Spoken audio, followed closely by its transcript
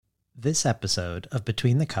This episode of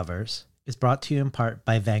Between the Covers is brought to you in part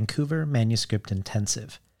by Vancouver Manuscript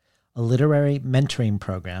Intensive, a literary mentoring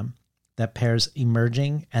program that pairs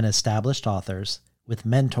emerging and established authors with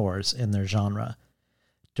mentors in their genre.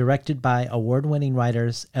 Directed by award-winning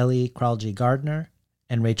writers Ellie Kralji-Gardner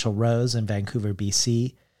and Rachel Rose in Vancouver,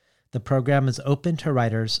 BC, the program is open to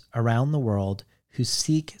writers around the world who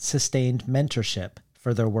seek sustained mentorship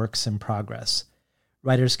for their works in progress.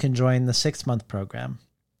 Writers can join the 6-month program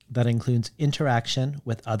that includes interaction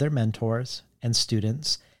with other mentors and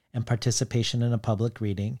students and participation in a public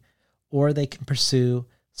reading, or they can pursue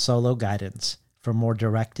solo guidance for more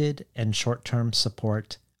directed and short-term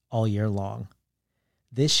support all year long.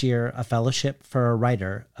 This year, a fellowship for a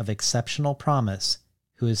writer of exceptional promise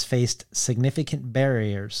who has faced significant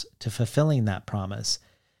barriers to fulfilling that promise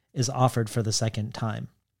is offered for the second time.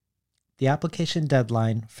 The application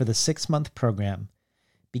deadline for the 6-month program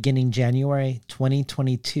beginning January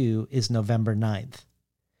 2022 is November 9th.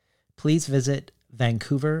 Please visit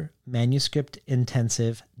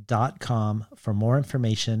vancouvermanuscriptintensive.com for more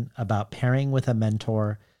information about pairing with a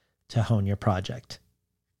mentor to hone your project.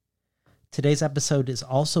 Today's episode is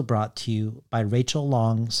also brought to you by Rachel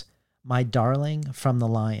Long's My Darling from the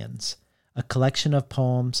Lions, a collection of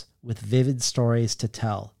poems with vivid stories to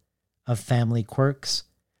tell of family quirks,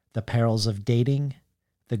 the perils of dating,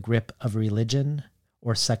 the grip of religion,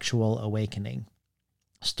 or sexual awakening.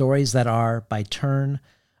 Stories that are, by turn,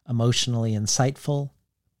 emotionally insightful,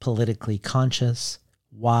 politically conscious,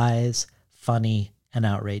 wise, funny, and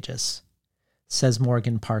outrageous. Says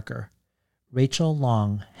Morgan Parker, Rachel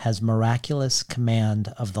Long has miraculous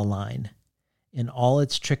command of the line, in all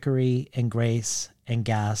its trickery and grace and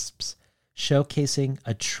gasps, showcasing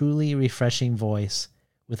a truly refreshing voice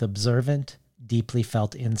with observant, deeply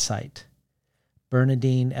felt insight.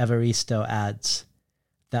 Bernadine Evaristo adds,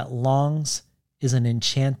 that Long's is an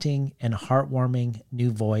enchanting and heartwarming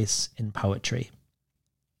new voice in poetry.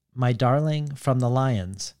 My Darling from the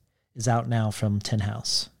Lions is out now from Tin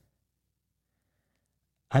House.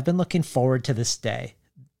 I've been looking forward to this day,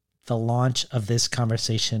 the launch of this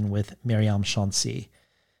conversation with Myriam Chauncey,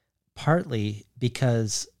 partly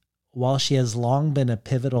because while she has long been a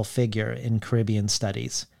pivotal figure in Caribbean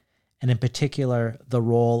studies, and in particular the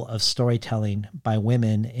role of storytelling by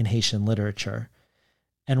women in Haitian literature,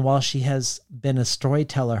 and while she has been a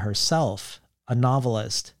storyteller herself, a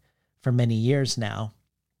novelist, for many years now,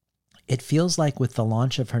 it feels like with the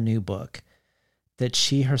launch of her new book that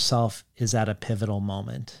she herself is at a pivotal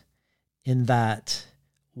moment, in that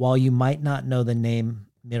while you might not know the name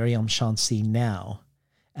Myriam Chauncey now,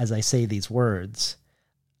 as I say these words,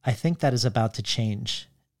 I think that is about to change,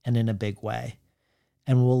 and in a big way.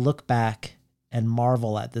 And we'll look back and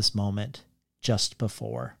marvel at this moment just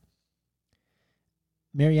before.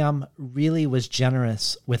 Myriam really was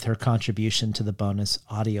generous with her contribution to the bonus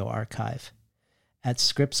audio archive. At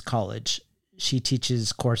Scripps College, she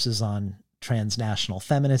teaches courses on transnational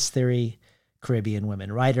feminist theory, Caribbean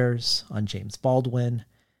women writers, on James Baldwin,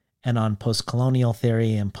 and on post-colonial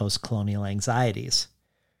theory and post-colonial anxieties.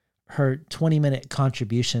 Her 20-minute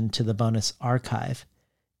contribution to the bonus archive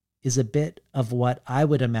is a bit of what I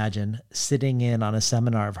would imagine sitting in on a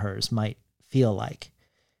seminar of hers might feel like.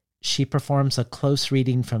 She performs a close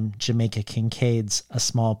reading from Jamaica Kincaid's A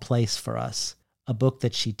Small Place for Us, a book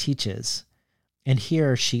that she teaches, and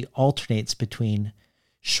here she alternates between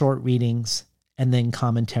short readings and then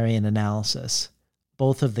commentary and analysis,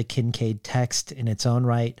 both of the Kincaid text in its own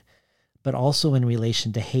right, but also in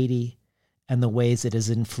relation to Haiti and the ways it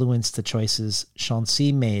has influenced the choices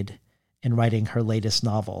Chauncey made in writing her latest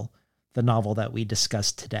novel, the novel that we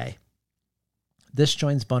discussed today. This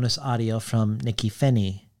joins bonus audio from Nikki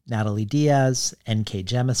Finney, Natalie Diaz, N.K.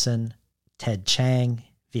 Jemison, Ted Chang,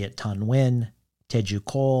 Viet Thanh Nguyen, Teju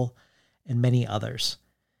Cole, and many others.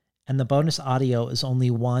 And the bonus audio is only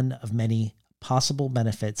one of many possible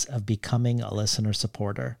benefits of becoming a listener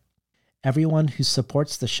supporter. Everyone who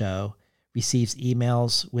supports the show receives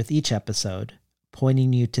emails with each episode,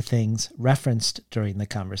 pointing you to things referenced during the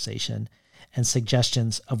conversation and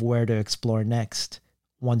suggestions of where to explore next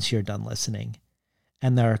once you're done listening.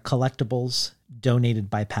 And there are collectibles donated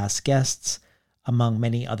by past guests, among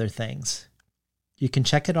many other things. You can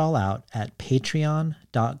check it all out at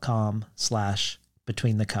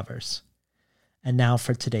patreon.com/betweenthecovers. And now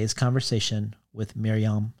for today's conversation with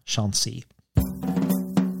Myriam Chauncey.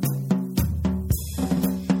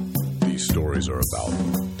 These stories are about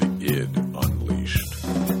the id unleashed.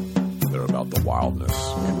 They're about the wildness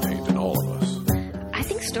contained in all of us. I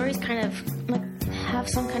think stories kind of have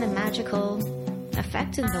some kind of magical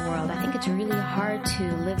effect in the world. I think it's really hard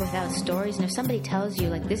to live without stories. And if somebody tells you,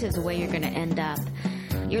 like, this is the way you're going to end up,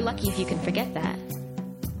 you're lucky if you can forget that.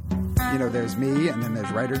 You know, there's me, and then there's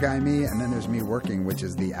writer guy me, and then there's me working, which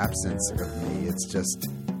is the absence of me. It's just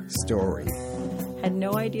story. Had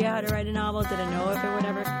no idea how to write a novel, didn't know if it would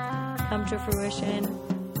ever come to fruition.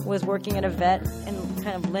 Was working at a vet and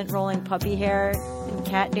kind of lint rolling puppy hair and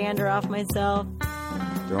cat dander off myself.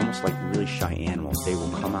 They're almost like really shy animals. They will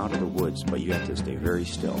come out of the woods, but you have to stay very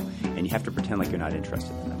still. And you have to pretend like you're not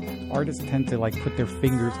interested in them. Artists tend to put their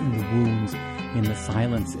fingers in the wounds, in the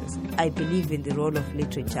silences. I believe in the role of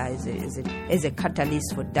literature as a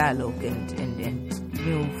catalyst for dialogue and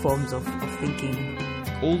new forms of thinking.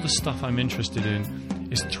 All the stuff I'm interested in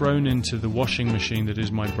is thrown into the washing machine that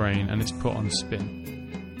is my brain, and it's put on spin.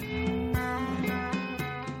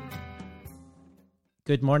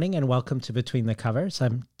 Good morning and welcome to Between the Covers.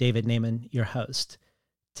 I'm David Naiman, your host.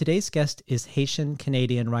 Today's guest is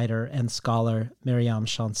Haitian-Canadian writer and scholar Myriam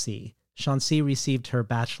Chancy. Chancy received her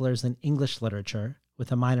bachelor's in English literature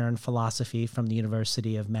with a minor in philosophy from the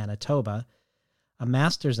University of Manitoba, a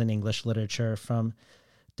master's in English literature from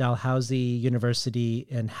Dalhousie University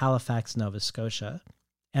in Halifax, Nova Scotia,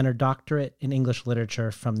 and her doctorate in English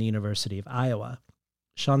literature from the University of Iowa.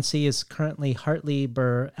 Chancy is currently Hartley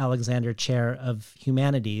Burr Alexander Chair of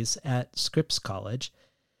Humanities at Scripps College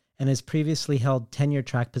and has previously held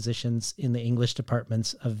tenure-track positions in the English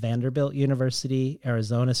departments of Vanderbilt University,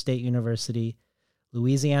 Arizona State University,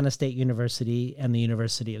 Louisiana State University, and the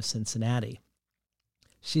University of Cincinnati.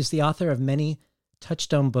 She's the author of many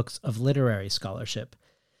touchstone books of literary scholarship,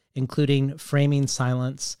 including Framing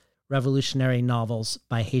Silence, Revolutionary Novels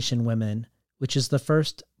by Haitian Women, which is the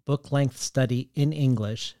first book-length study in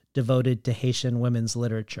English devoted to Haitian women's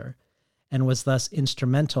literature, and was thus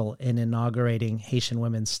instrumental in inaugurating Haitian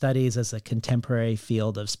women's studies as a contemporary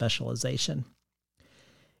field of specialization.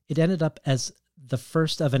 It ended up as the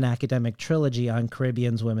first of an academic trilogy on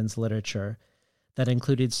Caribbean's women's literature that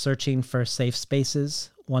included Searching for Safe Spaces,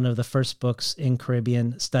 one of the first books in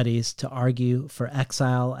Caribbean studies to argue for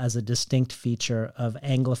exile as a distinct feature of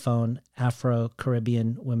Anglophone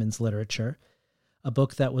Afro-Caribbean women's literature, a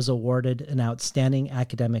book that was awarded an Outstanding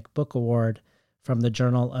Academic Book Award from the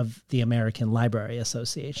Journal of the American Library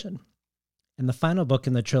Association. And the final book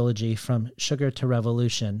in the trilogy, From Sugar to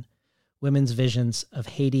Revolution, Women's Visions of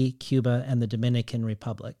Haiti, Cuba, and the Dominican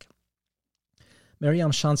Republic.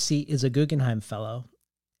 Myriam Chancy is a Guggenheim Fellow,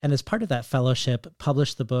 and as part of that fellowship,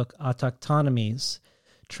 published the book Autochtonomies,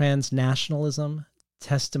 Transnationalism,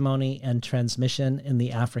 Testimony, and Transmission in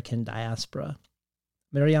the African Diaspora.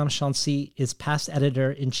 Myriam Chancy is past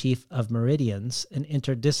editor-in-chief of Meridians, an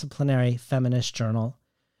interdisciplinary feminist journal,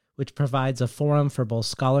 which provides a forum for both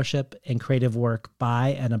scholarship and creative work by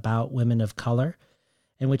and about women of color,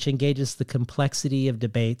 and which engages the complexity of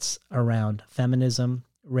debates around feminism,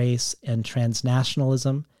 race, and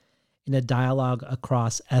transnationalism in a dialogue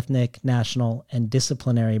across ethnic, national, and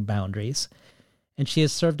disciplinary boundaries. And she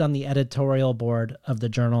has served on the editorial board of the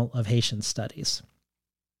Journal of Haitian Studies.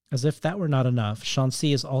 As if that were not enough,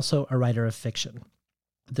 Chancy is also a writer of fiction,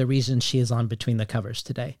 the reason she is on Between the Covers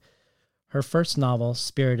today. Her first novel,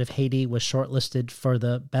 Spirit of Haiti, was shortlisted for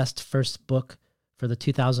the Best First Book for the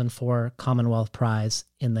 2004 Commonwealth Prize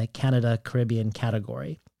in the Canada Caribbean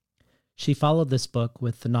category. She followed this book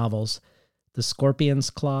with the novels The Scorpion's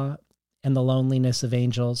Claw and The Loneliness of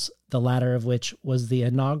Angels, the latter of which was the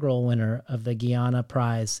inaugural winner of the Guiana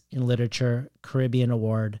Prize in Literature Caribbean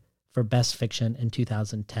Award for Best Fiction in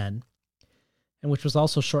 2010, and which was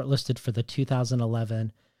also shortlisted for the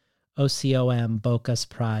 2011 OCOM Bocas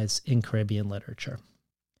Prize in Caribbean Literature.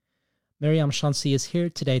 Myriam Chancy is here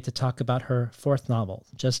today to talk about her fourth novel,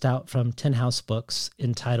 just out from Tin House Books,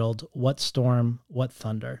 entitled What Storm, What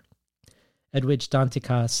Thunder. Edwidge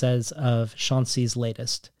Danticat says of Chancy's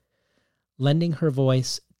latest, lending her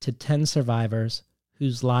voice to 10 survivors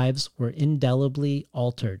whose lives were indelibly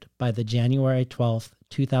altered by the January 12th,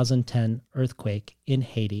 2010 earthquake in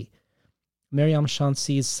Haiti, Myriam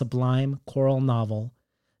Chancy's sublime choral novel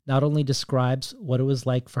not only describes what it was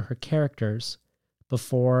like for her characters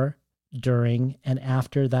before, during, and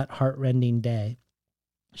after that heartrending day,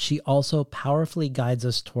 she also powerfully guides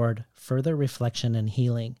us toward further reflection and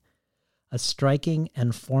healing, a striking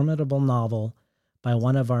and formidable novel by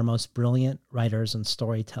one of our most brilliant writers and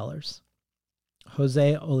storytellers.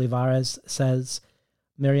 Jose Olivares says,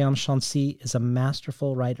 Myriam Chancy is a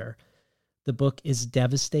masterful writer. The book is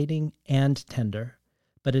devastating and tender,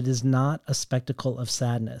 but it is not a spectacle of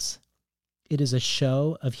sadness. It is a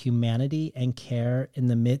show of humanity and care in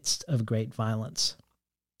the midst of great violence.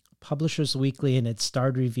 Publishers Weekly in its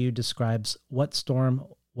starred review describes What Storm,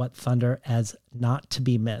 What Thunder as not to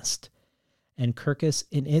be missed, and Kirkus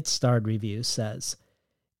in its starred review says,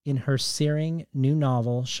 In her searing new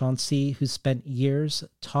novel, Chauncey, who spent years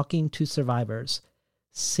talking to survivors,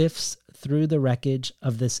 sifts through the wreckage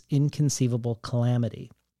of this inconceivable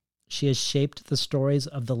calamity. She has shaped the stories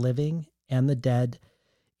of the living and the dead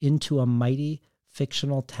into a mighty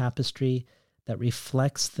fictional tapestry that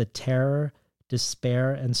reflects the terror,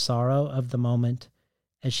 despair, and sorrow of the moment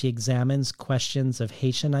as she examines questions of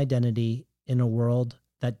Haitian identity in a world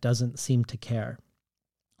that doesn't seem to care.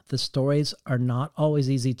 The stories are not always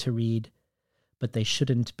easy to read, but they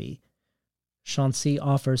shouldn't be. Chauncey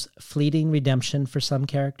offers fleeting redemption for some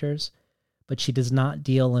characters, but she does not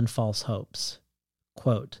deal in false hopes.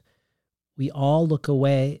 Quote, "We all look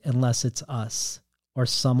away unless it's us or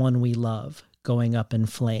someone we love going up in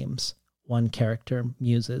flames," one character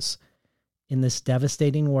muses. In this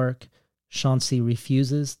devastating work, Chauncey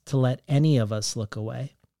refuses to let any of us look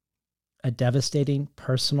away. A devastating,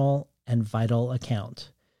 personal, and vital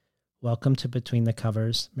account. Welcome to Between the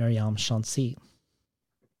Covers, Mariam Chauncey.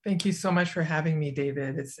 Thank you so much for having me,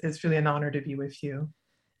 David. It's really an honor to be with you.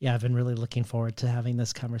 Yeah, I've been really looking forward to having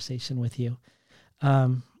this conversation with you.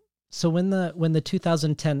 So when the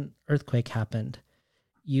 2010 earthquake happened,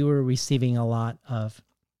 you were receiving a lot of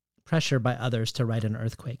pressure by others to write an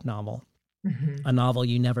earthquake novel, a novel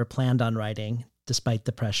you never planned on writing, despite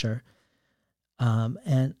the pressure.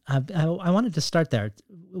 And I wanted to start there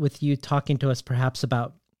with you talking to us perhaps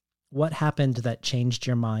about what happened that changed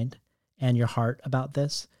your mind and your heart about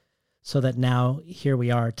this, so that now here we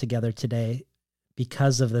are together today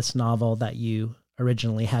because of this novel that you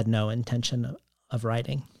originally had no intention of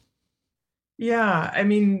writing. Yeah, I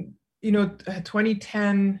mean,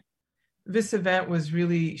 2010, this event was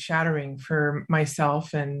really shattering for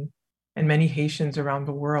myself and many Haitians around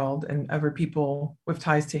the world and other people with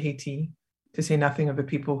ties to Haiti, to say nothing of the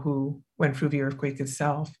people who went through the earthquake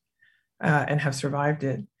itself and have survived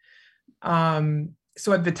it.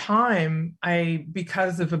 So at the time,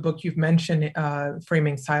 because of a book you've mentioned,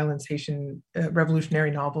 Framing Silence, Haitian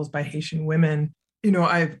revolutionary novels by Haitian women,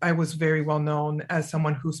 I was very well known as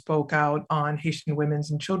someone who spoke out on Haitian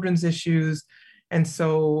women's and children's issues. And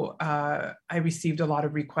so I received a lot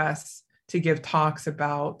of requests to give talks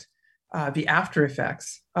about the after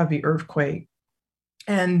effects of the earthquake.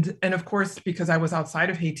 And of course, because I was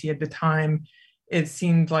outside of Haiti at the time, it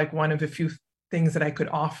seemed like one of the few things that I could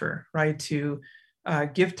offer, right? To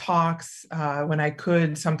give talks when I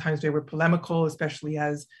could. Sometimes they were polemical, especially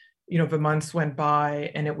as the months went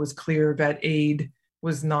by and it was clear that aid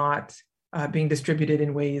was not being distributed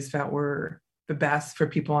in ways that were the best for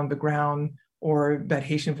people on the ground, or that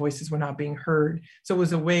Haitian voices were not being heard. So it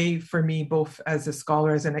was a way for me, both as a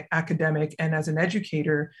scholar, as an academic, and as an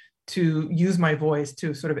educator, to use my voice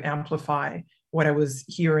to sort of amplify what I was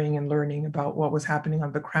hearing and learning about what was happening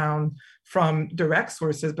on the ground from direct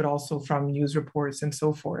sources, but also from news reports and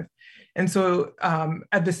so forth. And so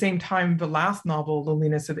at the same time, the last novel,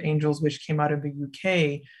 Loneliness of Angels, which came out of the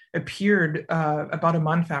UK, appeared about a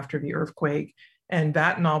month after the earthquake. And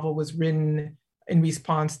that novel was written in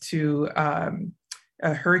response to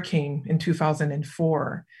a hurricane in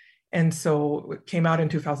 2004. And so it came out in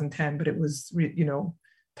 2010, but it was,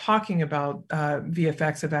 talking about the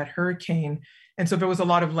effects of that hurricane. And so there was a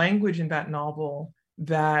lot of language in that novel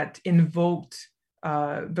that invoked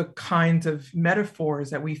the kinds of metaphors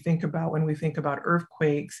that we think about when we think about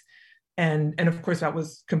earthquakes. And of course, that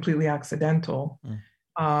was completely accidental.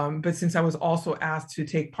 But since I was also asked to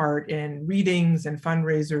take part in readings and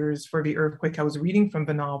fundraisers for the earthquake, I was reading from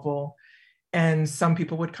the novel. And some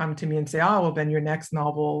people would come to me and say, oh, well, then your next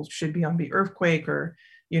novel should be on the earthquake, or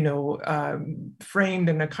framed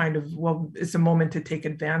in a kind of, well, it's a moment to take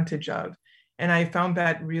advantage of. And I found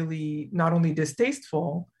that really not only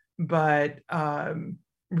distasteful, but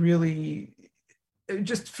really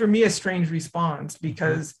just for me a strange response,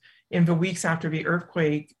 because in the weeks after the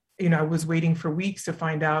earthquake, I was waiting for weeks to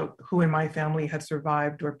find out who in my family had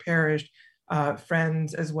survived or perished,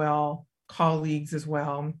 friends as well, colleagues as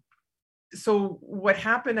well. So what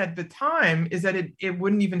happened at the time is that it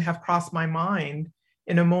wouldn't even have crossed my mind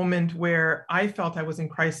in a moment where I felt I was in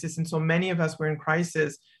crisis, and so many of us were in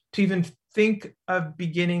crisis, to even think of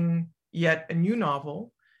beginning yet a new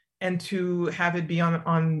novel and to have it be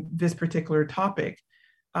on this particular topic.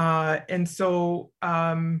 And so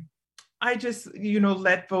I just,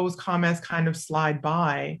 let those comments kind of slide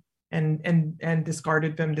by and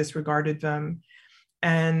disregarded them.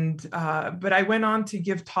 And but I went on to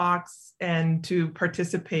give talks and to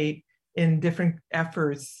participate in different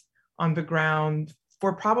efforts on the ground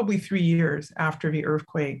for probably 3 years after the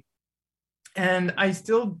earthquake. And I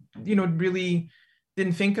still, really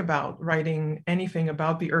didn't think about writing anything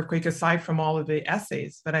about the earthquake aside from all of the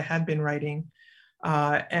essays that I had been writing.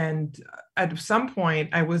 And at some point,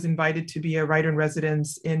 I was invited to be a writer in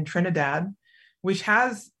residence in Trinidad, which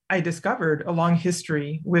has, I discovered, a long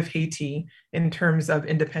history with Haiti in terms of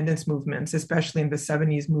independence movements, especially in the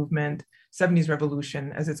 70s movement, 70s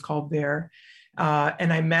revolution, as it's called there.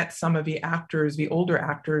 And I met some of the actors, the older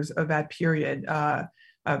actors of that period, a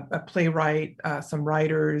playwright, some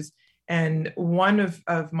writers. And one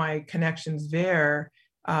of my connections there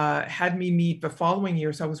had me meet the following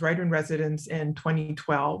year. So I was writer in residence in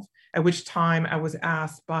 2012, at which time I was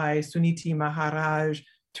asked by Suniti Maharaj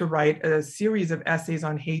to write a series of essays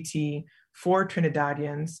on Haiti for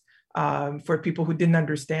Trinidadians, for people who didn't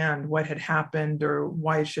understand what had happened or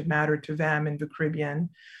why it should matter to them in the Caribbean.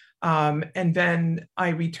 And then I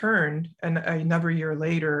returned another year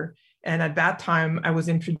later. And at that time, I was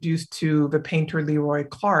introduced to the painter Leroy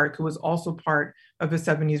Clark, who was also part of the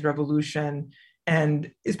 70s revolution and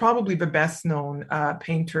is probably the best known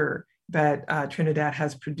painter that Trinidad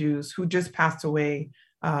has produced, who just passed away,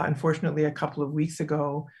 unfortunately, a couple of weeks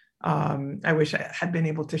ago. I wish I had been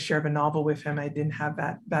able to share the novel with him. I didn't have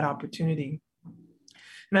that opportunity.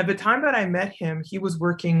 And at the time that I met him, he was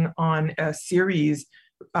working on a series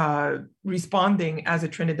responding as a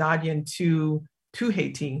Trinidadian to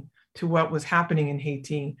Haiti, to what was happening in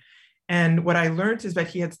Haiti. And what I learned is that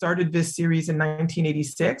he had started this series in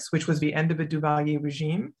 1986, which was the end of the Duvalier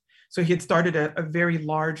regime. So he had started a very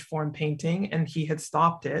large form painting and he had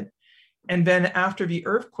stopped it. And then after the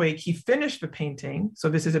earthquake, he finished the painting. So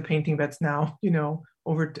this is a painting that's now,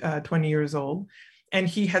 over 20 years old. And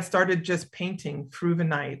he had started just painting through the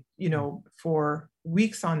night, for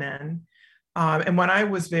weeks on end. And when I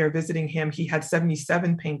was there visiting him, he had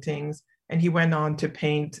 77 paintings and he went on to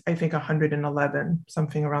paint, I think 111,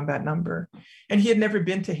 something around that number. And he had never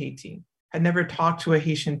been to Haiti, had never talked to a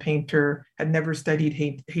Haitian painter, had never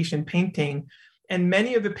studied Haitian painting. And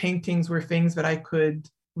many of the paintings were things that I could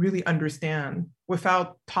really understand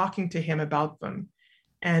without talking to him about them.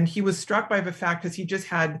 And he was struck by the fact, because he just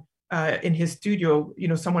had in his studio,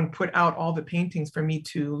 someone put out all the paintings for me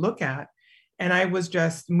to look at. And I was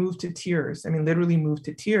just moved to tears. I mean, literally moved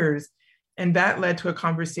to tears. And that led to a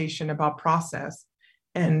conversation about process.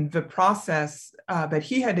 And the process that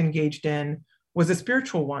he had engaged in was a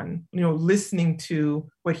spiritual one, listening to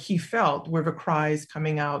what he felt were the cries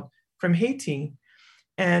coming out from Haiti.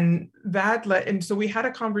 And so we had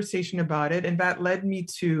a conversation about it. And that led me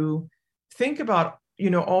to think about,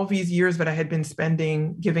 all these years that I had been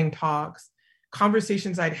spending giving talks,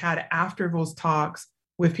 conversations I'd had after those talks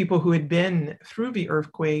with people who had been through the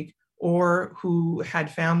earthquake or who had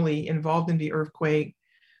family involved in the earthquake.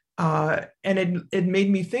 And it made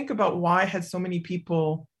me think about why had so many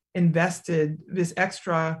people invested this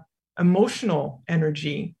extra emotional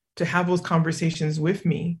energy to have those conversations with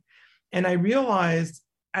me. And I realized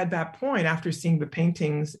at that point, after seeing the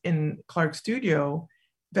paintings in Clark's studio,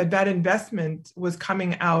 that investment was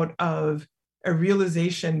coming out of a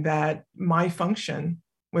realization that my function,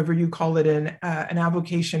 whether you call it an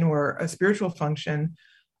avocation or a spiritual function,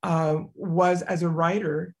 was as a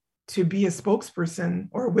writer to be a spokesperson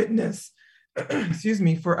or a witness,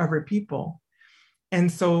 for other people. And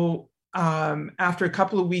so after a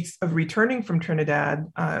couple of weeks of returning from Trinidad,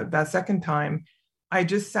 that second time, I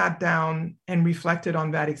just sat down and reflected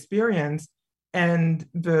on that experience. And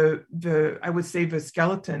I would say the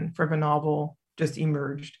skeleton for the novel just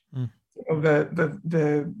emerged.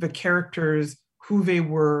 The characters, who they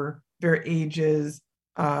were, their ages,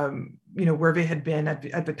 where they had been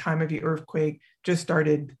at the time of the earthquake, just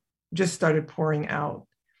started pouring out.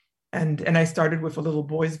 And I started with a little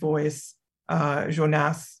boy's voice,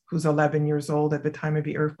 Jonas, who's 11 years old at the time of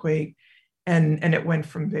the earthquake, and it went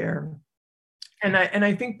from there. And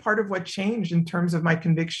I think part of what changed in terms of my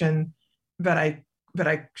conviction that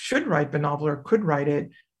I should write the novel or could write it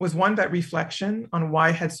was, one, that reflection on why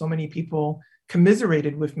had so many people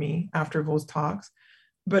commiserated with me after those talks,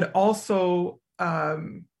 but also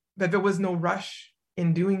that there was no rush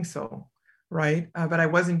in doing so, right? That I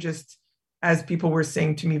wasn't just, as people were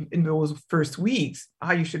saying to me in those first weeks,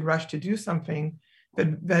 you should rush to do something,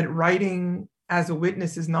 that writing as a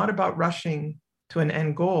witness is not about rushing to an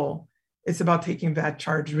end goal. It's about taking that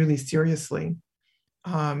charge really seriously.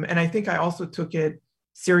 And I think I also took it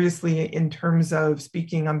seriously in terms of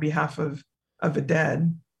speaking on behalf of the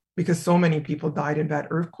dead, because so many people died in that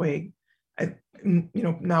earthquake.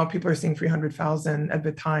 Now people are saying 300,000, at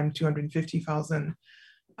the time 250,000,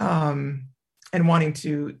 and wanting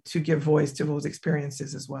to give voice to those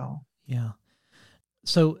experiences as well. Yeah.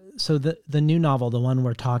 So the new novel, the one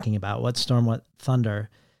we're talking about, What Storm, What Thunder,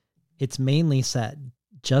 it's mainly set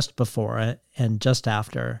just before it and just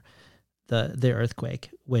after the earthquake,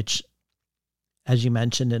 which as you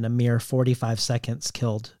mentioned, in a mere 45 seconds,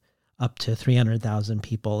 killed up to 300,000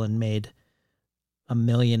 people and made 1.5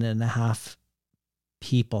 million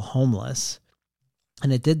people homeless.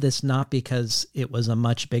 And it did this not because it was a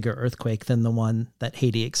much bigger earthquake than the one that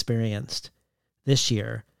Haiti experienced this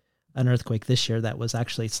year, an earthquake this year that was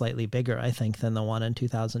actually slightly bigger, I think, than the one in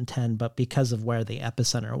 2010, but because of where the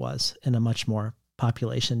epicenter was, in a much more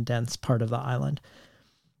population dense part of the island.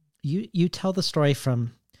 You tell the story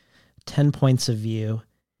from 10 points of view,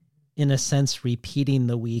 in a sense repeating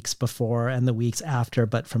the weeks before and the weeks after,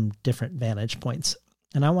 but from different vantage points.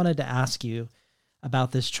 And I wanted to ask you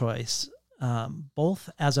about this choice, both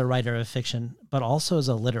as a writer of fiction, but also as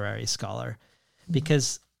a literary scholar,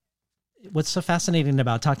 because what's so fascinating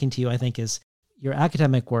about talking to you, I think, is your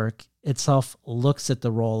academic work itself looks at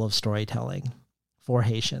the role of storytelling for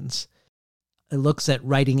Haitians. It looks at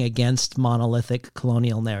writing against monolithic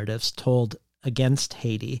colonial narratives told against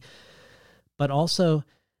Haiti, but also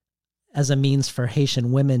as a means for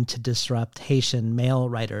Haitian women to disrupt Haitian male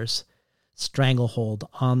writers' stranglehold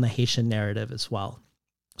on the Haitian narrative as well.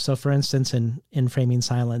 So, for instance, in Framing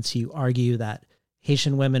Silence, you argue that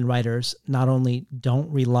Haitian women writers not only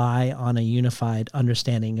don't rely on a unified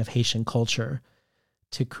understanding of Haitian culture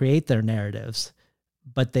to create their narratives,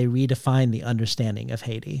 but they redefine the understanding of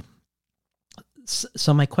Haiti.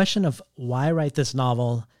 So my question of why write this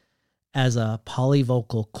novel as a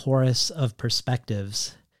polyvocal chorus of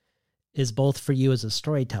perspectives is both for you as a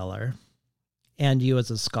storyteller and you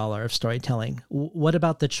as a scholar of storytelling. What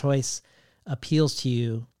about the choice appeals to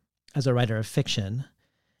you as a writer of fiction?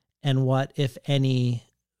 And what, if any,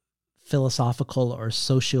 philosophical or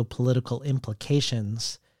socio-political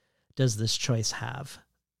implications does this choice have?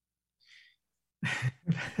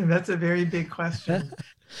 That's a very big question.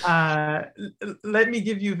 Let me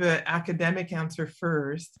give you the academic answer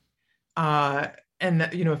first. And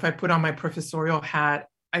if I put on my professorial hat,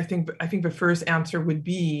 I think the first answer would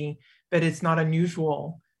be that it's not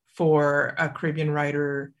unusual for a Caribbean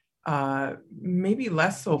writer, maybe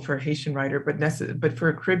less so for a Haitian writer, but for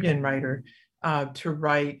a Caribbean writer to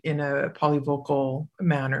write in a polyvocal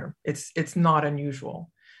manner. It's not unusual.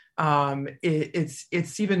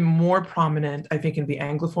 It's even more prominent, I think, in the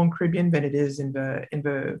Anglophone Caribbean than it is in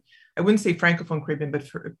the I wouldn't say Francophone Caribbean, but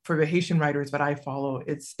for the Haitian writers that I follow,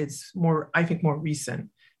 it's more, I think, more recent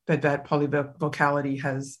that polyvocality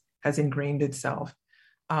has ingrained itself.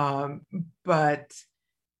 And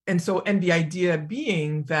the idea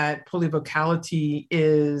being that polyvocality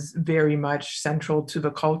is very much central to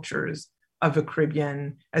the cultures of the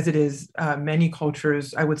Caribbean, as it is many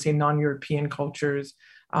cultures, I would say non-European cultures,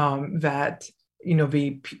 that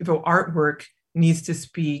the artwork needs to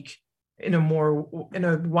speak in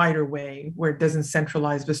a wider way, where it doesn't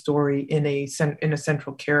centralize the story in a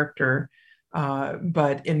central character,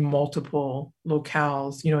 but in multiple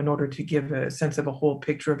locales, in order to give a sense of a whole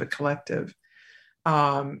picture of a collective.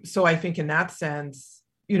 So I think in that sense,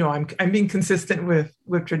 I'm being consistent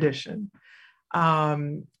with tradition.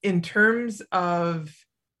 In terms of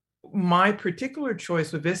my particular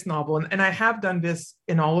choice with this novel, and I have done this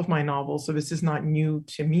in all of my novels, so this is not new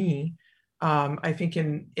to me. I think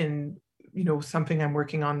in something I'm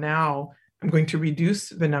working on now, I'm going to reduce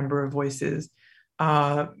the number of voices.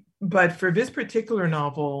 But for this particular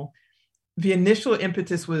novel, the initial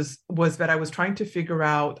impetus was that I was trying to figure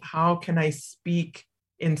out how can I speak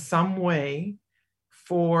in some way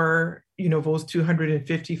for those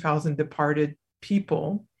 250,000 departed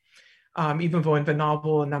people, even though in the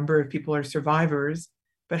novel a number of people are survivors.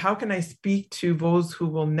 But how can I speak to those who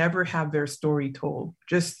will never have their story told?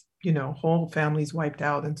 Just whole families wiped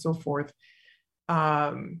out and so forth.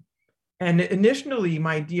 And initially,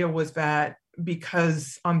 my idea was that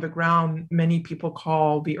because on the ground, many people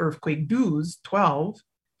call the earthquake 12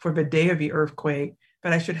 for the day of the earthquake,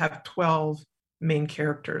 that I should have 12 main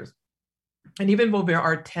characters. And even though there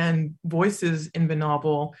are 10 voices in the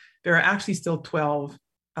novel, there are actually still 12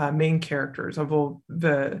 main characters, although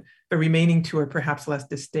the remaining 2 are perhaps less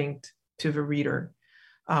distinct to the reader.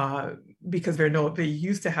 Because they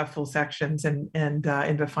used to have full sections, and in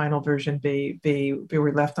the final version they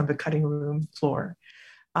were left on the cutting room floor.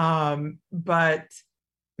 But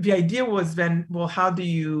the idea was then, well, how can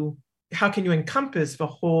you encompass the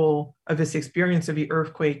whole of this experience of the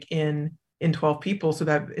earthquake in 12 people, so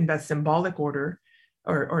that in that symbolic order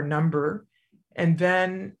or number? And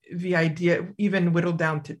then the idea, even whittled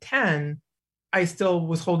down to 10, I still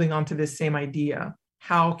was holding on to this same idea.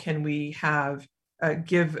 How can we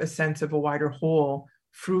give a sense of a wider whole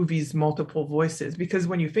through these multiple voices? Because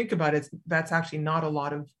when you think about it, that's actually not a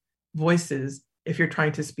lot of voices if you're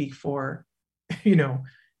trying to speak for,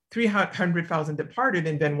 300,000 departed,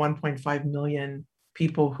 and then 1.5 million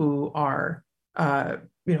people who are,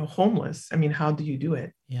 homeless. I mean, how do you do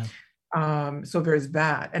it? Yeah. So there's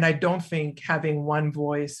that. And I don't think having one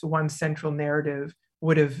voice, one central narrative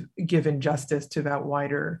would have given justice to that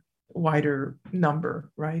wider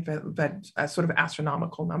number, right? That sort of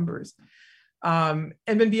astronomical numbers. And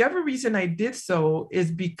then the other reason I did so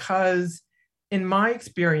is because in my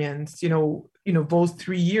experience, those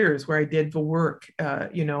 3 years where I did the work,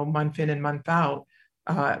 month in and month out,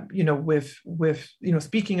 with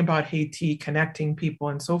speaking about Haiti, connecting people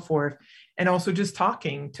and so forth, and also just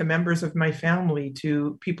talking to members of my family,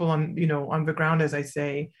 to people on the ground, as I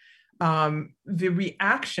say, the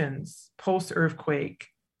reactions post-earthquake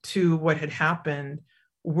to what had happened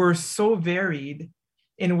were so varied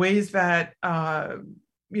in ways that,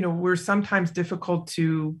 were sometimes difficult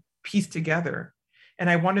to piece together. And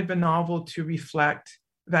I wanted the novel to reflect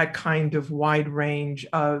that kind of wide range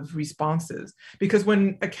of responses. Because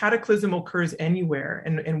when a cataclysm occurs anywhere,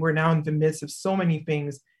 and we're now in the midst of so many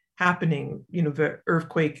things happening, the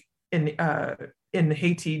earthquake in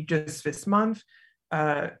Haiti just this month,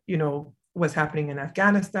 what's happening in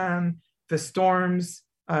Afghanistan, the storms,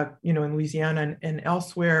 in Louisiana and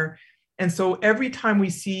elsewhere. And so every time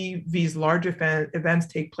we see these large events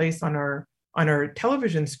take place on our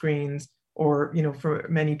television screens, or for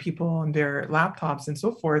many people on their laptops and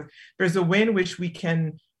so forth, there's a way in which we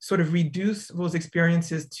can sort of reduce those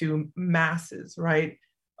experiences to masses, right?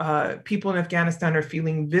 People in Afghanistan are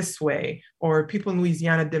feeling this way, or people in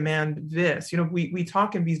Louisiana demand this. We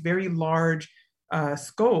talk in these very large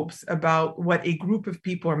scopes about what a group of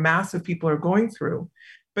people or mass of people are going through.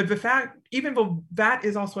 But the fact, even though that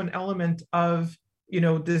is also an element of,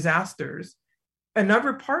 disasters,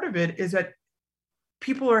 another part of it is that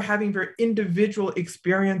people are having their individual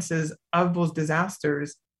experiences of those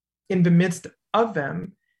disasters in the midst of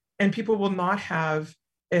them, and people will not have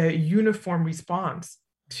a uniform response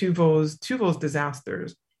to those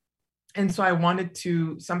disasters. And so I wanted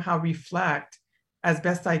to somehow reflect, as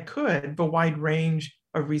best I could, the wide range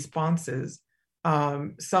of responses.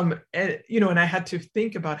 And I had to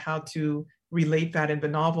think about how to relate that in the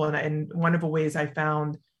novel. And one of the ways I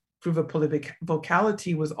found through the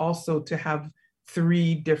polyvocality was also to have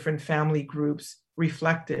 3 different family groups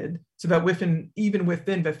reflected, so that even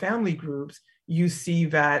within the family groups, you see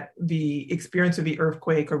that the experience of the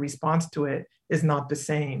earthquake or response to it is not the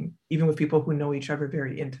same, even with people who know each other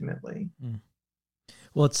very intimately.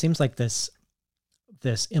 Well, it seems like this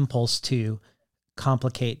impulse to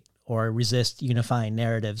complicate or resist unifying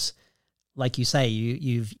narratives, like you say,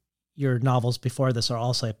 your novels before this are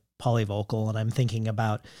also polyvocal, and I'm thinking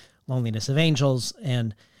about Loneliness of Angels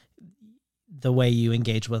and the way you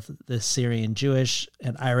engage with the Syrian Jewish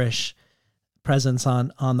and Irish presence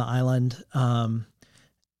on the island,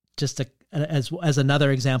 just as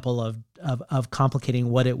another example of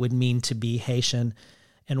complicating what it would mean to be Haitian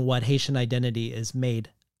and what Haitian identity is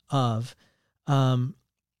made of.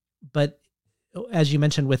 But as you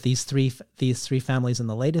mentioned, with these three families in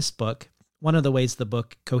the latest book, one of the ways the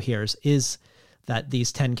book coheres is that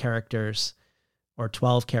these 10 characters or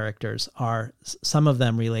 12 characters are, some of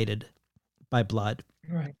them related by blood.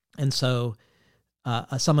 Right. And so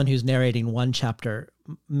someone who's narrating one chapter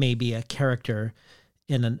may be a character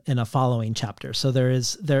in a following chapter. So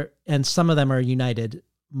and some of them are united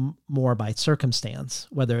more by circumstance,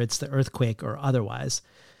 whether it's the earthquake or otherwise.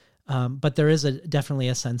 But there is definitely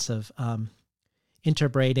a sense of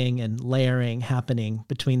interbreeding and layering happening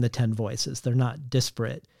between the 10 voices. They're not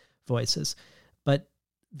disparate voices. But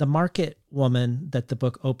the market woman that the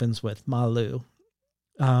book opens with, Malu,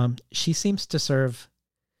 she seems to serve,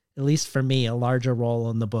 at least for me, a larger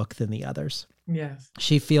role in the book than the others. Yes.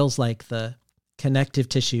 She feels like the connective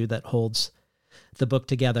tissue that holds the book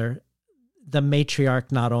together, the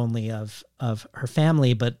matriarch not only of her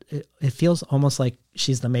family, but it feels almost like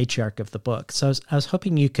she's the matriarch of the book. So I was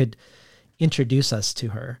hoping you could introduce us to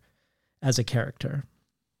her as a character.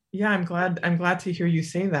 Yeah, I'm glad to hear you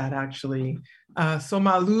say that, actually. So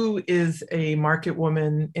Malu is a market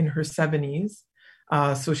woman in her 70s.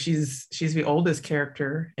 So she's the oldest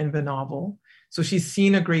character in the novel. So she's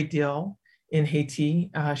seen a great deal in Haiti.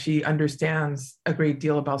 She understands a great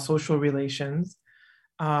deal about social relations.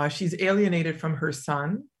 She's alienated from her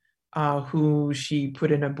son, who she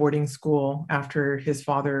put in a boarding school after his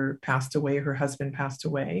father passed away, her husband passed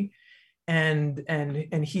away.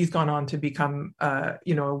 And he's gone on to become, a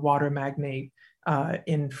water magnate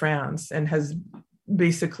in France, and has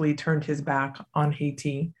basically turned his back on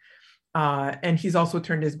Haiti. And he's also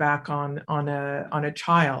turned his back on a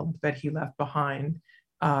child that he left behind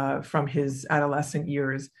from his adolescent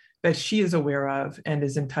years that she is aware of and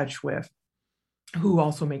is in touch with, who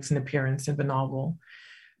also makes an appearance in the novel.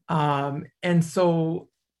 And so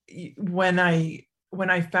when I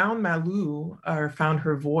found Malou, or found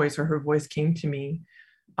her voice, or her voice came to me,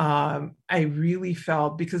 I really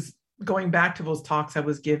felt, because going back to those talks I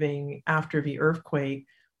was giving after the earthquake,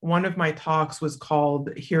 one of my talks was called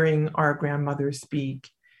Hearing Our Grandmothers Speak.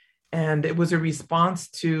 And it was a response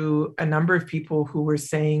to a number of people who were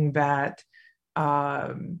saying that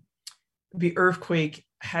the earthquake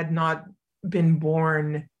had not been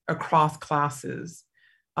born across classes.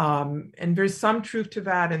 And there's some truth to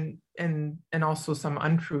that, and also some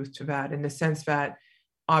untruth to that, in the sense that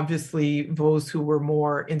obviously those who were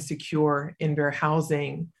more insecure in their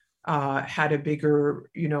housing had a bigger,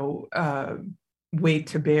 weight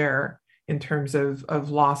to bear in terms of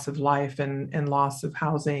loss of life and loss of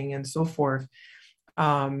housing and so forth.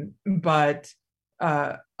 But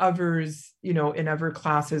others, in other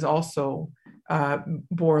classes also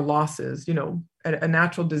bore losses. A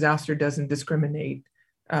natural disaster doesn't discriminate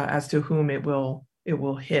as to whom it will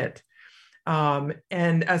hit. And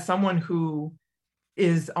as someone who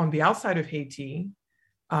is on the outside of Haiti,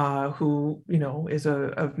 who is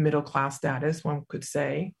of middle class status, one could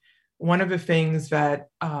say, one of the things that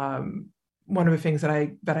I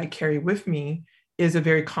carry with me is a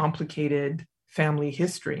very complicated family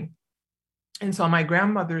history. And so on my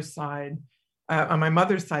grandmother's side, on my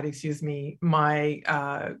mother's side,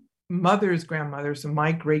 my mother's grandmother, so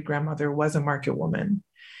my great grandmother, was a market woman,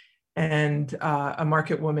 and a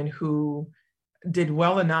market woman who did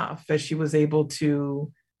well enough that she was able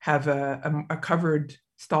to have a covered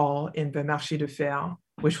stall in the Marché de Fer,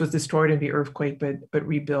 which was destroyed in the earthquake, but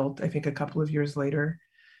rebuilt, I think, a couple of years later,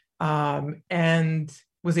 and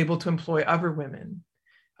was able to employ other women,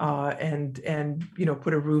 and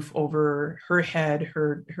put a roof over her head.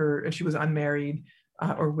 And she was unmarried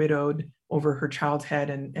or widowed, over her child's head,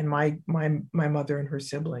 and my mother and her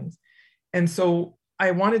siblings. And so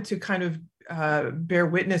I wanted to kind of bear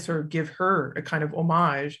witness, or give her a kind of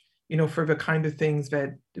homage, for the kind of things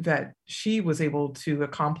that she was able to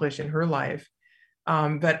accomplish in her life,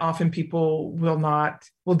 that often people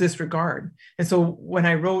will disregard. And so when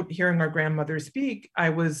I wrote Hearing Our Grandmothers Speak, I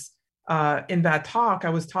was in that talk, I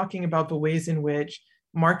was talking about the ways in which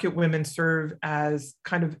market women serve as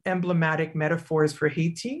kind of emblematic metaphors for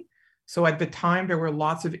Haiti. So at the time, there were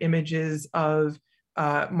lots of images of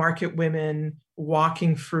market women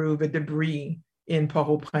walking through the debris in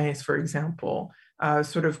Port-au-Prince, for example,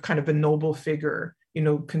 sort of kind of a noble figure,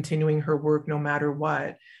 continuing her work no matter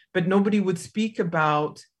what. But nobody would speak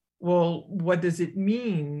about, well, what does it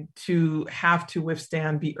mean to have to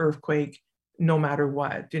withstand the earthquake no matter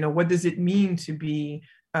what? What does it mean to be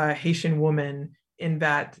a Haitian woman in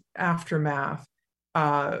that aftermath,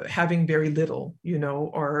 having very little,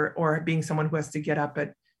 or being someone who has to get up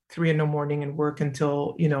at 3 a.m. and work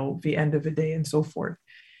until, the end of the day, and so forth.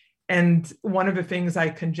 And one of the things I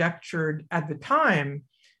conjectured at the time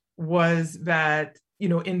was that,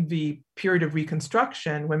 in the period of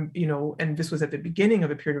Reconstruction, when, and this was at the beginning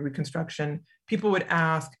of a period of Reconstruction, people would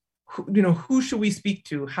ask, who should we speak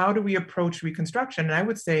to? How do we approach Reconstruction? And I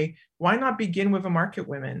would say, why not begin with the market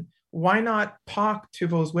women? Why not talk to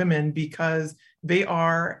those women? Because they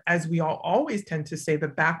are, as we all always tend to say, the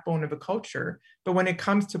backbone of a culture. But when it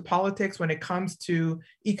comes to politics, when it comes to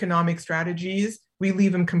economic strategies, we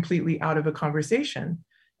leave them completely out of a conversation.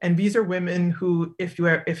 And these are women who, if you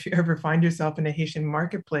ever find yourself in a Haitian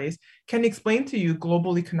marketplace, can explain to you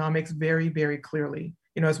global economics very, very clearly,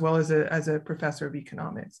 as well as a professor of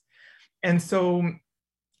economics. And so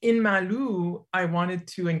in Malou, I wanted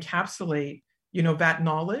to encapsulate, that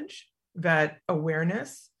knowledge, that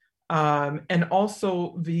awareness, and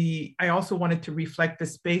also I also wanted to reflect the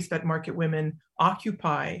space that market women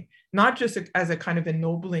occupy, not just as a kind of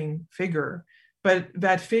ennobling figure, but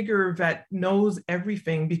that figure that knows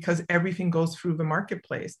everything, because everything goes through the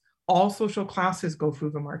marketplace. All social classes go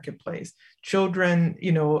through the marketplace. Children,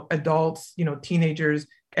 adults, teenagers,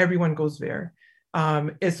 everyone goes there.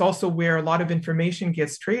 It's also where a lot of information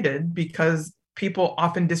gets traded, because people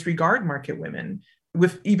often disregard market women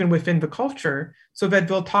even within the culture, so that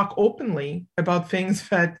they'll talk openly about things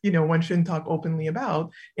that, one shouldn't talk openly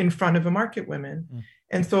about in front of the market women. Mm.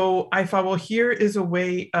 And so I thought, well, here is a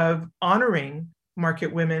way of honoring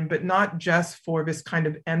market women, but not just for this kind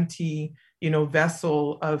of empty,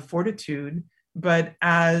 vessel of fortitude, but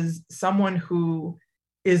as someone who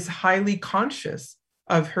is highly conscious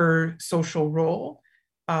of her social role,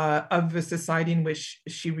 of the society in which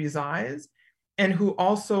she resides, and who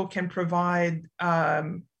also can provide a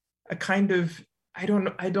kind of, I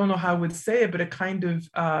don't know how I would say it, but a kind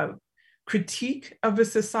of critique of a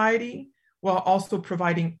society while also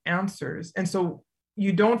providing answers. And so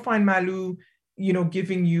you don't find Malou,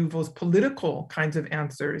 giving you those political kinds of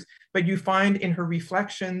answers, but you find in her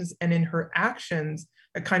reflections and in her actions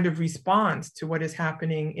a kind of response to what is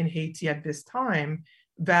happening in Haiti at this time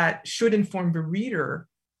that should inform the reader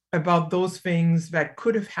about those things that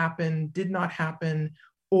could have happened, did not happen,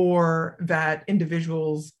 or that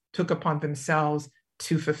individuals took upon themselves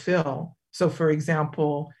to fulfill. So for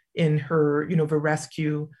example, in her, the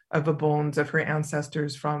rescue of the bones of her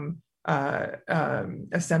ancestors from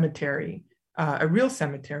a cemetery, a real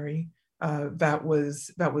cemetery that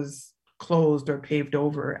was closed or paved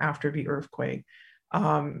over after the earthquake.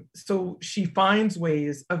 So she finds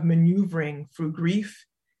ways of maneuvering through grief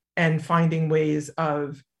and finding ways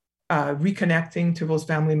of reconnecting to those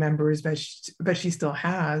family members that she still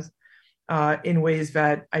has in ways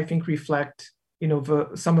that I think reflect,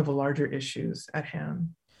 some of the larger issues at hand.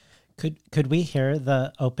 Could we hear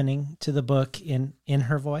the opening to the book in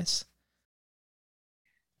her voice?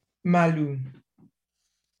 Malou.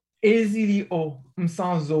 Ezili o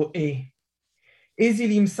msanzo e.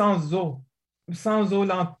 Ezili msanzo. Msanzo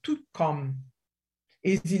lan tout comme.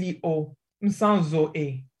 Ezili o msanzo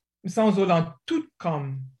e. Msanzo lan tout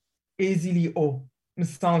comme. Ezili o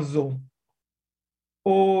msanzo.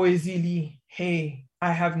 O Ezili, hey,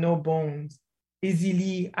 I have no bones.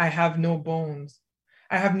 Ezili, I have no bones.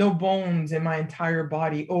 I have no bones in my entire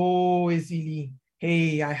body. Oh, Ezili,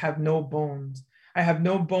 hey, I have no bones. I have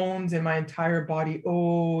no bones in my entire body.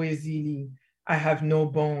 Oh, Ezili, I have no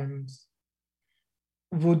bones.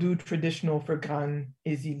 Vodou traditional for Gran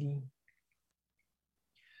Ezili.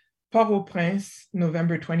 Port-au-Prince,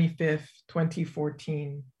 November 25th,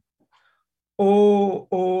 2014.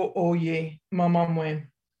 Oye, maman mwen.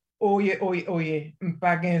 Oye,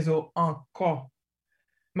 mpagenzo encore.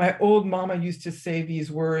 My old mama used to say these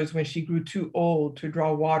words when she grew too old to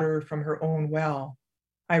draw water from her own well.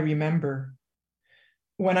 I remember.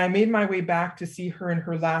 When I made my way back to see her in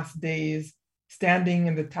her last days, standing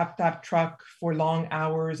in the tap-tap truck for long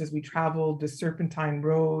hours as we traveled the Serpentine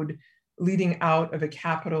Road, leading out of the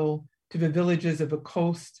capital to the villages of the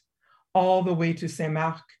coast, all the way to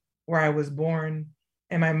Saint-Marc, where I was born,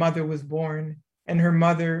 and my mother was born, and her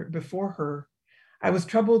mother before her, I was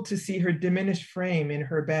troubled to see her diminished frame in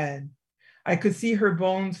her bed. I could see her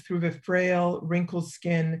bones through the frail, wrinkled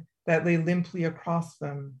skin that lay limply across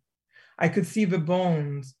them. I could see the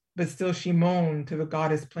bones, but still she moaned to the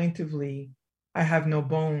goddess plaintively, I have no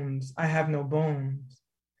bones, I have no bones.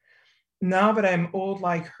 Now that I am old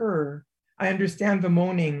like her, I understand the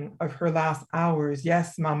moaning of her last hours.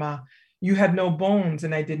 Yes, Mama, you had no bones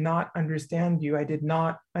and I did not understand you. I did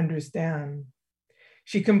not understand.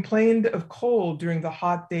 She complained of cold during the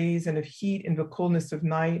hot days and of heat in the coolness of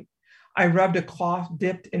night. I rubbed a cloth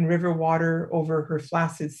dipped in river water over her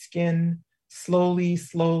flaccid skin, slowly,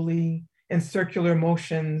 in circular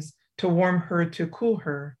motions to warm her, to cool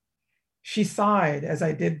her. She sighed as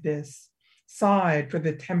I did this, sighed for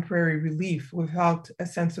the temporary relief without a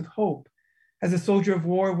sense of hope, as a soldier of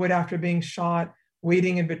war would after being shot,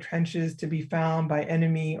 waiting in the trenches to be found by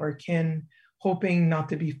enemy or kin, hoping not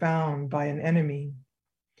to be found by an enemy.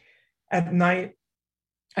 At night,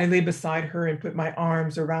 I lay beside her and put my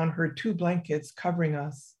arms around her 2 blankets covering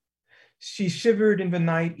us. She shivered in the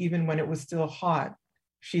night even when it was still hot.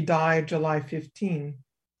 She died July 15,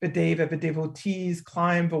 the day that the devotees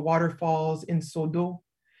climbed the waterfalls in Sodo,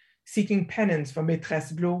 seeking penance for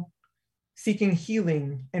Maîtresse Blot, seeking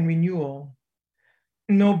healing and renewal.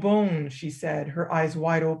 No bones, she said, her eyes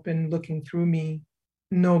wide open, looking through me.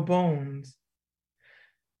 No bones.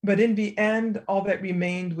 But in the end, all that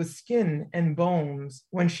remained was skin and bones.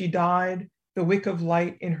 When she died, the wick of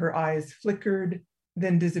light in her eyes flickered,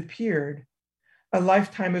 then disappeared. A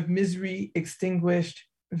lifetime of misery extinguished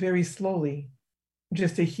very slowly,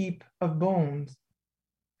 just a heap of bones.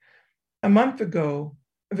 A month ago,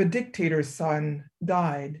 the dictator's son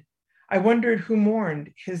died. I wondered who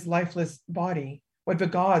mourned his lifeless body, what the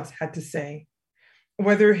gods had to say,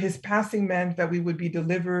 whether his passing meant that we would be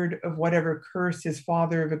delivered of whatever curse his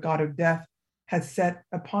father, the god of death, had set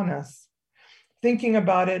upon us. Thinking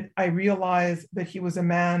about it, I realized that he was a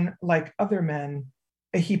man like other men,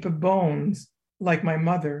 a heap of bones like my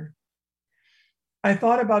mother. I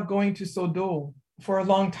thought about going to Sodo for a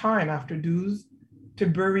long time after Douze to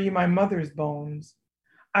bury my mother's bones.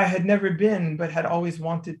 I had never been, but had always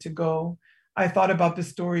wanted to go. I thought about the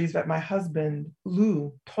stories that my husband,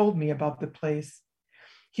 Lou, told me about the place.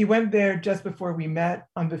 He went there just before we met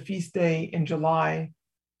on the feast day in July.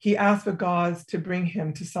 He asked the gods to bring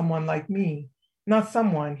him to someone like me. Not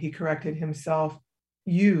someone, he corrected himself.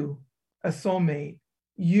 You, a soulmate.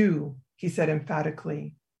 You, he said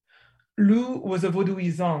emphatically. Lou was a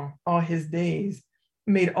vaudouisant all his days,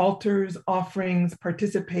 made altars, offerings,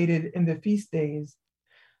 participated in the feast days.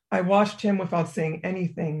 I watched him without saying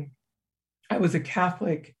anything. I was a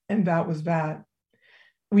Catholic, and that was that.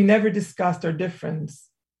 We never discussed our difference.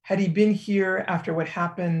 Had he been here after what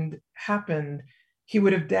happened, he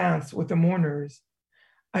would have danced with the mourners.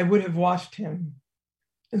 I would have watched him.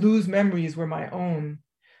 Lou's memories were my own.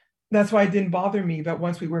 That's why it didn't bother me that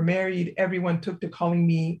once we were married, everyone took to calling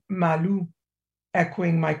me Malou,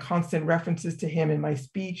 echoing my constant references to him in my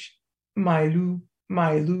speech. My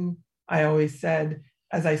Lou, I always said,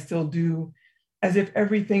 as I still do, as if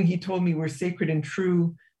everything he told me were sacred and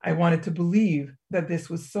true. I wanted to believe that this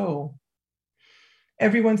was so.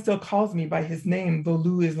 Everyone still calls me by his name, though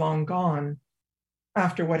Lou is long gone.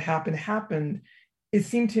 After what happened, it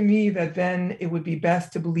seemed to me that then it would be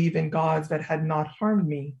best to believe in gods that had not harmed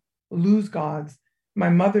me, Lou's gods, my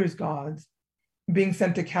mother's gods. Being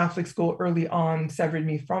sent to Catholic school early on severed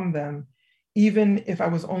me from them, even if I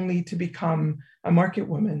was only to become a market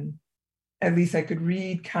woman. At least I could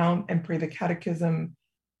read, count, and pray the catechism.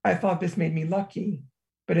 I thought this made me lucky,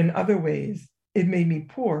 but in other ways, it made me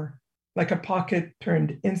poor, like a pocket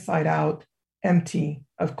turned inside out, empty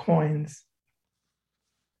of coins.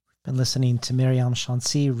 Been listening to Myriam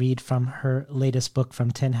Chancy read from her latest book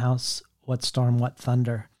from Tin House, What Storm, What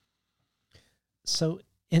Thunder. So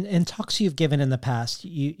in talks you've given in the past,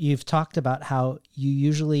 you've talked about how you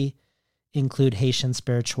usually include Haitian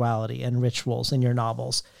spirituality and rituals in your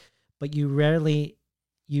novels, but you rarely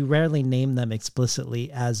name them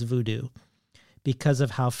explicitly as voodoo because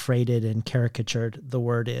of how freighted and caricatured the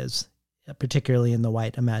word is, particularly in the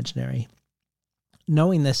white imaginary.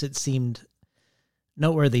 Knowing this, it seemed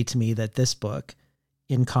noteworthy to me that this book,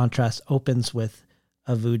 in contrast, opens with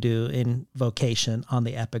a voodoo invocation on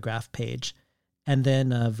the epigraph page, and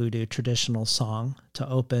then a voodoo traditional song to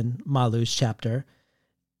open Malou's chapter.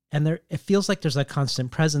 And it feels like there's a constant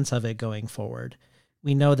presence of it going forward.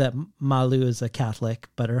 We know that Malou is a Catholic,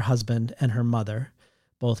 but her husband and her mother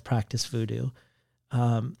both practice voodoo.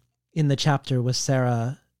 In the chapter with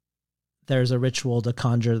Sarah, there's a ritual to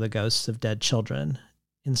conjure the ghosts of dead children.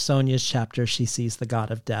 In Sonia's chapter, she sees the god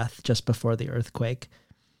of death just before the earthquake.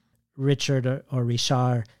 Richard, or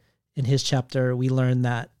Richard, in his chapter, we learn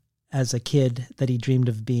that as a kid that he dreamed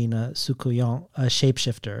of being a soucouyant, a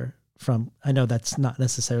shapeshifter from, I know that's not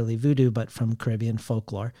necessarily voodoo, but from Caribbean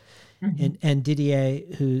folklore. Mm-hmm. And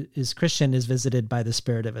Didier, who is Christian, is visited by the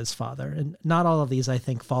spirit of his father. And not all of these, I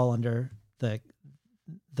think, fall under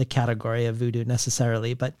the category of voodoo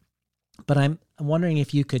necessarily, but I'm wondering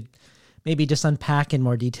if you could maybe just unpack in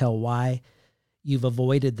more detail why you've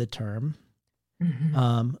avoided the term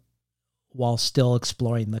while still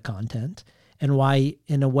exploring the content, and why,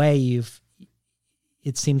 in a way,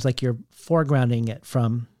 it seems like you're foregrounding it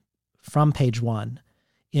from page one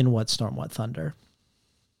in What Storm, What Thunder.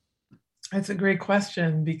 That's a great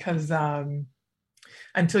question, because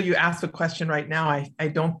until you ask the question right now, I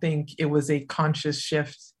don't think it was a conscious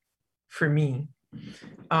shift for me.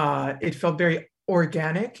 It felt very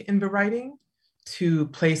organic in the writing to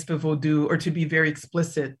place the vaudou, or to be very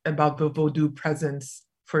explicit about the vaudou presence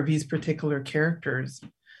for these particular characters.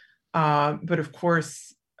 But of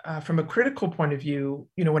course, from a critical point of view,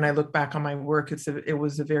 when I look back on my work, it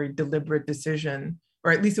was a very deliberate decision,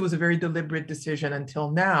 or at least it was a very deliberate decision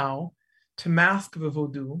until now, to mask the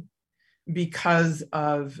vaudou because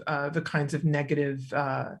of the kinds of negative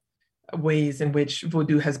ways in which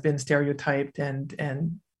vaudou has been stereotyped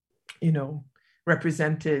and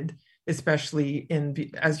represented, especially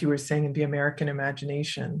as you were saying, in the American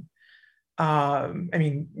imagination.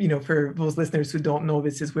 For those listeners who don't know,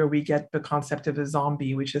 this is where we get the concept of a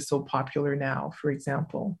zombie, which is so popular now, for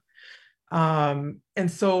example. And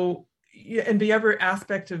the other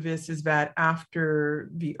aspect of this is that after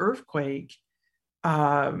the earthquake,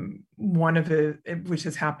 which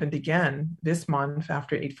has happened again this month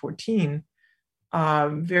after 8/14,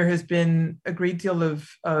 there has been a great deal of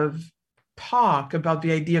talk about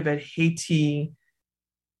the idea that Haiti,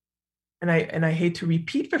 and I hate to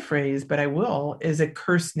repeat the phrase, but I will, is a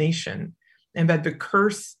cursed nation, and that the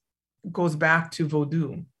curse goes back to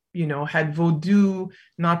vaudou. Had vaudou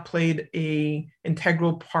not played a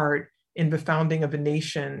integral part in the founding of a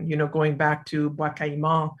nation, going back to Bois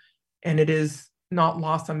Caïman, and it is not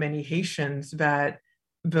lost on many Haitians that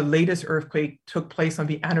the latest earthquake took place on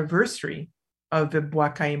the anniversary of the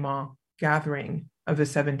Bois Caïman gathering of the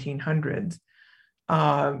 1700s.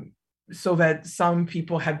 So that some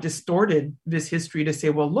people have distorted this history to say,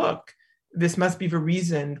 well, look, this must be the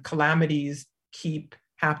reason calamities keep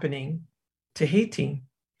happening to Haiti.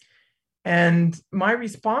 And my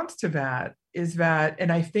response to that is that,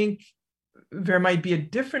 and I think there might be a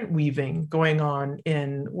different weaving going on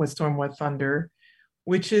in What Storm, What Thunder,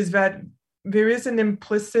 which is that there is an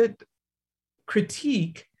implicit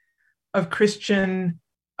critique of Christian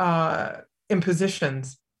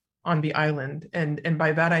impositions on the island. And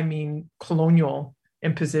by that, I mean colonial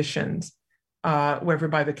impositions, whether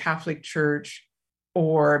by the Catholic Church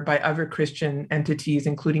or by other Christian entities,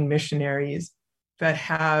 including missionaries, that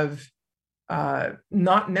have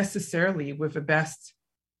not necessarily with the best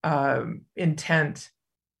intent,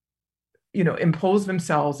 impose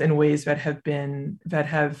themselves in ways that have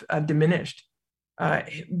diminished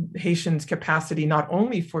Haitians' capacity not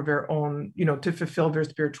only for their own, to fulfill their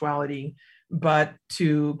spirituality, but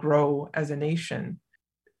to grow as a nation.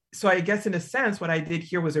 So I guess in a sense, what I did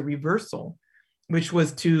here was a reversal, which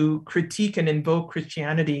was to critique and invoke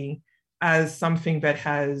Christianity as something that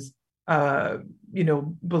has,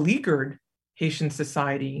 beleaguered Haitian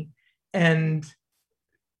society, and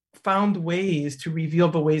found ways to reveal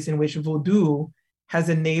the ways in which Vodou has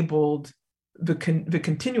enabled the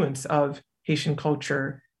continuance of Haitian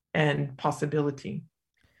culture and possibility.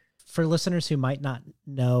 For listeners who might not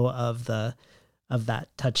know of that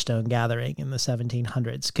Touchstone gathering in the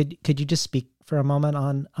 1700s, could you just speak for a moment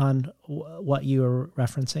on what you were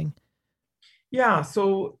referencing? Yeah,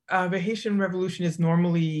 so the Haitian Revolution is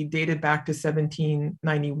normally dated back to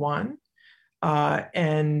 1791.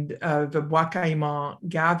 And the Bois Caïman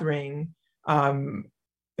gathering,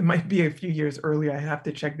 it might be a few years earlier. I have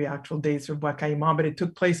to check the actual dates for Bois Caïman, but it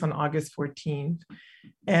took place on August 14th.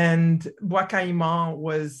 And Bois Caïman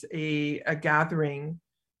was a gathering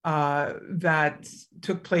that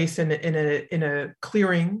took place in a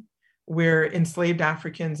clearing where enslaved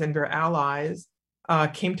Africans and their allies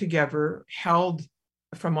came together, held,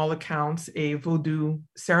 from all accounts, a Vodou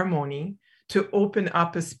ceremony to open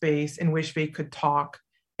up a space in which they could talk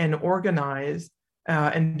and organize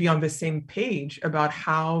and be on the same page about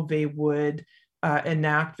how they would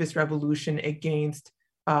enact this revolution against,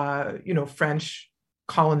 French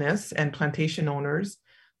colonists and plantation owners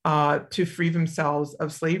to free themselves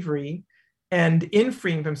of slavery, and in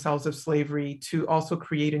freeing themselves of slavery, to also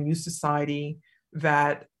create a new society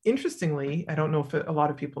that, interestingly, I don't know if a lot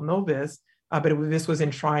of people know this, but this was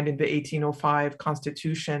enshrined in the 1805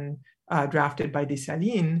 Constitution drafted by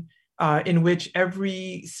Dessalines, in which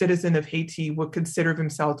every citizen of Haiti would consider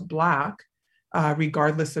themselves Black,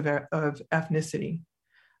 regardless of ethnicity.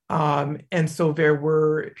 And so there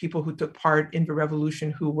were people who took part in the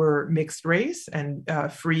revolution who were mixed race and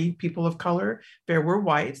free people of color. There were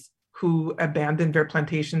whites who abandoned their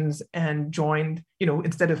plantations and joined,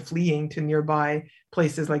 instead of fleeing to nearby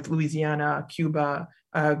places like Louisiana, Cuba,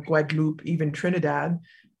 Guadeloupe, even Trinidad,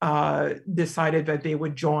 decided that they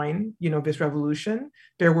would join, this revolution.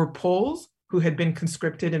 There were Poles who had been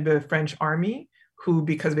conscripted in the French army, who,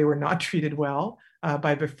 because they were not treated well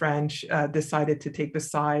by the French, decided to take the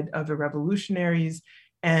side of the revolutionaries.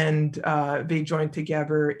 And they joined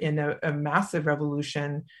together in a massive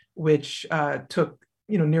revolution, which took,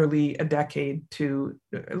 nearly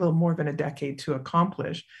a little more than a decade to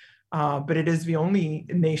accomplish. But it is the only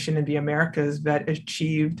nation in the Americas that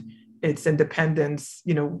achieved its independence,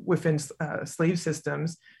 within slave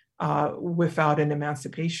systems, without an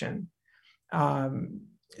emancipation.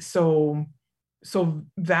 So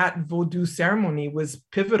that Vodou ceremony was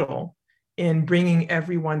pivotal in bringing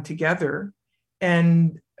everyone together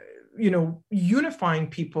and, unifying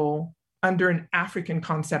people under an African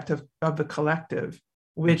concept of the collective,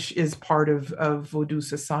 which is part of Vodou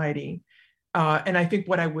society. And I think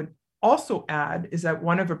what I would also add is that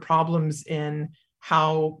one of the problems in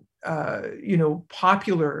how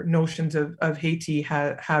popular notions of Haiti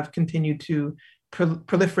have continued to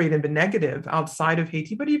proliferate in the negative outside of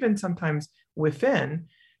Haiti, but even sometimes within,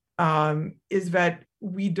 is that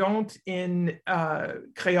we don't, in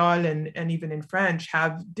Creole and even in French,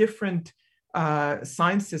 have different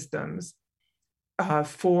sign systems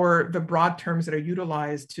for the broad terms that are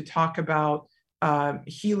utilized to talk about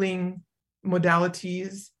healing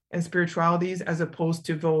modalities and spiritualities, as opposed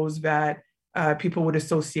to those that people would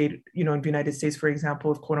associate, in the United States, for example,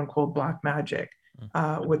 with quote unquote black magic,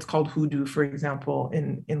 what's called hoodoo, for example,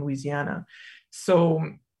 in Louisiana. So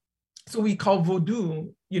we call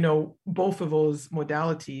Vodou, both of those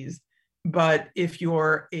modalities. But if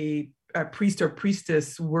you're a priest or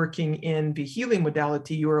priestess working in the healing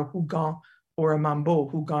modality, you're a Hougan or a Mambo.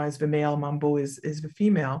 Hougan is the male, Mambo is the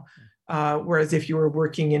female. Whereas if you were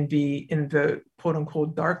working in the quote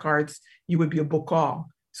unquote dark arts, you would be a Bokor.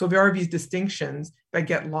 So there are these distinctions that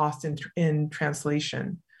get lost in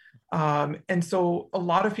translation. And so a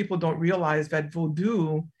lot of people don't realize that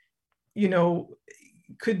Vodou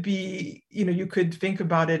could be, you could think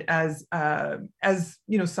about it as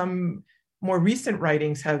some more recent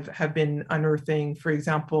writings have been unearthing. For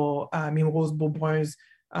example, Rose Beaubrun's,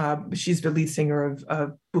 she's the lead singer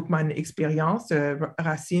of Boukman Experience, a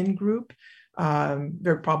Racine group.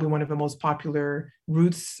 They're probably one of the most popular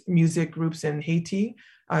roots music groups in Haiti.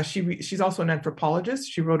 She's also an anthropologist.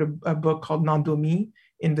 She wrote a book called Nandomi,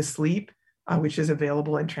 In the Sleep, which is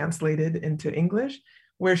available and translated into English,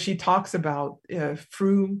 where she talks about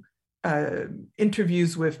through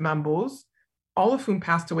interviews with Mambos, all of whom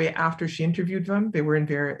passed away after she interviewed them. They were in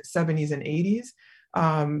their 70s and 80s.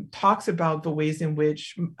 Talks about the ways in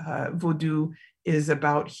which Vodou is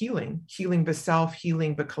about healing the self,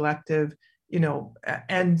 healing the collective,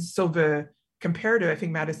 and so the comparative, I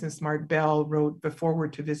think Madison Smart Bell wrote the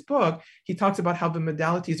foreword to this book. He talks about how the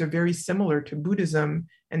modalities are very similar to Buddhism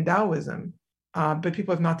and Taoism, but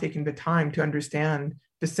people have not taken the time to understand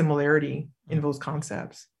the similarity in those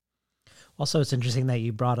concepts. Also, it's interesting that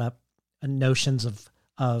you brought up notions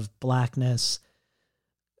of blackness,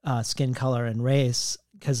 skin color, and race,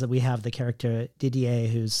 because we have the character Didier,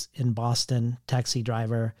 who's in Boston, taxi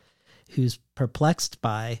driver, who's perplexed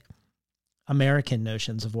by American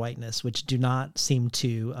notions of whiteness, which do not seem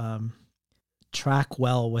to track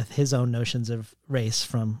well with his own notions of race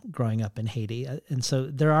from growing up in Haiti. And so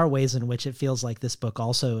there are ways in which it feels like this book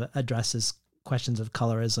also addresses questions of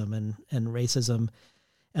colorism and racism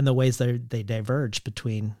and the ways they diverge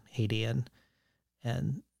between Haiti and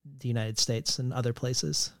the United States and other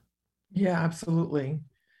places. Yeah, absolutely.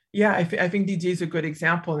 Yeah, I think Didier is a good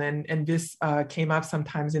example, and this came up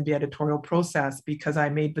sometimes in the editorial process because I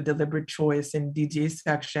made the deliberate choice in Didier's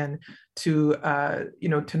section to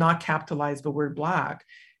not capitalize the word Black,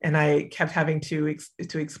 and I kept having to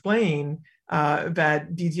explain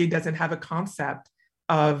that Didier doesn't have a concept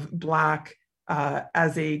of Black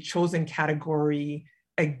as a chosen category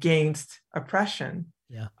against oppression.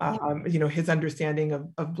 Yeah. His understanding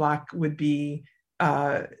of Black would be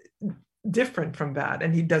different from that,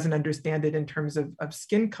 and he doesn't understand it in terms of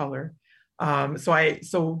skin color.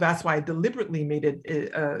 So that's why I deliberately made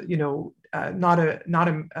it, not a.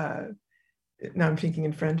 Now I'm thinking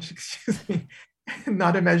in French. Excuse me,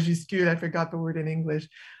 not a majuscule. I forgot the word in English.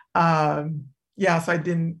 So I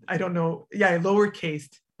don't know. Yeah, lowercase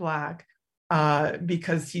Black,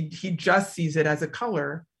 because he just sees it as a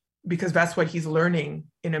color, because that's what he's learning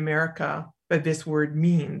in America that this word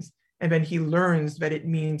means. And then he learns that it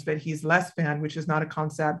means that he's less than, which is not a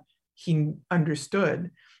concept he understood.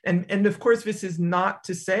 And of course, this is not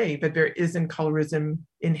to say that there isn't colorism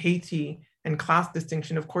in Haiti and class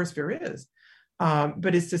distinction. Of course there is.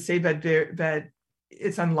 But it's to say that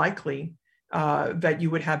it's unlikely that you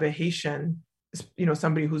would have a Haitian,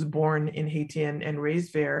 somebody who's born in Haiti and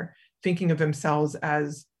raised there, thinking of themselves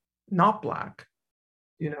as not Black,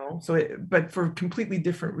 but for completely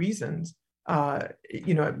different reasons.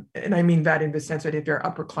 And I mean that in the sense that if they're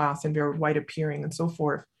upper class and they're white appearing and so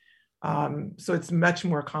forth. So it's much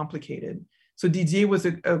more complicated. So Didier was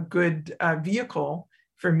a good vehicle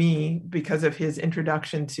for me because of his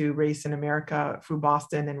introduction to race in America through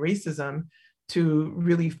Boston and racism, to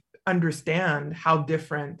really understand how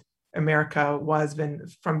different America was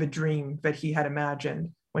from the dream that he had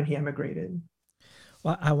imagined when he emigrated.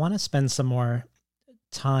 Well, I want to spend some more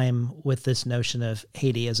time with this notion of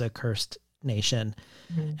Haiti as a cursed nation,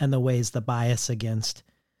 and the ways the bias against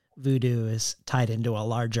voodoo is tied into a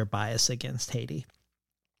larger bias against Haiti.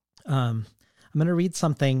 I'm going to read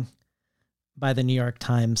something by the New York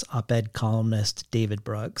Times op-ed columnist David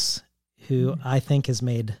Brooks, who I think has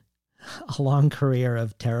made a long career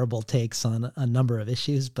of terrible takes on a number of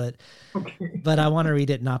issues, but I want to read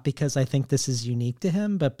it not because I think this is unique to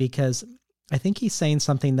him, but because I think he's saying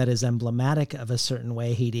something that is emblematic of a certain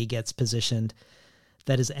way Haiti gets positioned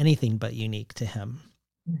that is anything but unique to him.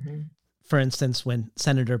 Mm-hmm. For instance, when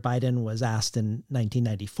Senator Biden was asked in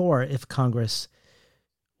 1994 if Congress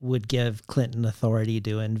would give Clinton authority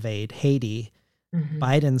to invade Haiti,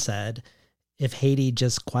 Biden said, if Haiti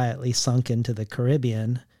just quietly sunk into the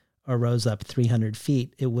Caribbean or rose up 300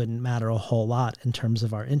 feet, it wouldn't matter a whole lot in terms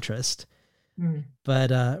of our interest.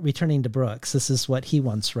 But returning to Brooks, this is what he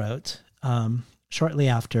once wrote shortly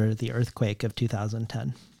after the earthquake of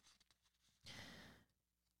 2010.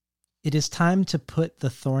 It is time to put the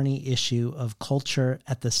thorny issue of culture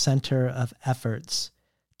at the center of efforts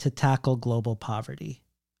to tackle global poverty.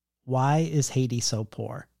 Why is Haiti so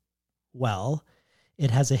poor? Well, it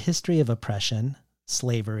has a history of oppression,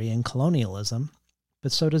 slavery, and colonialism,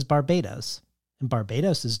 but so does Barbados, and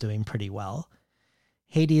Barbados is doing pretty well.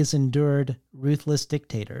 Haiti has endured ruthless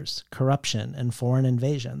dictators, corruption, and foreign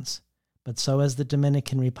invasions, but so has the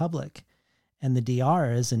Dominican Republic, and the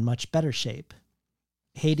DR is in much better shape.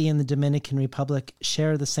 Haiti and the Dominican Republic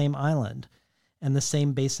share the same island and the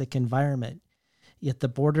same basic environment, yet the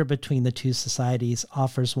border between the two societies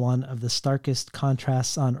offers one of the starkest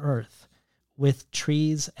contrasts on earth, with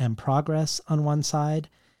trees and progress on one side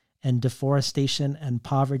and deforestation and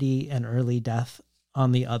poverty and early death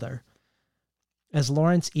on the other. As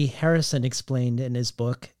Lawrence E. Harrison explained in his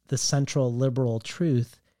book, The Central Liberal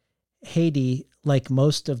Truth, Haiti, like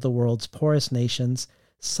most of the world's poorest nations,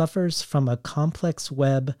 suffers from a complex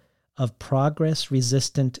web of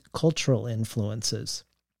progress-resistant cultural influences.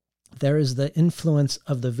 There is the influence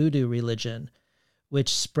of the voodoo religion, which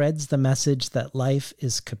spreads the message that life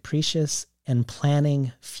is capricious and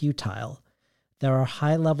planning futile. There are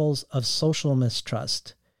high levels of social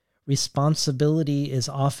mistrust. Responsibility is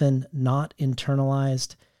often not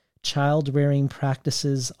internalized. Child-rearing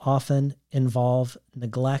practices often involve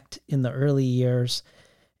neglect in the early years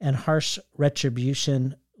and harsh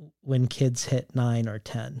retribution when kids hit 9 or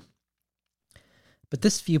 10. But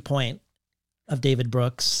this viewpoint of David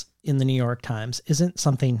Brooks in the New York Times isn't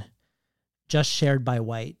something just shared by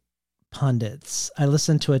white pundits. I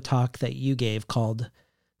listened to a talk that you gave called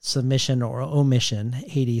Submission or Omission,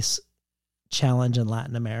 Haiti's Challenge in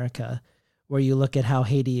Latin America, where you look at how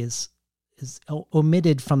Haiti is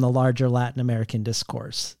omitted from the larger Latin American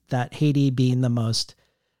discourse, that Haiti being the most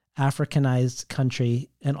Africanized country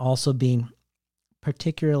and also being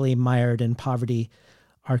particularly mired in poverty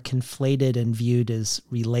are conflated and viewed as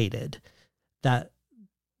related, that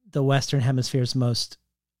the Western Hemisphere's most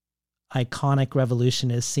iconic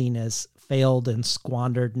revolution is seen as failed and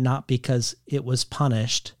squandered, not because it was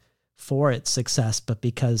punished for its success, but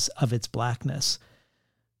because of its blackness.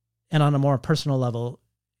 And on a more personal level,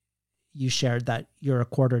 you shared that you're a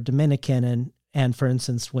quarter Dominican, and for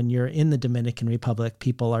instance, when you're in the Dominican Republic,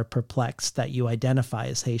 people are perplexed that you identify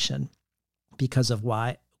as Haitian because of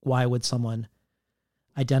why would someone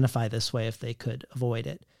identify this way if they could avoid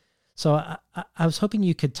it. So I was hoping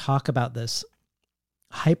you could talk about this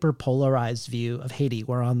hyperpolarized view of Haiti,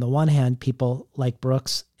 where on the one hand, people like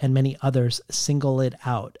Brooks and many others single it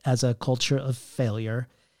out as a culture of failure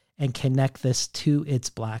and connect this to its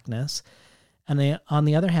blackness. And on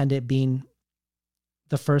the other hand, it being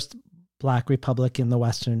the first Black republic in the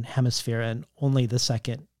Western Hemisphere and only the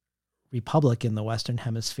second republic in the Western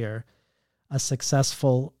Hemisphere, a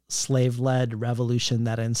successful slave-led revolution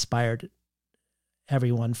that inspired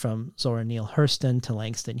everyone from Zora Neale Hurston to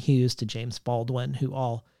Langston Hughes to James Baldwin, who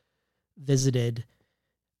all visited.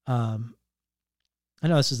 I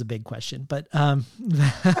know this is a big question, but also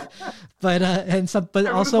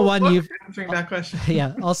one you've answering that question.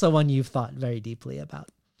 Yeah, also one you've thought very deeply about.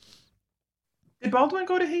 Did Baldwin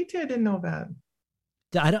go to Haiti? I didn't know that.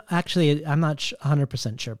 I'm not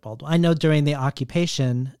 100% sure Baldwin. I know during the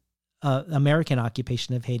occupation, American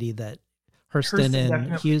occupation of Haiti, that Hurston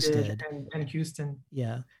and Hughes did. And Houston.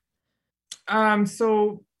 Yeah.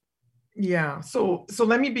 So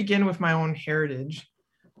let me begin with my own heritage.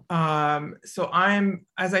 So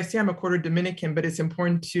as I say, I'm a quarter Dominican, but it's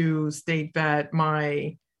important to state that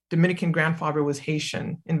my Dominican grandfather was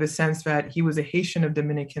Haitian in the sense that he was a Haitian of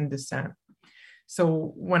Dominican descent.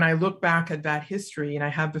 So when I look back at that history, and I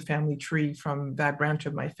have the family tree from that branch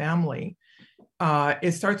of my family,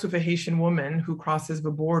 it starts with a Haitian woman who crosses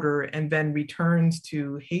the border and then returns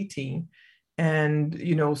to Haiti. And,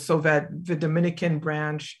 so that the Dominican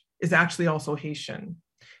branch is actually also Haitian.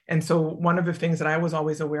 And so one of the things that I was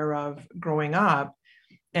always aware of growing up,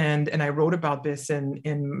 and I wrote about this in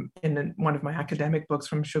one of my academic books,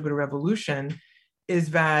 From Sugar to Revolution, is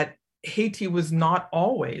that Haiti was not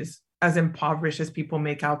always as impoverished as people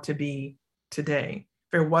make out to be today.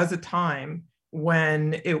 There was a time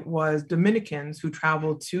when it was Dominicans who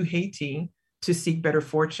traveled to Haiti to seek better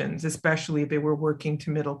fortunes, especially if they were working to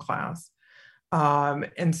middle class.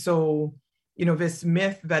 And so, this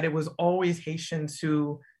myth that it was always Haitians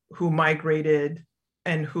who migrated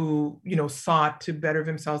and who, sought to better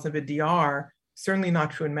themselves in the DR, certainly not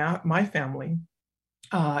true in my family,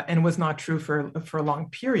 and was not true for a long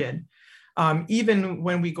period. Even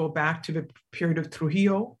when we go back to the period of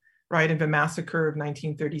Trujillo, right, in the massacre of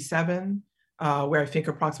 1937, where I think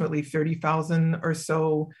approximately 30,000 or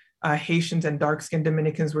so Haitians and dark-skinned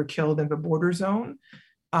Dominicans were killed in the border zone.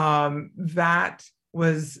 That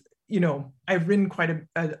was, I've written quite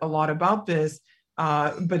a lot about this,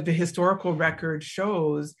 but the historical record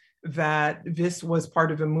shows that this was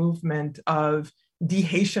part of a movement of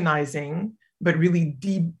de-Haitianizing, but really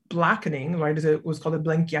de-blackening, right, as it was called a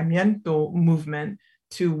blanqueamiento movement,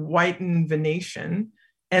 to whiten the nation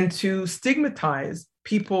and to stigmatize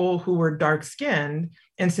people who were dark skinned,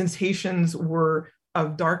 and since Haitians were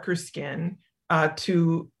of darker skin,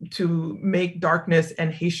 to make darkness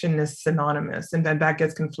and Haitianness synonymous, and then that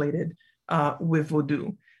gets conflated with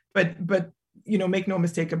Vodou. But make no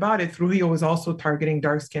mistake about it, Trujillo was also targeting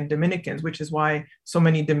dark-skinned Dominicans, which is why so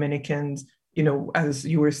many Dominicans, as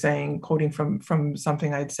you were saying, quoting from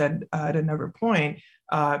something I'd said at another point,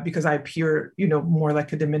 because I appear, more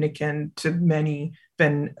like a Dominican to many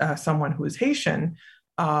than someone who is Haitian,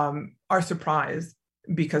 are surprised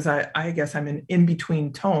because I guess I'm an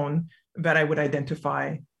in-between tone that I would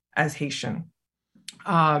identify as Haitian.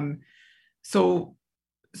 So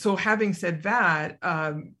having said that,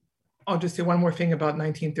 I'll just say one more thing about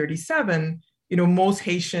 1937. Most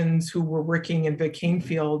Haitians who were working in the cane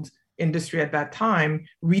field industry at that time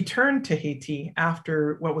returned to Haiti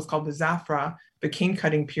after what was called the Zafra, the cane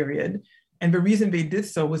cutting period. And the reason they did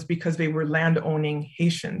so was because they were land-owning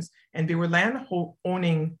Haitians, and they were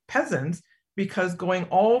land-owning peasants because going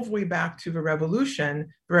all the way back to the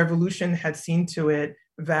revolution had seen to it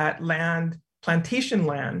that plantation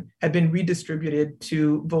land had been redistributed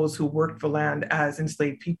to those who worked the land as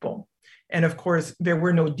enslaved people. And of course, there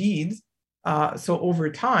were no deeds. So over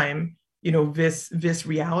time, this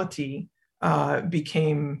reality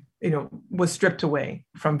became, was stripped away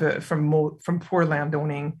from poor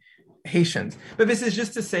landowning Haitians. But this is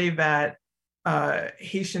just to say that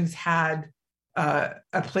Haitians had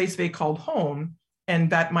a place they called home, and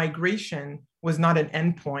that migration was not an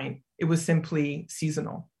endpoint. It was simply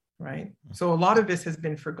seasonal, right? So a lot of this has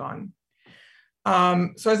been forgotten.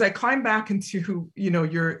 So as I climb back into,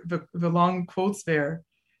 the long quotes there,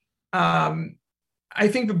 I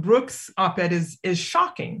think the Brooks op-ed is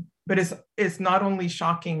shocking, but it's not only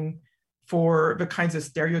shocking for the kinds of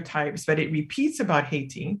stereotypes that it repeats about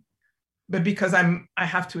Haiti, but because I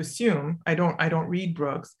have to assume, I don't read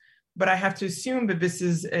Brooks, but I have to assume that this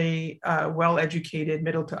is a well-educated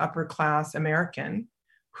middle to upper class American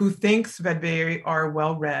who thinks that they are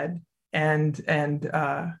well-read and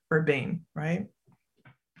urbane, right?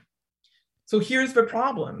 So here's the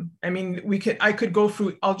problem. I mean,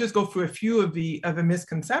 I'll just go through a few of the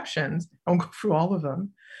misconceptions. I won't go through all of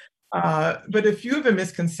them, but a few of the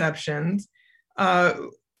misconceptions.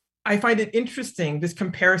 I find it interesting, this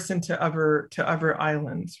comparison to other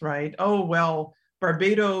islands, right? Oh, well,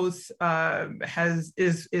 Barbados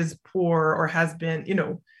is poor, or has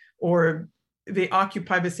been, or they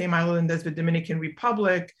occupy the same island as the Dominican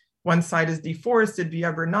Republic. One side is deforested, the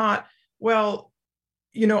other not. Well,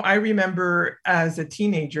 I remember as a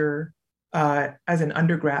teenager, as an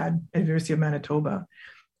undergrad at the University of Manitoba,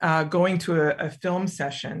 going to a film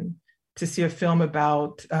session to see a film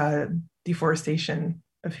about deforestation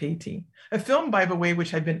of Haiti. A film, by the way,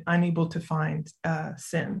 which I've been unable to find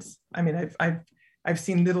since. I mean, I've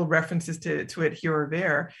seen little references to it here or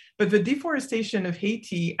there, but the deforestation of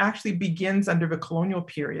Haiti actually begins under the colonial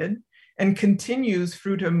period and continues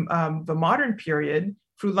through to the modern period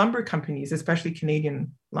through lumber companies, especially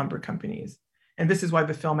Canadian lumber companies. And this is why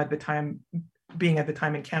the film being at the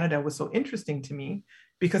time in Canada was so interesting to me,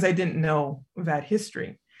 because I didn't know that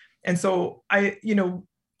history. And so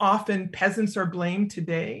often peasants are blamed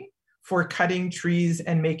today for cutting trees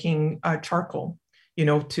and making charcoal,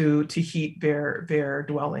 to heat their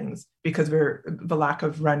dwellings because of the lack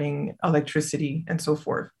of running electricity and so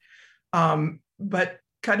forth. But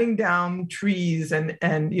cutting down trees and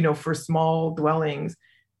for small dwellings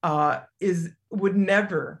would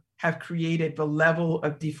never have created the level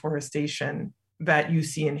of deforestation that you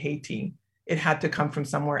see in Haiti. It had to come from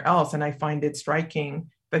somewhere else. And I find it striking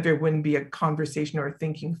that there wouldn't be a conversation or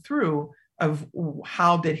thinking through of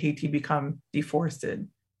how did Haiti become deforested?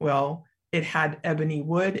 Well, it had ebony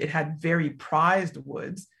wood, it had very prized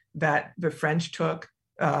woods that the French took,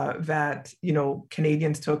 that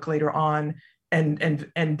Canadians took later on,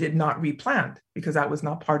 and did not replant because that was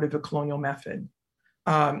not part of the colonial method.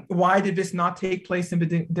 Why did this not take place in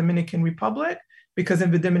the Dominican Republic? Because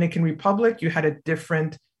in the Dominican Republic, you had a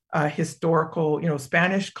different historical,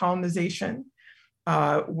 Spanish colonization,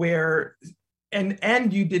 where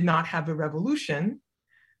you did not have a revolution,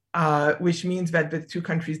 which means that the two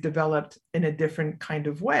countries developed in a different kind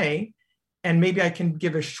of way. And maybe I can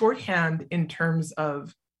give a shorthand in terms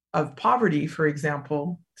of poverty, for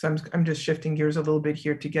example. So I'm just shifting gears a little bit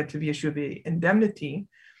here to get to the issue of the indemnity.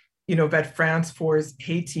 That France forced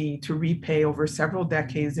Haiti to repay over several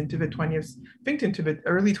decades into the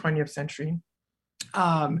early 20th century,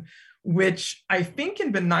 which I think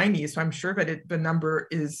in the 90s, so I'm sure that the number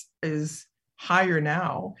is higher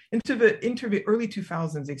now, into the early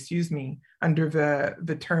 2000s, under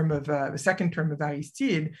the term of the second term of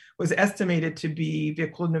Aristide, was estimated to be the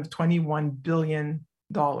equivalent of $21 billion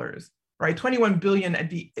right? 21 billion at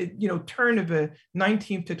the turn of the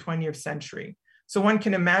 19th to 20th century. So one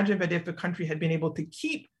can imagine that if the country had been able to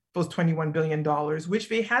keep those $21 billion, which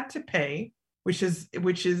they had to pay, which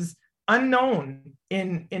is unknown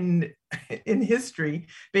in history,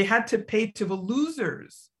 they had to pay to the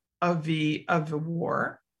losers of the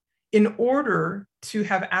war in order to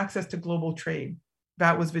have access to global trade.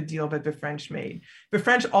 That was the deal that the French made. The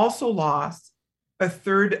French also lost a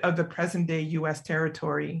third of the present day US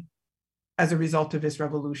territory as a result of this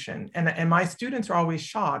revolution. And my students are always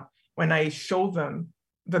shocked when I show them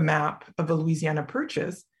the map of the Louisiana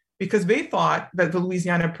Purchase, because they thought that the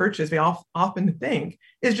Louisiana Purchase, they often think,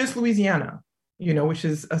 is just Louisiana, which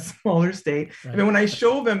is a smaller state. Right. And when I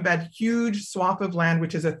show them that huge swath of land,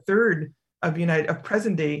 which is a third of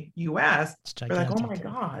present day US, they're like, oh my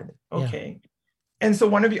God, okay. Yeah. And so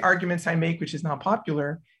one of the arguments I make, which is not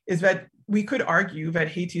popular, is that we could argue that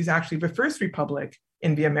Haiti is actually the first republic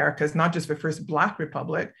in the Americas, not just the first Black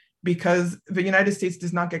republic, because the United States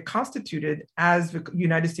does not get constituted as the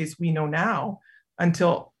United States we know now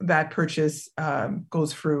until that purchase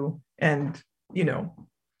goes through, and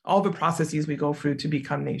all the processes we go through to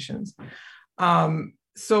become nations.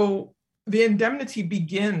 So the indemnity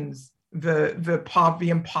begins the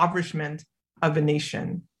impoverishment of a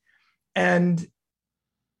nation, and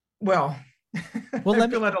well, I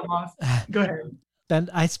feel at a loss. Go ahead. Ben,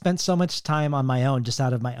 I spent so much time on my own, just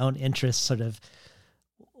out of my own interest, sort of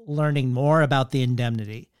learning more about the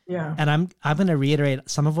indemnity. Yeah. And I'm going to reiterate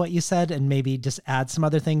some of what you said and maybe just add some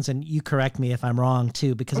other things, and you correct me if I'm wrong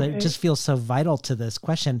too, because it just feels so vital to this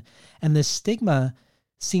question. And this stigma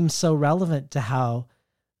seems so relevant to how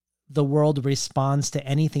the world responds to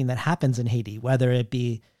anything that happens in Haiti, whether it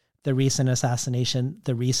be the recent assassination,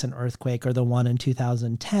 the recent earthquake, or the one in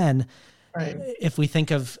 2010. Right. If we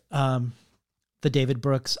think of the David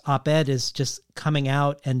Brooks op-ed is just coming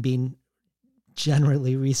out and being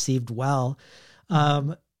generally received well,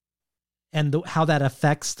 and how that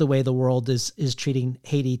affects the way the world is treating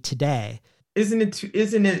Haiti today. Isn't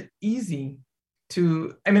it easy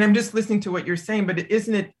to? I mean, I'm just listening to what you're saying, but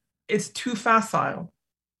it's too facile,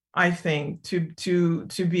 I think, to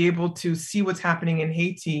be able to see what's happening in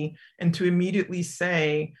Haiti and to immediately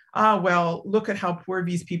say, well, look at how poor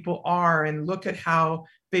these people are and look at how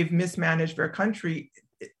they've mismanaged their country.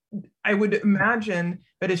 I would imagine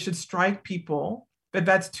that it should strike people that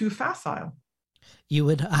that's too facile.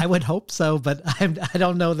 I would hope so, but I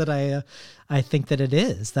don't know that I think that it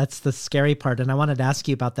is. That's the scary part. And I wanted to ask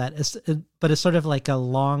you about that, but it's sort of like a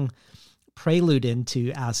long prelude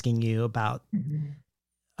into asking you about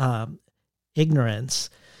ignorance.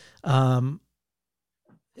 In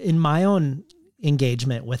my own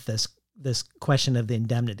engagement with this question of the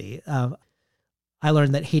indemnity, I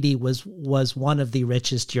learned that Haiti was one of the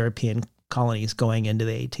richest European colonies going into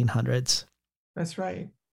the 1800s. That's right.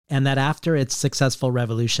 And that after its successful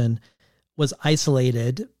revolution was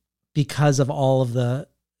isolated because all of the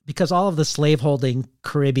slaveholding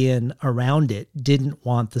Caribbean around it didn't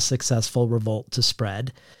want the successful revolt to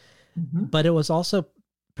spread. Mm-hmm. But it was also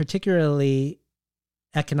particularly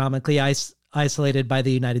economically isolated by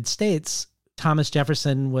the United States. Thomas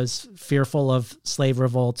Jefferson was fearful of slave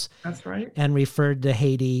revolts. That's right. And referred to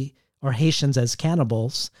Haiti or Haitians as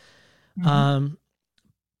cannibals. Mm-hmm.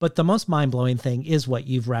 But the most mind-blowing thing is what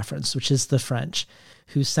you've referenced, which is the French,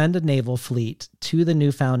 who send a naval fleet to the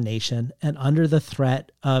newfound nation and under the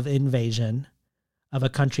threat of invasion of a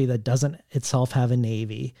country that doesn't itself have a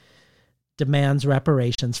navy, demands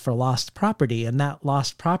reparations for lost property. And that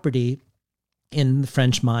lost property, in the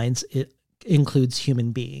French minds, it includes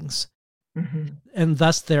human beings. Mm-hmm. And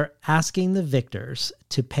thus they're asking the victors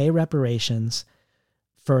to pay reparations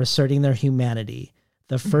for asserting their humanity,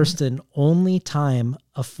 the first and only time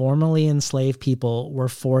a formerly enslaved people were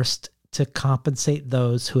forced to compensate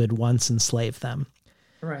those who had once enslaved them.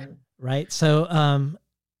 Right. Right. So I'm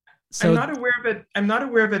not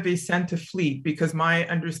aware that they sent a fleet, because my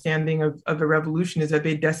understanding of the revolution is that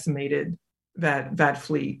they decimated that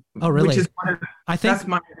fleet. Oh, really? Which is that's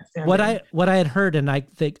my understanding. What I had heard, and I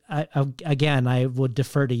think I would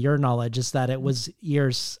defer to your knowledge, is that it was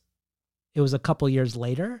a couple years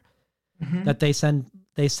later that they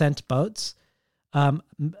sent boats. But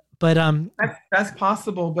that's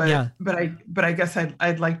possible. But yeah. but I guess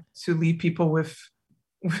I'd like to leave people with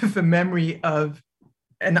the memory of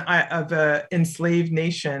an enslaved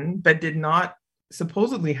nation that did not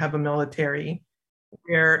supposedly have a military,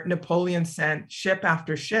 where Napoleon sent ship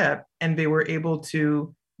after ship and they were able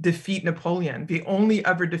to defeat Napoleon. The only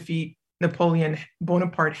other defeat Napoleon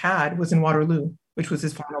Bonaparte had was in Waterloo, which was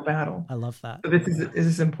his final battle. I love that. So this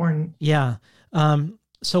is important. Yeah.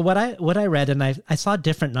 So what I read, and I saw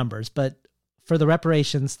different numbers, but for the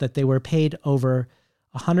reparations that they were paid over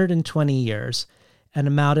 120 years and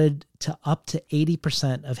amounted to up to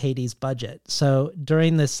 80% of Haiti's budget. So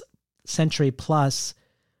during this century plus,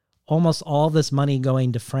 almost all this money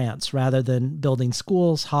going to France rather than building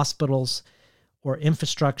schools, hospitals, or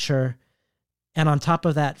infrastructure. And on top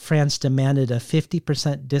of that, France demanded a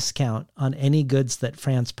 50% discount on any goods that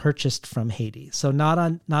France purchased from Haiti. So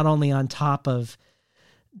not only on top of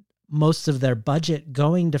most of their budget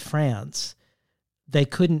going to France, they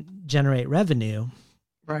couldn't generate revenue,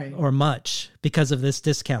 right, or much because of this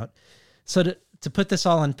discount. So to put this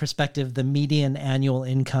all in perspective, the median annual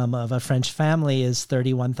income of a French family is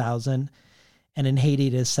 $31,000, and in Haiti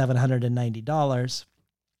it is $790.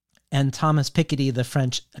 And Thomas Piketty, the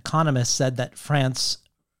French economist, said that France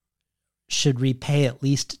should repay at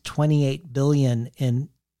least $28 billion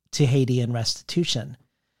to Haiti in restitution.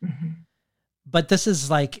 Mm-hmm. But this is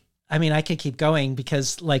like, I mean, I could keep going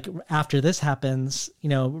because like after this happens,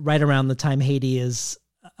 right around the time Haiti is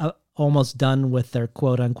almost done with their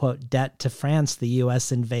quote unquote debt to France, the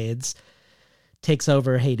U.S. invades, takes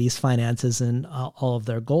over Haiti's finances and all of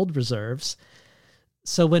their gold reserves.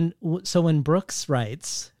 So when Brooks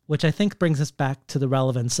writes, which I think brings us back to the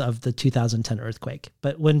relevance of the 2010 earthquake,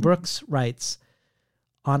 but when Brooks writes,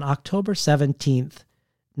 on October 17th,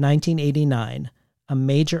 1989, a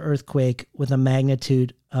major earthquake with a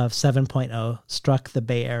magnitude of 7.0 struck the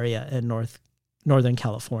Bay Area in Northern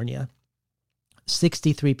California.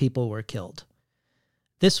 63 people were killed.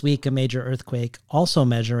 This week, a major earthquake, also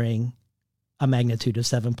measuring a magnitude of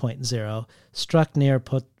 7.0, struck near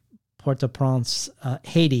Port-au-Prince,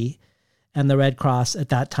 Haiti, and the Red Cross at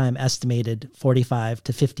that time estimated 45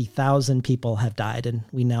 to 50,000 people have died, and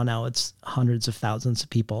we now know it's hundreds of thousands of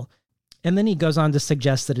people. And then he goes on to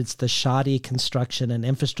suggest that it's the shoddy construction and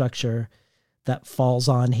infrastructure that falls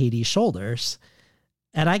on Haiti's shoulders.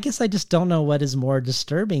 And I guess I just don't know what is more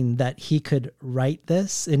disturbing, that he could write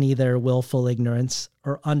this in either willful ignorance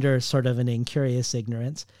or under sort of an incurious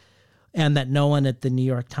ignorance, and that no one at the New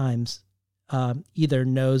York Times either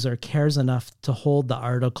knows or cares enough to hold the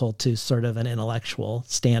article to sort of an intellectual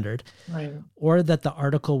standard, right, or that the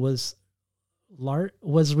article was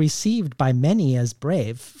received by many as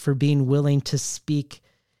brave for being willing to speak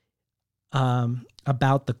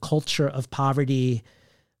about the culture of poverty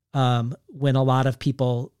when a lot of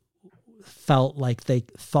people felt like they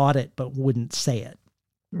thought it but wouldn't say it.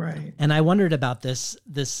 Right. And I wondered about this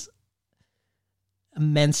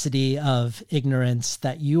immensity of ignorance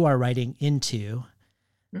that you are writing into,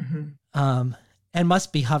 mm-hmm. And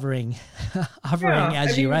must be hovering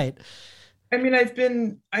as you write. I mean, I've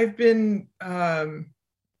been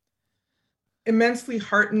immensely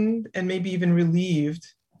heartened and maybe even relieved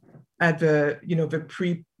at the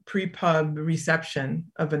pre-pub reception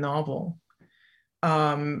of a novel.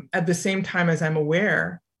 At the same time as I'm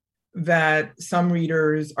aware that some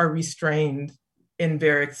readers are restrained in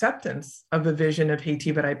their acceptance of the vision of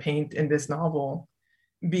Haiti that I paint in this novel,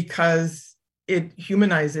 because it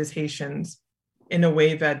humanizes Haitians in a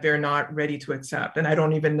way that they're not ready to accept. And I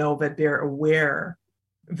don't even know that they're aware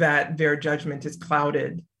that their judgment is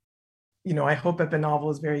clouded. I hope that the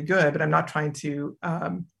novel is very good, but I'm not trying to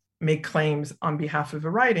make claims on behalf of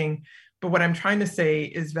the writing. But what I'm trying to say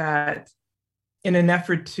is that in an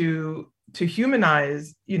effort to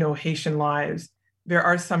humanize, Haitian lives, there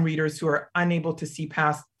are some readers who are unable to see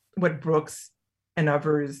past what Brooks and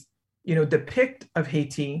others, depict of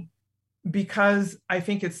Haiti, because I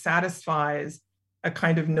think it satisfies a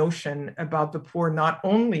kind of notion about the poor, not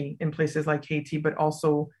only in places like Haiti, but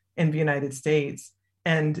also in the United States.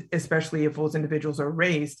 And especially if those individuals are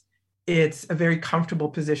raised, it's a very comfortable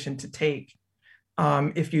position to take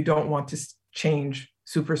if you don't want to change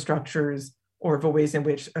superstructures or the ways in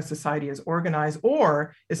which a society is organized,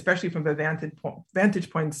 or especially from the vantage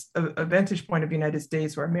point of the United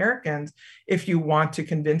States or Americans, if you want to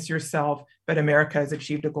convince yourself that America has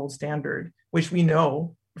achieved a gold standard, which we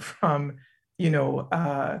know from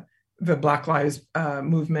the Black Lives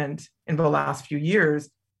movement in the last few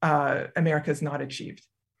years, America has not achieved.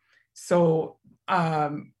 So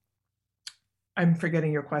I'm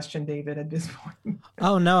forgetting your question, David, at this point.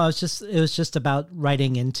 Oh no, it was just about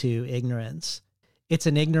writing into ignorance. It's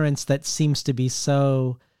an ignorance that seems to be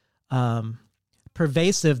so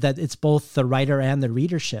pervasive that it's both the writer and the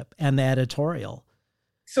readership and the editorial.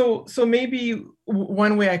 So maybe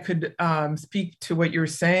one way I could speak to what you're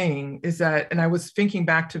saying is that, and I was thinking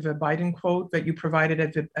back to the Biden quote that you provided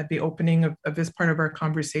at the opening of this part of our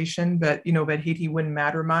conversation, that that Haiti wouldn't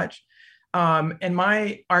matter much. And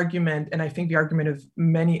my argument, and I think the argument of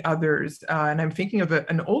many others, and I'm thinking of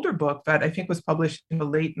an older book that I think was published in the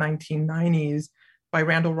late 1990s by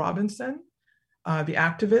Randall Robinson, the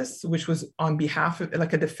activist, which was on behalf of,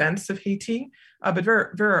 like, a defense of Haiti. But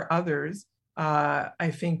there are others.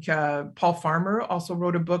 I think Paul Farmer also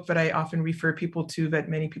wrote a book that I often refer people to that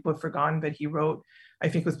many people have forgotten that he wrote. I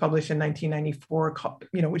think was published in 1994,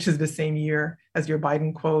 which is the same year as your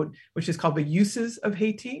Biden quote, which is called The Uses of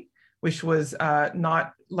Haiti, which was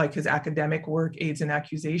not like his academic work, AIDS and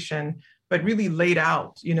Accusation, but really laid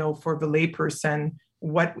out, for the layperson,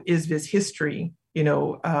 what is this history,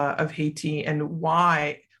 of Haiti, and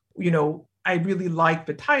why, I really like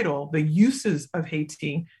the title, The Uses of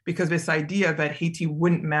Haiti, because this idea that Haiti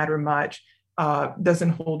wouldn't matter much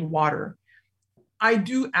doesn't hold water. I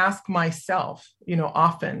do ask myself,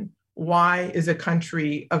 often, why is a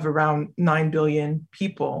country of around 9 billion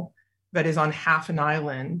people that is on half an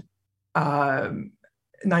island, 9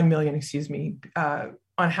 million,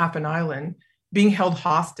 on half an island, being held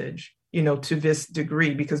hostage, to this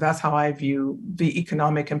degree, because that's how I view the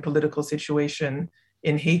economic and political situation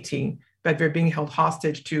in Haiti, that they're being held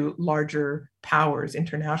hostage to larger powers,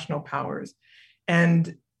 international powers.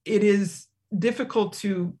 And it is difficult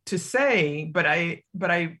to say, but I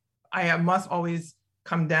must always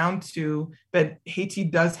come down to that Haiti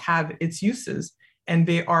does have its uses, and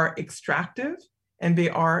they are extractive and they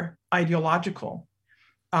are ideological.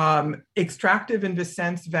 Extractive in the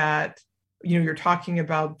sense that, you're talking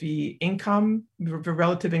about the income, the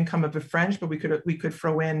relative income of the French, but we could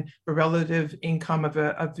throw in the relative income of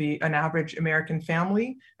an average American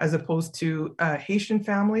family, as opposed to a Haitian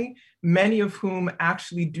family, many of whom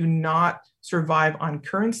actually do not survive on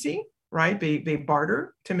currency, right? They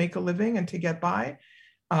barter to make a living and to get by,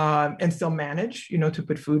 and still manage, to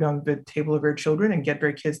put food on the table of their children and get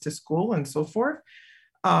their kids to school and so forth.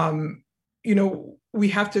 We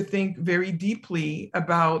have to think very deeply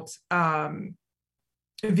about the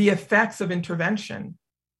effects of intervention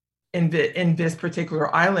in this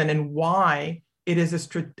particular island, and why it is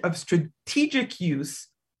of strategic use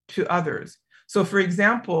to others. So, for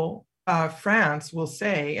example, France will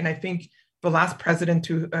say, and I think the last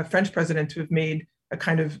French president to have made a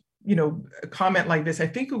kind of, a comment like this, I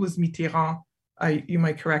think it was Mitterrand, you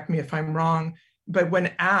might correct me if I'm wrong, but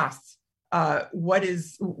when asked, what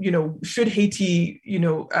is, should Haiti,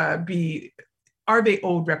 are they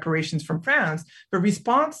owed reparations from France? The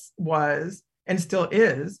response was, and still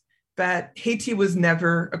is, that Haiti was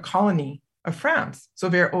never a colony of France, so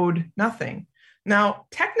they're owed nothing. Now,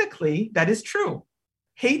 technically, that is true.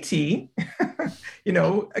 Haiti,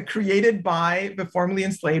 created by the formerly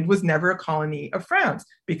enslaved, was never a colony of France,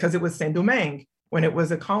 because it was Saint-Domingue when it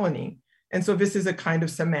was a colony. And so this is a kind of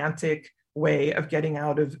semantic way of getting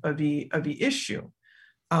out of the issue,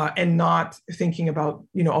 and not thinking about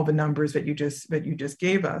all the numbers that you just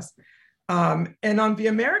gave us. And on the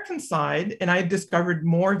American side, and I discovered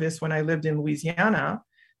more of this when I lived in Louisiana,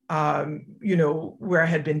 where I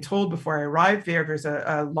had been told before I arrived there's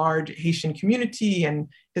a large Haitian community and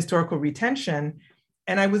historical retention.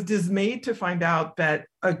 And I was dismayed to find out that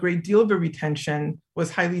a great deal of the retention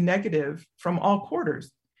was highly negative from all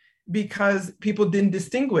quarters, because people didn't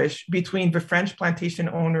distinguish between the French plantation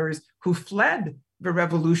owners who fled the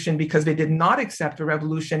revolution because they did not accept the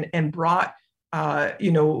revolution and brought,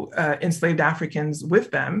 enslaved Africans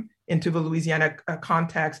with them into the Louisiana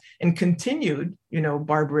context and continued,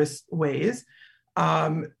 barbarous ways.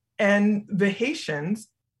 And the Haitians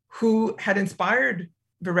who had inspired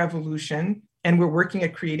the revolution and were working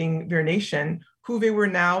at creating their nation, who they were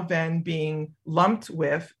now then being lumped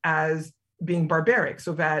with as being barbaric.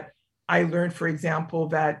 So that I learned, for example,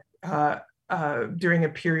 that during a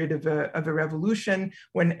period of a revolution,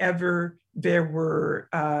 whenever there were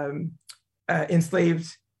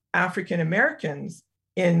enslaved African Americans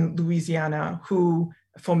in Louisiana who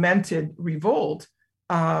fomented revolt,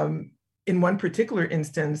 in one particular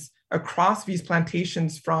instance, across these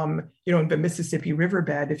plantations from, in the Mississippi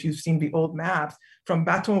riverbed, if you've seen the old maps, from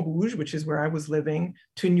Baton Rouge, which is where I was living,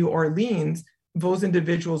 to New Orleans, those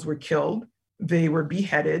individuals were killed, they were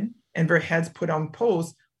beheaded, and their heads put on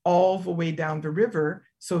posts all the way down the river,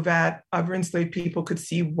 so that other enslaved people could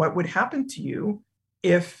see what would happen to you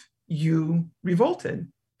if you revolted.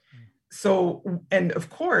 So, and of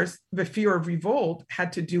course, the fear of revolt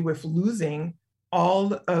had to do with losing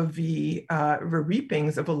all of the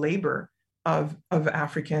reapings of the labor of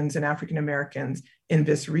Africans and African Americans in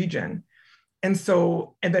this region. And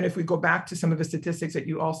so, and then if we go back to some of the statistics that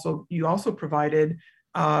you also provided,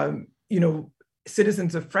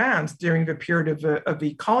 citizens of France during the period of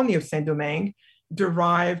the colony of Saint-Domingue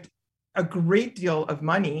derived a great deal of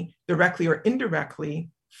money, directly or indirectly,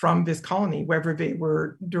 from this colony, whether they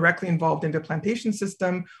were directly involved in the plantation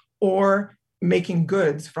system or making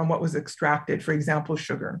goods from what was extracted, for example,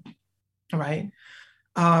 sugar, right?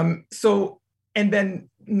 And then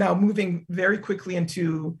now moving very quickly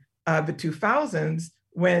into the 2000s,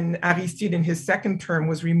 when Aristide in his second term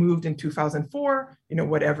was removed in 2004,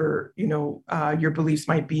 whatever, your beliefs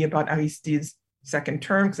might be about Aristide's second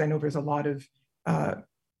term, because I know there's a lot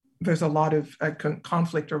of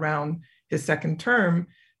conflict around his second term.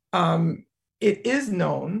 It is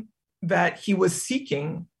known that he was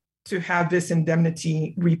seeking to have this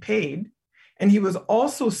indemnity repaid. And he was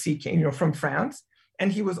also seeking, from France,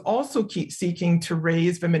 and he was also seeking to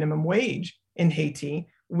raise the minimum wage in Haiti,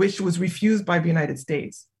 which was refused by the United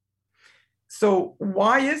States. So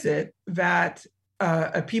why is it that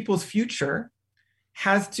a people's future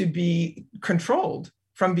has to be controlled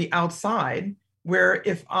from the outside, where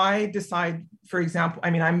if I decide, for example, I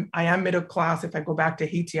am middle class. If I go back to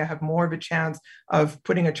Haiti, I have more of a chance of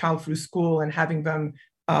putting a child through school and having them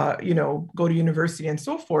go to university and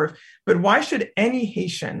so forth. But why should any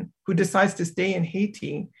Haitian who decides to stay in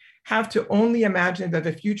Haiti have to only imagine that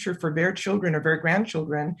the future for their children or their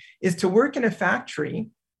grandchildren is to work in a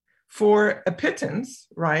factory for a pittance,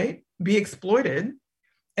 right? Be exploited,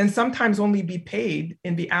 and sometimes only be paid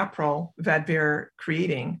in the apparel that they're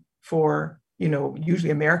creating for,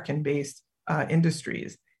 usually American-based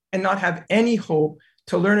industries, and not have any hope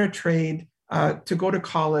to learn a trade, to go to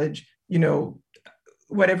college,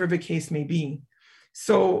 whatever the case may be.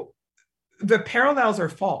 So the parallels are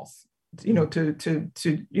false, to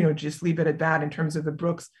just leave it at that in terms of the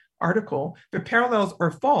Brooks article. The parallels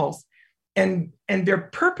are false, and they're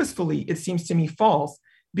purposefully, it seems to me, false,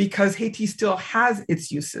 because Haiti still has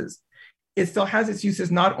its uses. It still has its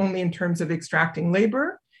uses not only in terms of extracting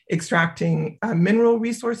labor, extracting mineral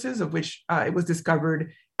resources, of which it was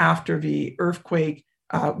discovered after the earthquake.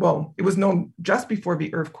 It was known just before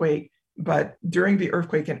the earthquake, but during the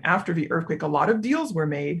earthquake and after the earthquake, a lot of deals were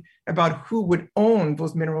made about who would own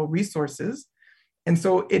those mineral resources. And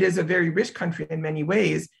so it is a very rich country in many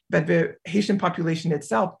ways that the Haitian population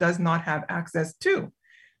itself does not have access to.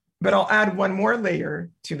 But I'll add one more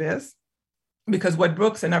layer to this, because what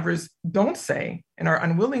Brooks and others don't say and are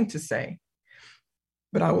unwilling to say,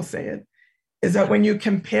 but I will say it, is that when you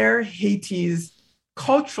compare Haiti's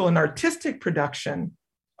cultural and artistic production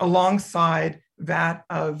alongside that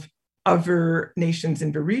of other nations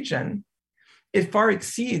in the region, it far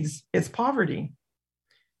exceeds its poverty.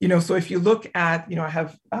 So if you look at, I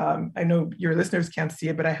have, I know your listeners can't see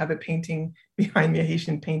it, but I have a painting behind me, a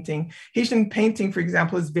Haitian painting. Haitian painting, for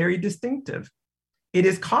example, is very distinctive. It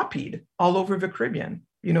is copied all over the Caribbean,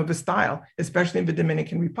 the style, especially in the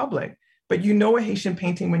Dominican Republic. But a Haitian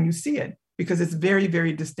painting when you see it, because it's very,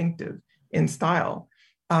 very distinctive in style.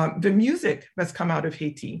 The music that's come out of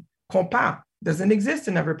Haiti, compas, doesn't exist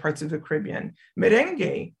in other parts of the Caribbean.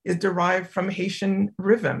 Merengue is derived from Haitian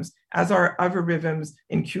rhythms, as are other rhythms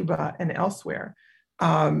in Cuba and elsewhere.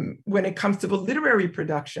 When it comes to the literary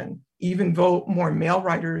production, even though more male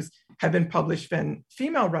writers have been published than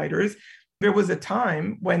female writers, there was a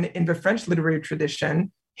time when in the French literary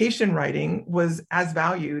tradition, Haitian writing was as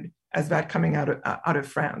valued as that coming out of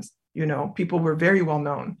France. People were very well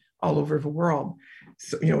known all over the world.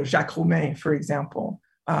 So, Jacques Roumain, for example,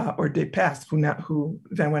 or Despentes, who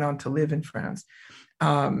then went on to live in France.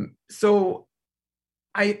 So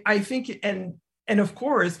I think, and of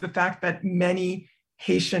course, the fact that many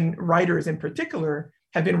Haitian writers in particular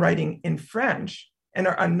have been writing in French and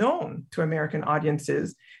are unknown to American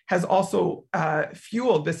audiences has also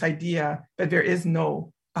fueled this idea that there is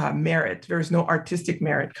no merit, there is no artistic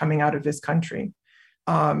merit coming out of this country.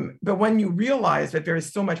 But when you realize that there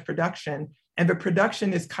is so much production, and the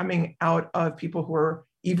production is coming out of people who are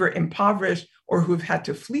either impoverished or who've had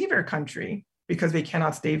to flee their country because they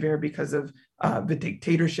cannot stay there because of the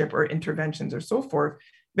dictatorship or interventions or so forth,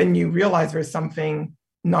 then you realize there's something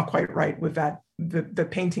not quite right with that, the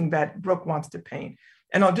painting that Brooke wants to paint.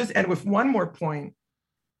 And I'll just end with one more point.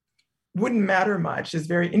 Wouldn't matter much is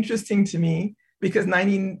very interesting to me, because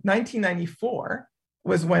 1994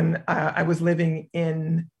 was when I was living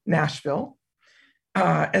in Nashville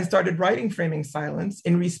and started writing Framing Silence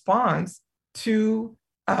in response to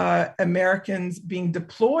Americans being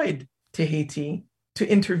deployed to Haiti to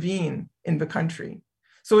intervene in the country.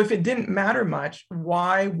 So if it didn't matter much,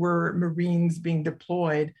 why were Marines being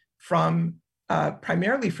deployed from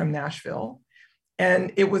primarily from Nashville?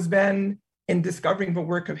 And it was then in discovering the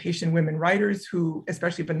work of Haitian women writers who,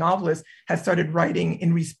 especially the novelists, had started writing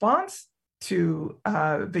in response to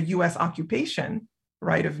the US occupation,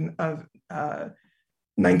 right, of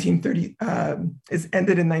 1930 is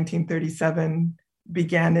ended in 1937,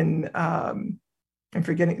 began in I'm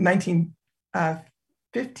forgetting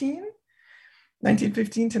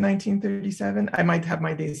 1915 to 1937. I might have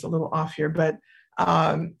my dates a little off here, but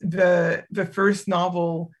the first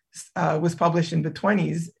novel was published in the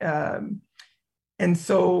 20s, and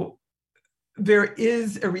so there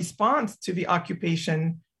is a response to the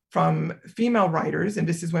occupation from female writers, and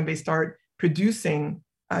this is when they start producing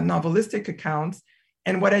novelistic accounts.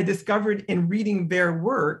 And what I discovered in reading their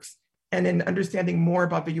works and in understanding more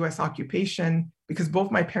about the U.S. occupation, because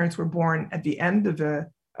both my parents were born at the end of the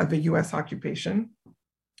U.S. occupation,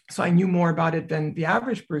 so I knew more about it than the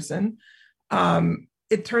average person.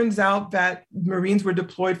 It turns out that Marines were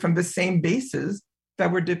deployed from the same bases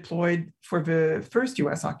that were deployed for the first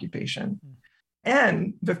U.S. occupation.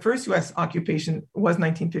 And the first U.S. occupation was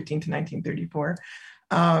 1915 to 1934,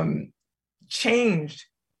 changed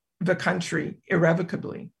the country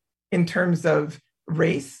irrevocably in terms of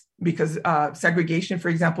race, because segregation, for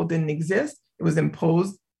example, didn't exist. It was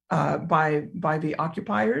imposed by the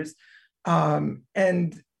occupiers.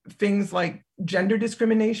 And things like gender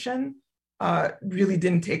discrimination really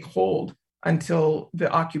didn't take hold until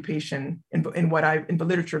the occupation in the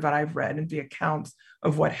literature that I've read and the accounts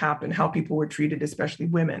of what happened, how people were treated, especially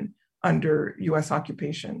women, under US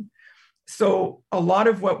occupation. So a lot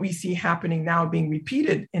of what we see happening now being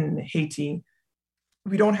repeated in Haiti,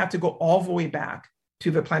 we don't have to go all the way back to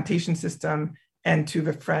the plantation system and to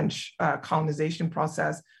the French colonization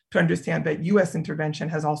process to understand that US intervention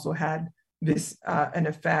has also had this an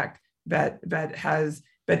effect that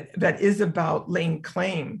is about laying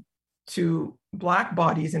claim to Black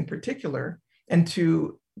bodies in particular, and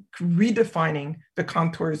to redefining the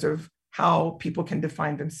contours of how people can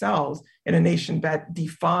define themselves in a nation that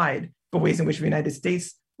defied the ways in which the United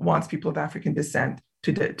States wants people of African descent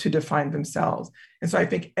to define themselves. And so I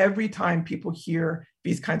think every time people hear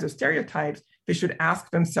these kinds of stereotypes, they should ask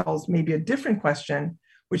themselves maybe a different question,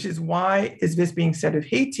 which is, why is this being said of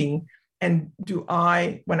Haiti? And do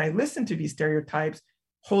I, when I listen to these stereotypes,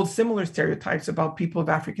 hold similar stereotypes about people of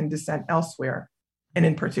African descent elsewhere, and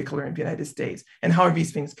in particular in the United States? And how are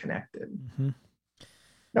these things connected? Mm-hmm.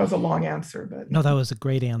 That was a long answer, but... No, that was a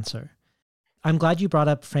great answer. I'm glad you brought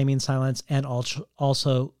up Framing Silence and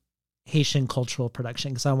also Haitian cultural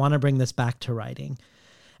production, because I want to bring this back to writing.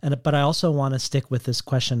 But I also want to stick with this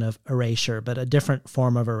question of erasure, but a different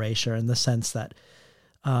form of erasure, in the sense that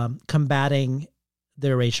combating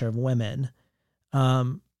the erasure of women.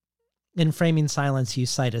 In Framing Silence, you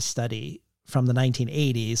cite a study from the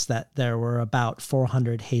 1980s that there were about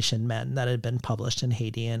 400 Haitian men that had been published in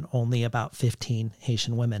Haiti, and only about 15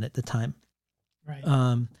 Haitian women at the time.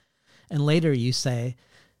 Right. And later you say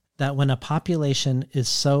that when a population is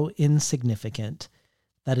so insignificant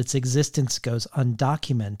that its existence goes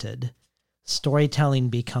undocumented, storytelling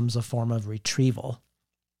becomes a form of retrieval.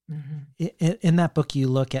 Mm-hmm. In that book, you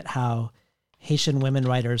look at how Haitian women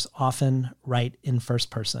writers often write in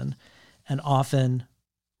first person and often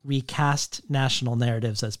recast national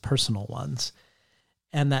narratives as personal ones,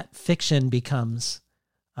 and that fiction becomes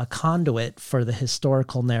a conduit for the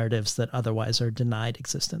historical narratives that otherwise are denied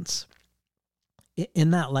existence.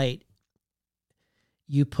 In that light,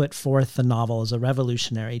 you put forth the novel as a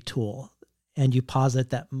revolutionary tool, and you posit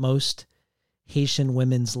that most Haitian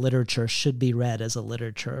women's literature should be read as a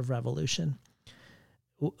literature of revolution.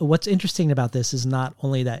 What's interesting about this is not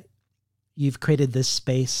only that you've created this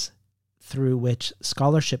space through which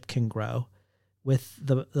scholarship can grow with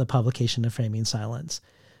the publication of Framing Silence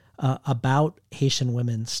about Haitian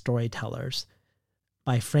women storytellers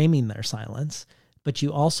by framing their silence, but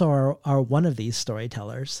you also are one of these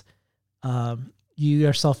storytellers. You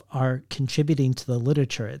yourself are contributing to the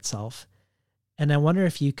literature itself. And I wonder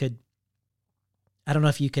if you could, I don't know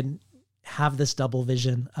if you can have this double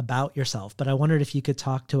vision about yourself, but I wondered if you could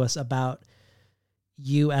talk to us about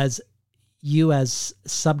you as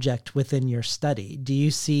subject within your study. Do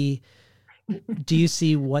you see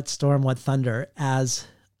What Storm, What Thunder as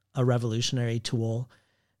a revolutionary tool?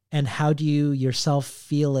 And how do you yourself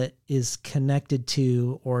feel it is connected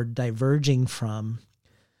to or diverging from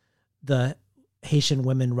the Haitian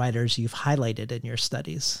women writers you've highlighted in your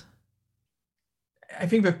studies? I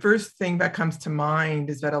think the first thing that comes to mind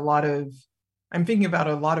is that I'm thinking about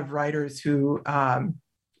a lot of writers who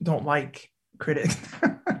don't like critics.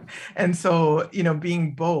 And so,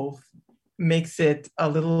 being both makes it a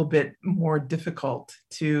little bit more difficult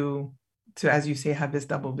to, as you say, have this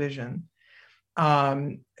double vision.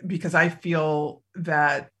 Because I feel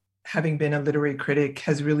that having been a literary critic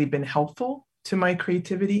has really been helpful to my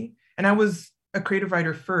creativity. And I was a creative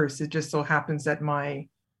writer first. It just so happens that my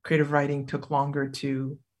creative writing took longer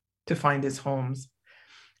to find its homes.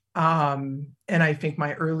 And I think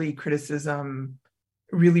my early criticism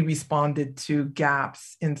really responded to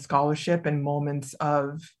gaps in scholarship and moments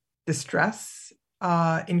of distress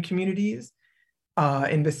in communities,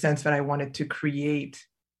 in the sense that I wanted to create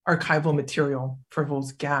archival material for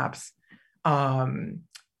those gaps.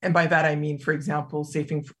 And by that, I mean, for example,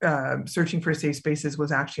 Searching for Safe Spaces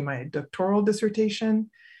was actually my doctoral dissertation,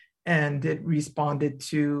 and it responded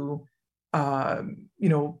to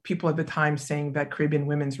people at the time saying that Caribbean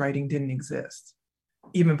women's writing didn't exist,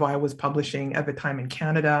 even though I was publishing at the time in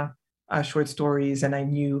Canada short stories, and I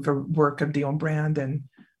knew the work of Dion Brand and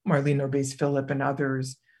Marlene Orbez-Philip and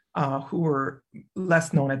others who were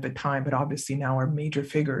less known at the time, but obviously now are major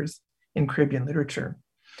figures in Caribbean literature.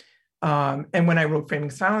 And when I wrote Framing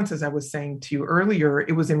Silence, as I was saying to you earlier,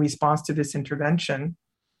 it was in response to this intervention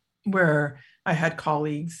where I had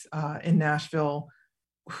colleagues in Nashville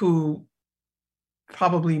who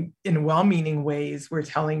probably in well-meaning ways were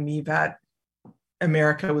telling me that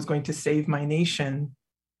America was going to save my nation,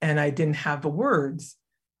 and I didn't have the words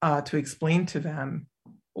to explain to them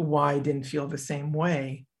why I didn't feel the same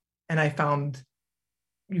way. And I found,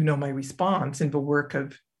 my response in the work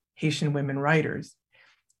of Haitian women writers.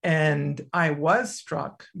 And I was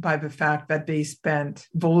struck by the fact that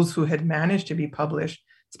those who had managed to be published,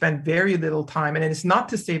 spent very little time. And it's not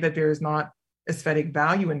to say that there is not aesthetic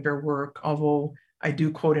value in their work, although I do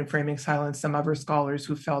quote in Framing Silence some other scholars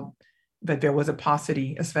who felt that there was a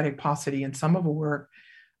paucity, aesthetic paucity in some of the work.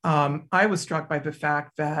 I was struck by the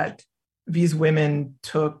fact that these women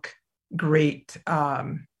took great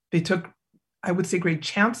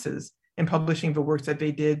chances in publishing the works that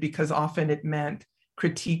they did, because often it meant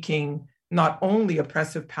critiquing not only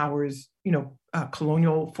oppressive powers,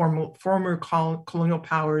 former colonial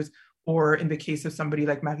powers, or in the case of somebody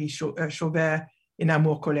like Marie Chauvet in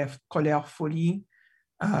Amour, Colère, Folie,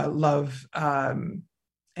 Love,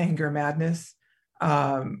 Anger, Madness,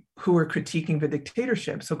 who were critiquing the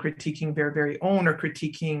dictatorship, so critiquing their very own, or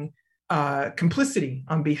critiquing complicity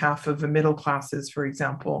on behalf of the middle classes, for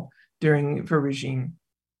example, during the regime.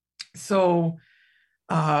 So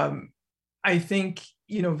I think,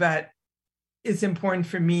 that it's important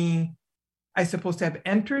for me, I suppose, to have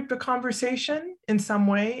entered the conversation in some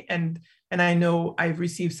way. And I know I've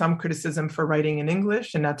received some criticism for writing in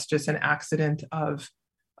English, and that's just an accident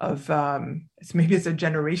maybe it's a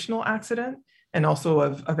generational accident, and also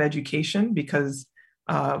of education, because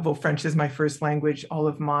though French is my first language, all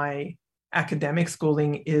of my academic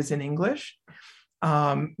schooling is in English.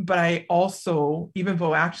 But I also, even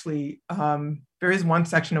though actually there is one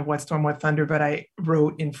section of What Storm, What Thunder, but I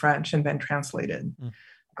wrote in French and then translated.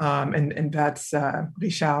 And that's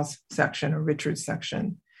Richard's section, or Richard's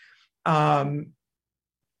section. I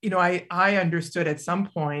understood at some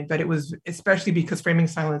point that it was, especially because Framing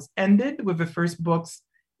Silence ended with the first books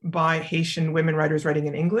by Haitian women writers writing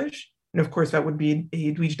in English. And of course, that would be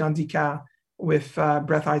Edwidge Dandica with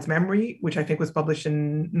Breath, Eyes, Memory, which I think was published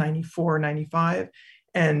in 94, 95.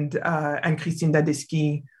 And Christine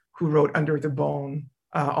Dadeschi, who wrote Under the Bone,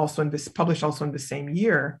 published also in the same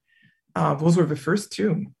year. Those were the first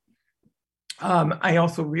two. I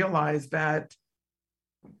also realized that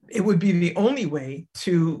it would be the only way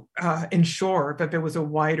to ensure that there was a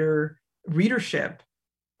wider readership,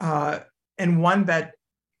 and one that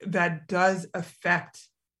does affect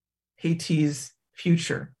Haiti's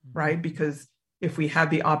future, right? Because if we had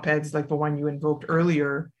the op-eds like the one you invoked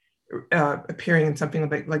earlier, appearing in something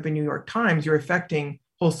like the New York Times, you're affecting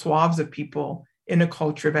whole swaths of people in a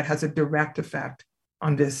culture that has a direct effect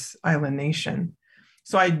on this island nation.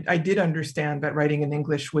 So I did understand that writing in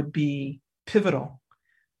English would be pivotal,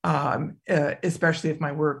 especially if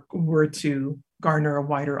my work were to garner a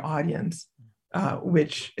wider audience,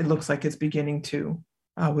 which it looks like it's beginning to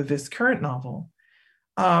with this current novel.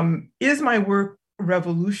 Is my work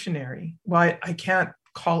revolutionary? Well,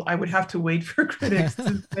 I would have to wait for critics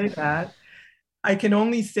to say that. I can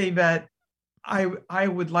only say that I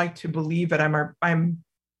would like to believe that I'm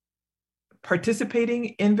participating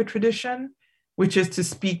in the tradition, which is to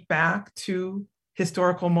speak back to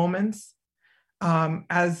historical moments,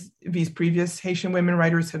 as these previous Haitian women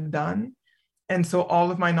writers have done. And so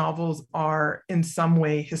all of my novels are in some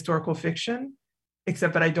way historical fiction,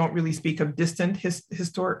 except that I don't really speak of distant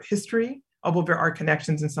history, although there are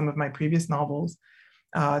connections in some of my previous novels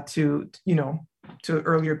to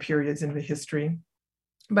earlier periods in the history.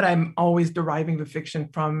 But I'm always deriving the fiction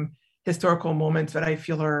from historical moments that I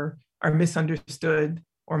feel are misunderstood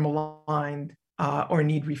or maligned or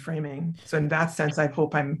need reframing. So in that sense, I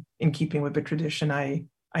hope I'm in keeping with the tradition I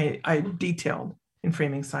detailed in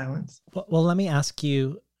Framing Silence. Well, let me ask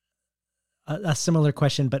you, a similar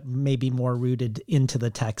question, but maybe more rooted into the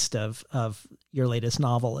text of your latest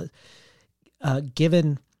novel.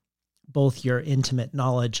 Given both your intimate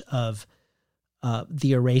knowledge of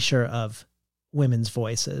the erasure of women's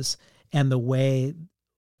voices and the way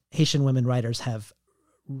Haitian women writers have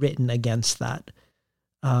written against that,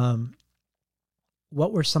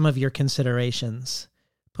 what were some of your considerations,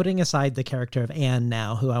 putting aside the character of Anne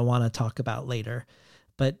now, who I want to talk about later,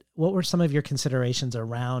 but what were some of your considerations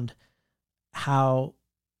around how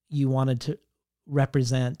you wanted to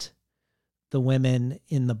represent the women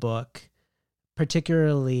in the book,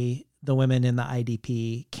 particularly the women in the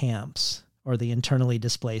IDP camps or the internally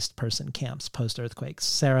displaced person camps post-earthquakes,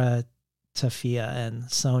 Sarah, Tafia, and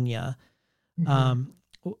Sonia?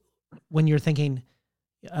 When you're thinking,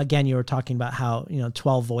 again, you were talking about how,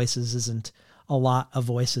 12 voices isn't a lot of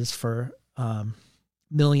voices for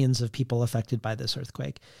millions of people affected by this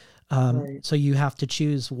earthquake. Right. So you have to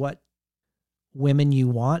choose what women you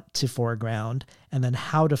want to foreground and then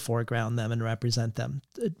how to foreground them and represent them.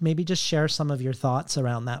 Maybe just share some of your thoughts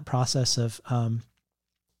around that process of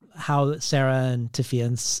how Sarah and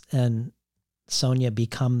Tafia and Sonia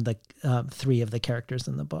become the three of the characters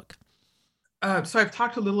in the book. So I've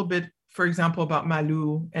talked a little bit, for example, about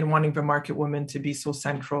Malou and wanting the market woman to be so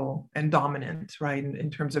central and dominant, right,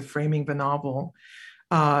 in terms of framing the novel.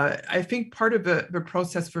 I think part of the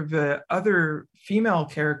process for the other female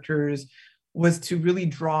characters was to really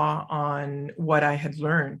draw on what I had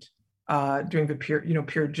learned during the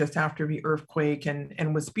period just after the earthquake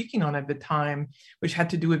and was speaking on at the time, which had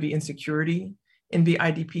to do with the insecurity in the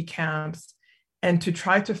IDP camps, and to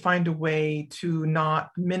try to find a way to not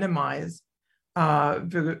minimize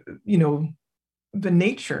the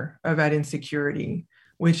nature of that insecurity,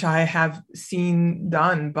 which I have seen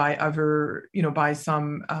done by other, by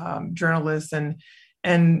some journalists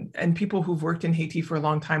and people who've worked in Haiti for a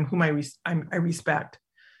long time, whom I respect.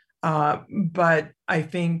 But I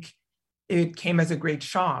think it came as a great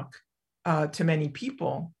shock to many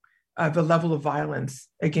people, the level of violence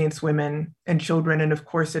against women and children. And of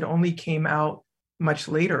course, it only came out much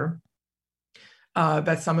later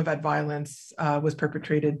that some of that violence was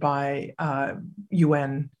perpetrated by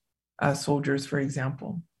UN soldiers, for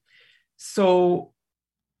example. So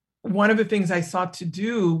one of the things I sought to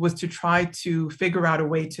do was to try to figure out a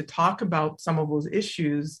way to talk about some of those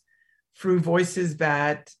issues through voices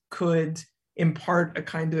that could impart a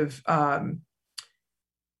kind of I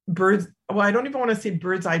don't even want to say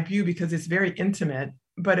bird's eye view because it's very intimate,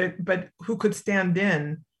 but who could stand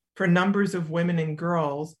in for numbers of women and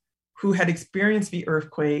girls who had experienced the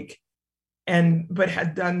earthquake but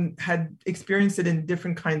had experienced it in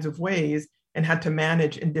different kinds of ways and had to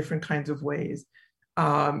manage in different kinds of ways.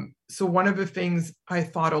 So one of the things I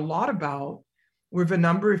thought a lot about were the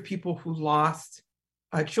number of people who lost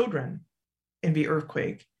children in the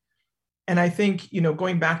earthquake. And I think,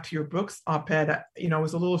 going back to your Brooks op-ed, I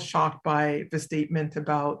was a little shocked by the statement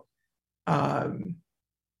about the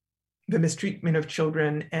mistreatment of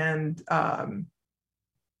children and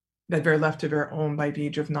that they're left to their own by the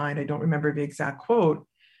age of 9. I don't remember the exact quote,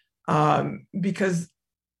 because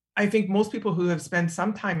I think most people who have spent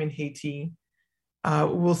some time in Haiti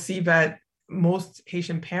will see that most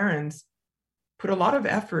Haitian parents put a lot of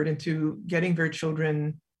effort into getting their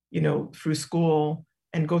children, through school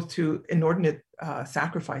and go to inordinate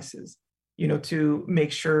sacrifices, to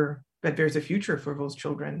make sure that there's a future for those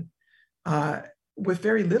children with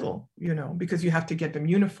very little, because you have to get them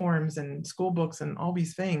uniforms and school books and all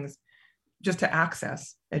these things just to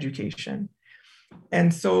access education.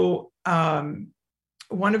 And so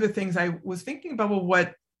one of the things I was thinking about, well,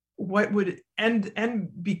 what would, and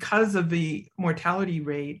because of the mortality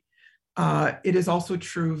rate, it is also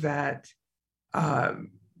true that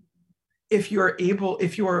if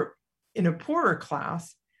you're in a poorer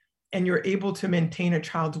class and you're able to maintain a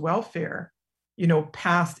child's welfare,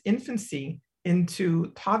 past infancy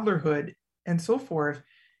into toddlerhood and so forth,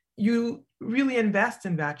 you really invest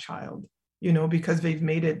in that child, because they've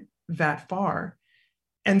made it that far.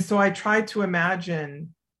 And so I tried to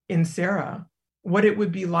imagine in Sarah what it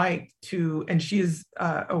would be like to, and she is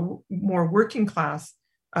a more working class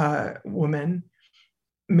woman,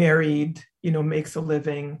 married, makes a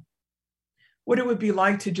living, what it would be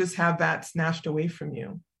like to just have that snatched away from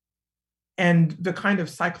you, and the kind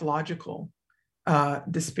of psychological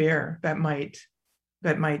despair that might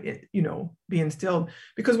be instilled.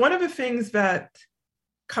 Because one of the things that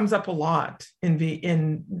comes up a lot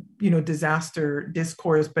in disaster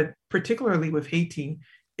discourse, but particularly with Haiti,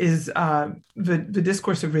 is the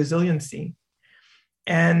discourse of resiliency.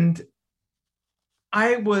 And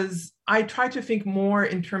I tried to think more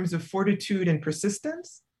in terms of fortitude and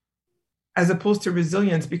persistence as opposed to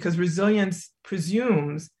resilience, because resilience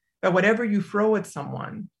presumes that whatever you throw at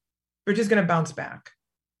someone, they're just going to bounce back,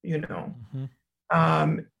 you know.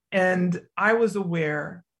 And I was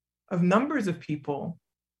aware of numbers of people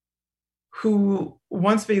who,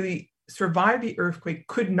 once they survived the earthquake,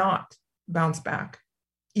 could not bounce back,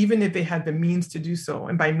 even if they had the means to do so.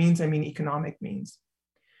 And by means, I mean economic means.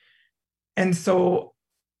 And so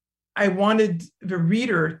I wanted the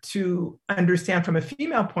reader to understand from a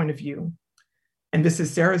female point of view, and this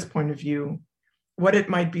is Sarah's point of view, what it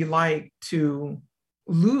might be like to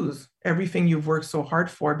lose everything you've worked so hard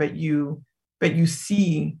for, but you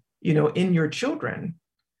see, you know, in your children,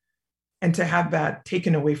 and to have that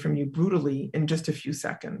taken away from you brutally in just a few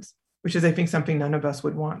seconds, which is, I think, something none of us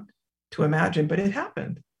would want to imagine, but it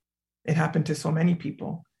happened. It happened to so many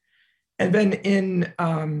people. And then in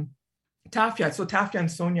Tafia, so Tafia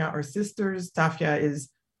and Sonia are sisters. Tafia is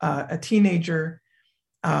a teenager.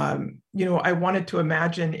 You know, I wanted to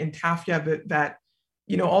imagine in Tafia that,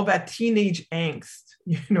 you know, all that teenage angst,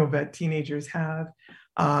 you know, that teenagers have,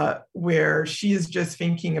 where she is just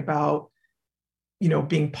thinking about, you know,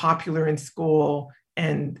 being popular in school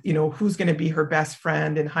and, you know, who's going to be her best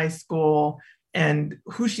friend in high school and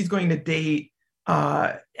who she's going to date.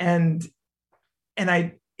 And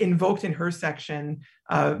I invoked in her section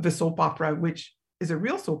the soap opera, which is a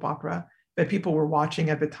real soap opera that people were watching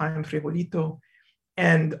at the time, Frijolito,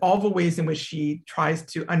 and all the ways in which she tries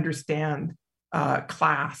to understand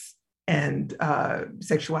class and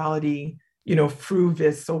sexuality, you know, through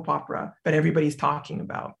this soap opera that everybody's talking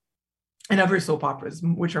about, and other soap operas,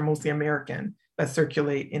 which are mostly American, that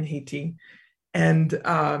circulate in Haiti. And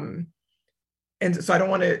so I don't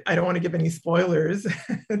want to give any spoilers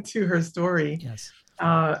to her story. Yes.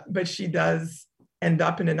 But she does end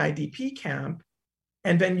up in an IDP camp.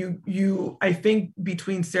 And then you I think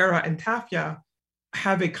between Sarah and Tafia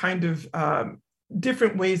have a kind of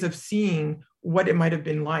different ways of seeing what it might have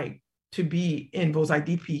been like to be in those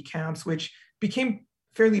IDP camps, which became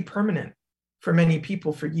fairly permanent for many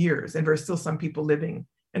people for years. And there are still some people living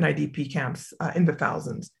in IDP camps in the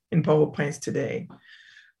thousands in Port-au-Prince today.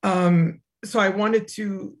 So I wanted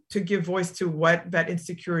to give voice to what that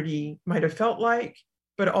insecurity might have felt like,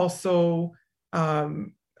 but also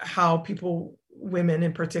how people, women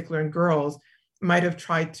in particular and girls, might have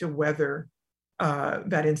tried to weather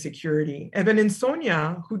that insecurity. And then in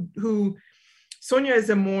Sonia, who Sonia is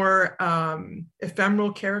a more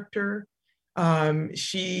ephemeral character.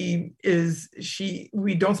 We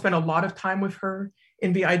don't spend a lot of time with her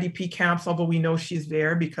in the IDP camps, although we know she's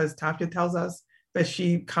there because Tafia tells us that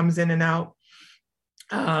she comes in and out.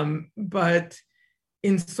 But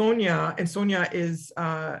in Sonia, and Sonia is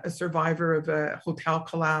a survivor of a hotel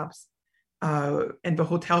collapse. And the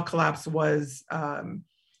hotel collapse was,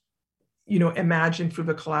 imagined through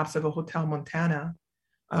the collapse of a Hotel Montana,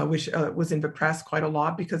 which was in the press quite a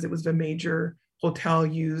lot because it was the major hotel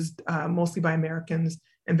used mostly by Americans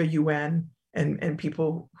and the UN and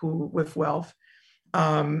people who with wealth.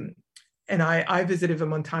 And I visited the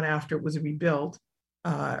Montana after it was rebuilt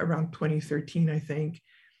around 2013, I think.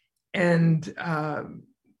 And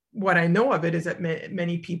what I know of it is that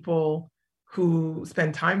many people who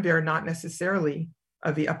spend time there are not necessarily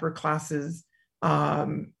of the upper classes.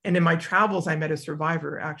 And in my travels, I met a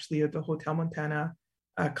survivor actually of the Hotel Montana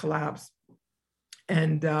collapse.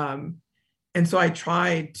 And so I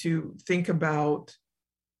tried to think about,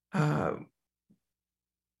 I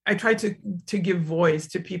tried to give voice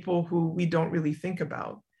to people who we don't really think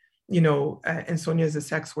about, and Sonia is a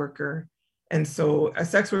sex worker. And so a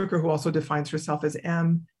sex worker who also defines herself as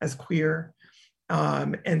as queer.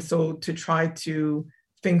 And so to try to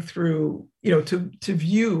think through, to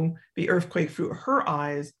view the earthquake through her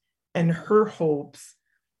eyes and her hopes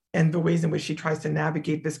and the ways in which she tries to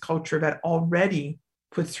navigate this culture that already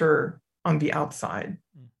puts her on the outside.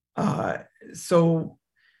 So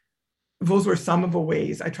those were some of the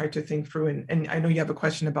ways I tried to think through. And I know you have a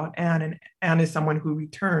question about Anne, and Anne is someone who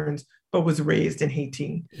returns, but was raised in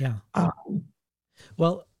Haiti. Yeah.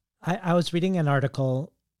 Well, I was reading an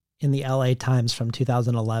article in the LA Times from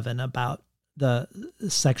 2011 about the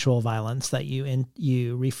sexual violence that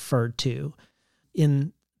you referred to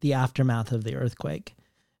in the aftermath of the earthquake.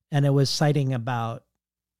 And it was citing about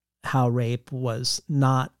how rape was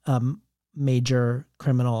not a major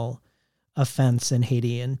criminal offense in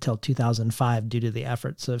Haiti until 2005 due to the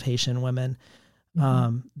efforts of Haitian women.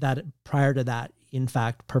 Mm-hmm. That prior to that, in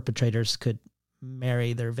fact, perpetrators could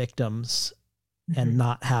marry their victims mm-hmm. and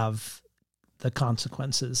not have the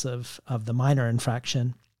consequences of the minor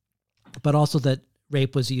infraction, but also that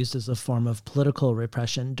rape was used as a form of political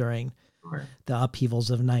repression during the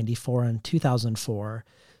upheavals of 94 and 2004.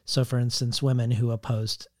 So, for instance, women who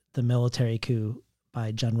opposed the military coup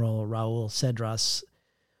by General Raul Cedras,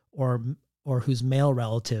 or whose male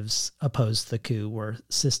relatives opposed the coup, were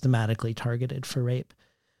systematically targeted for rape.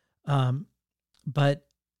 But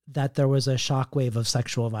that there was a shockwave of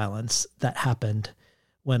sexual violence that happened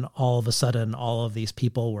when all of a sudden all of these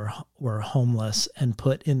people were homeless and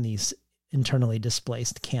put in these internally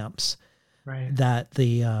displaced camps. Right. That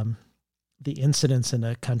the incidence in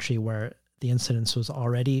a country where the incidence was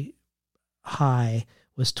already high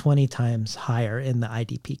was 20 times higher in the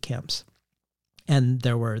IDP camps. And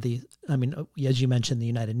there were as you mentioned, the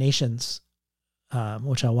United Nations,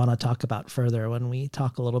 which I want to talk about further when we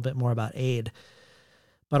talk a little bit more about aid,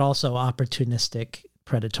 but also opportunistic,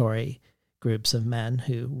 predatory groups of men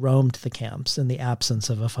who roamed the camps in the absence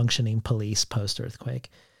of a functioning police post-earthquake.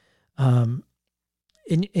 In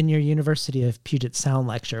your University of Puget Sound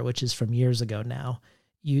lecture, which is from years ago now,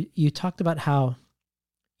 you talked about how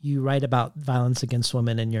you write about violence against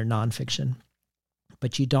women in your nonfiction,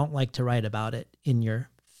 but you don't like to write about it in your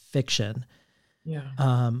fiction.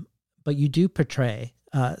 Yeah. But you do portray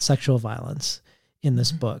sexual violence in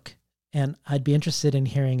this book. And I'd be interested in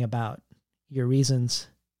hearing about your reasons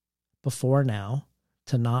before now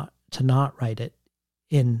to not write it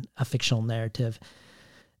in a fictional narrative.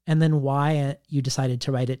 And then why you decided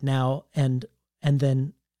to write it now, and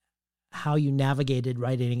then how you navigated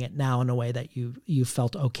writing it now in a way that you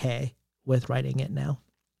felt okay with writing it now.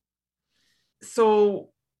 So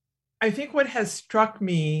I think what has struck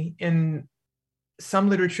me in some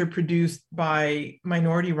literature produced by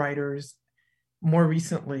minority writers more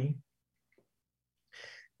recently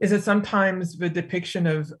is that sometimes the depiction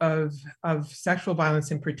of sexual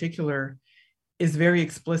violence in particular is very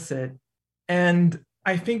explicit. And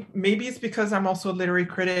I think maybe it's because I'm also a literary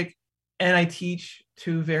critic and I teach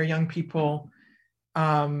to very young people.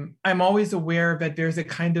 I'm always aware that there's a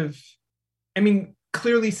kind of,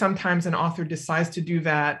 clearly sometimes an author decides to do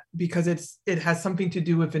that because it has something to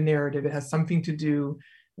do with the narrative. It has something to do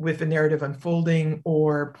with the narrative unfolding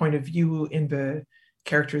or point of view in the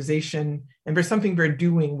characterization. And there's something they're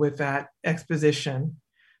doing with that exposition.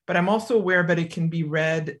 But I'm also aware that it can be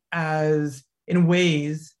read as in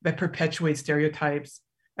ways that perpetuate stereotypes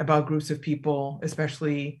about groups of people,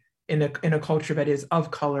 especially in a culture that is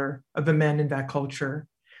of color, of the men in that culture.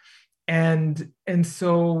 And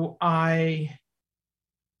so I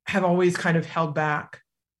have always kind of held back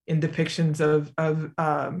in depictions of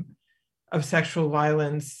sexual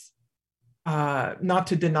violence, not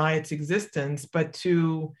to deny its existence, but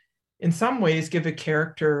to, in some ways, give a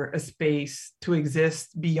character a space to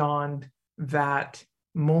exist beyond that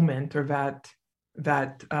moment or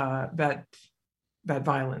that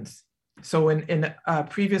violence. So in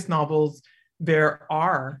previous novels, there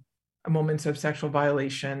are moments of sexual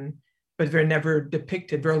violation, but they're never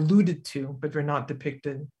depicted. They're alluded to, but they're not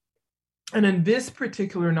depicted. And in this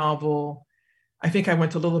particular novel, I think I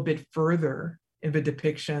went a little bit further in the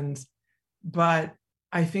depictions, but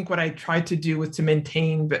I think what I tried to do was to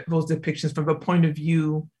maintain those depictions from the point of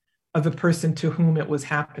view of the person to whom it was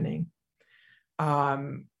happening.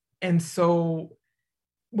 And so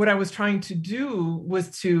what I was trying to do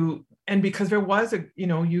was to, and because there was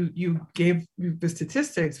you gave the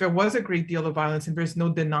statistics, there was a great deal of violence and there's no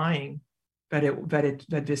denying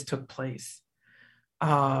that this took place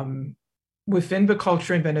within the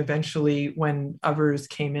culture, and then eventually when others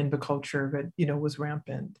came in the culture that was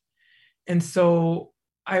rampant. And so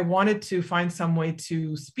I wanted to find some way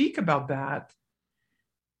to speak about that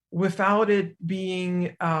without it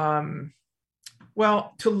being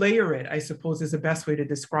to layer it, I suppose, is the best way to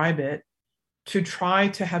describe it, to try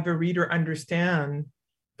to have a reader understand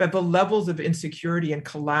that the levels of insecurity and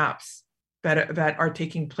collapse that are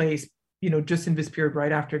taking place, just in this period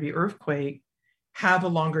right after the earthquake, have a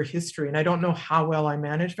longer history. And I don't know how well I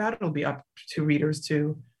manage that. It'll be up to readers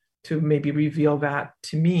to maybe reveal that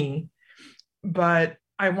to me. But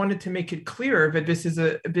I wanted to make it clear that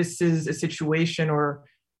this is a situation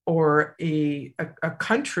or a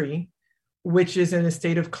country which is in a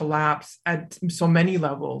state of collapse at so many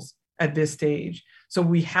levels at this stage. So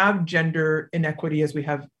we have gender inequity as we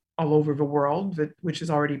have all over the world, which is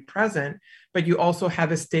already present, but you also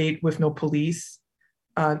have a state with no police,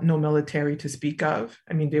 no military to speak of.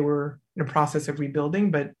 They were in a process of rebuilding,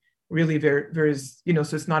 but really there's,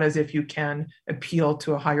 so it's not as if you can appeal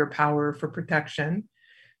to a higher power for protection.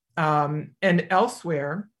 And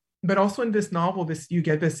elsewhere, but also in this novel, you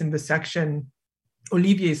get this in the section,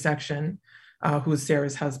 Olivier's section, who's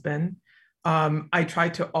Sarah's husband. I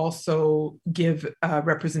tried to also give a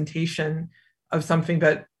representation of something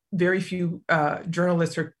that very few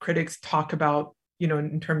journalists or critics talk about,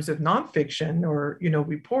 in terms of nonfiction or,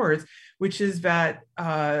 reports, which is that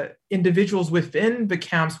individuals within the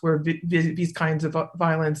camps where these kinds of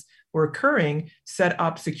violence were occurring set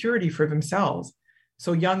up security for themselves.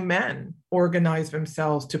 So young men organized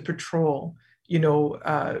themselves to patrol,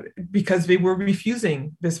 because they were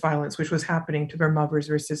refusing this violence, which was happening to their mothers,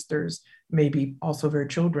 their sisters, maybe also their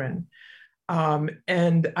children.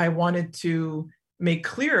 And I wanted to make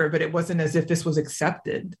clear that it wasn't as if this was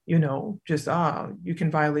accepted, just, you can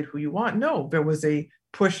violate who you want. No, there was a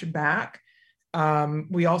pushback.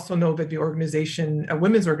 We also know that the organization, a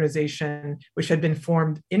women's organization, which had been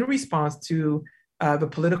formed in response to the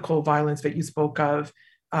political violence that you spoke of,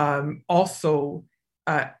 also,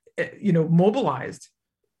 mobilized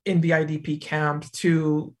in the IDP camps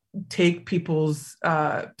to take people's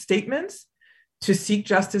statements, to seek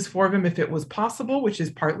justice for them if it was possible, which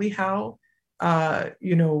is partly how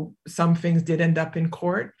some things did end up in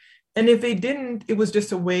court. And if they didn't, it was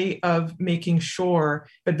just a way of making sure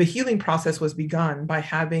that the healing process was begun by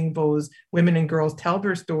having those women and girls tell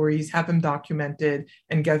their stories, have them documented,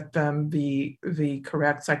 and get them the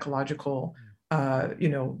correct psychological,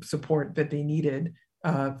 support that they needed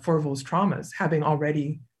for those traumas, having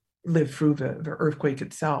already lived through the earthquake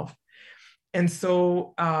itself. And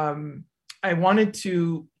so, I wanted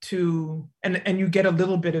to and you get a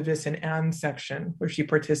little bit of this in Anne's section where she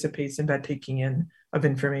participates in that taking in of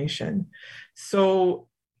information. So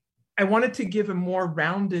I wanted to give a more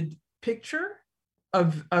rounded picture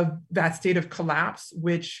of that state of collapse,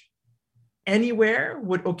 which anywhere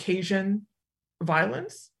would occasion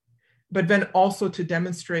violence, but then also to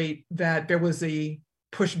demonstrate that there was a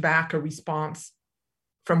pushback, a response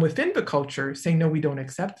from within the culture saying, no, we don't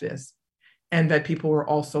accept this. And that people were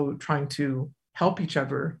also trying to help each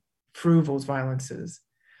other through those violences.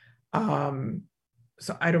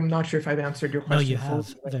 So I'm not sure if I've answered your question. No, you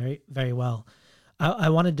have very, very well. I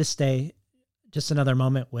wanted to stay just another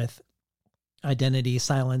moment with identity,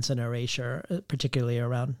 silence, and erasure, particularly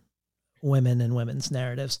around women and women's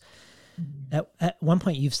narratives. Mm-hmm. At one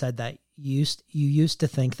point, you've said that you used to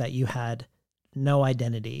think that you had no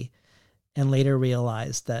identity, and later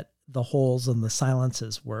realized that the holes and the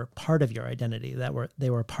silences were part of your identity, they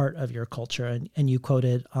were part of your culture. And you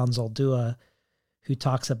quoted Ansel Dua, who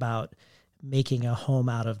talks about making a home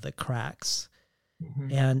out of the cracks.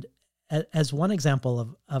 Mm-hmm. And as one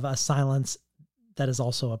example of a silence that is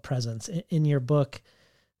also a presence, in your book,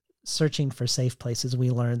 Searching for Safe Places, we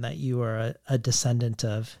learn that you are a descendant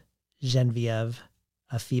of Geneviève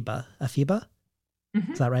Afiba. Afiba?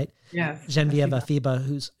 Mm-hmm. Is that right? Yes. Geneviève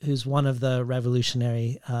Afiba, who's one of the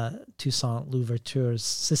revolutionary Toussaint Louverture's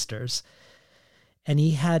sisters. And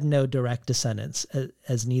he had no direct descendants,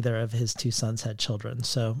 as neither of his two sons had children.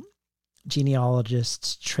 So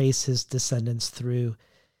genealogists trace his descendants through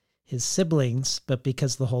his siblings, but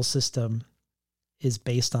because the whole system is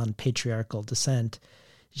based on patriarchal descent,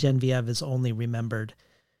 Geneviève is only remembered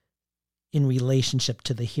in relationship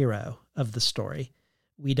to the hero of the story.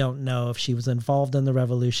 We don't know if she was involved in the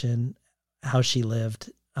revolution, how she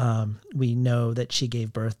lived. We know that she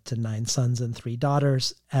gave birth to 9 sons and 3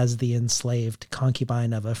 daughters as the enslaved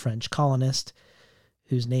concubine of a French colonist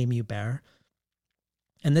whose name you bear.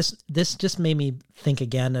 And this just made me think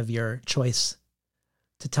again of your choice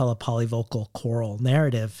to tell a polyvocal choral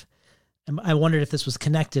narrative. And I wondered if this was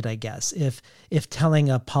connected, I guess, if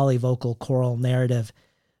telling a polyvocal choral narrative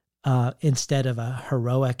instead of a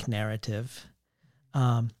heroic narrative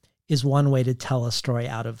is one way to tell a story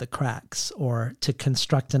out of the cracks, or to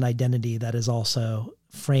construct an identity that is also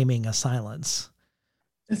framing a silence.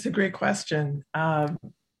 That's a great question.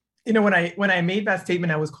 When I made that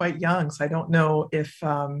statement, I was quite young, so I don't know if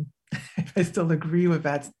I still agree with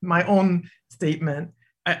that. My own statement.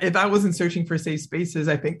 If I wasn't searching for safe spaces,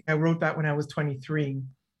 I think I wrote that when I was 23,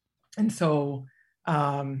 and so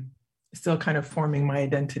still kind of forming my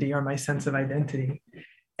identity or my sense of identity.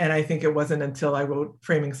 And I think it wasn't until I wrote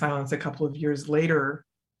Framing Silence a couple of years later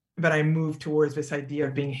that I moved towards this idea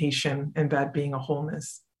of being Haitian and that being a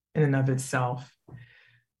wholeness in and of itself.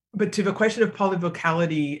 But to the question of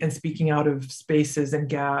polyvocality and speaking out of spaces and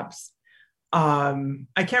gaps,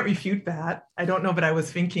 I can't refute that. I don't know that I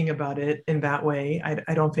was thinking about it in that way.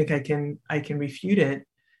 I don't think I can refute it,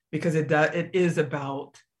 because it is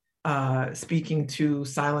about speaking to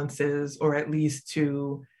silences, or at least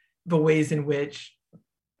to the ways in which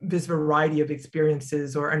this variety of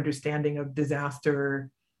experiences or understanding of disaster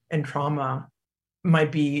and trauma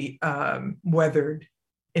might be weathered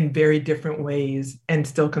in very different ways and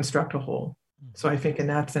still construct a whole. So I think in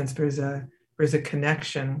that sense, there's a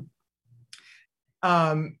connection.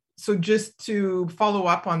 So just to follow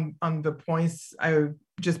up on the points I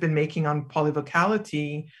just been making on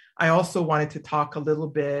polyvocality, I also wanted to talk a little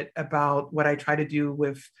bit about what I try to do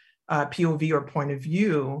with POV or point of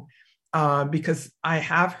view, because I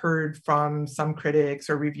have heard from some critics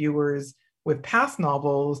or reviewers with past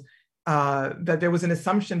novels that there was an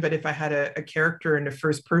assumption that if I had a character in the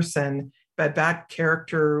first person, that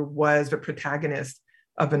character was the protagonist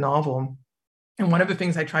of a novel. And one of the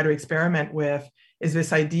things I try to experiment with is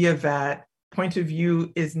this idea that point of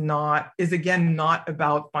view is again not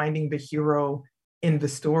about finding the hero in the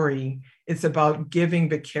story. It's about giving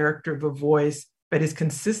the character the voice that is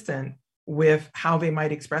consistent with how they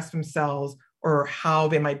might express themselves or how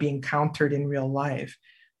they might be encountered in real life.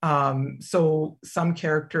 So some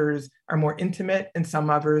characters are more intimate and some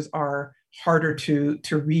others are harder to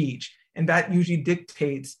reach. And that usually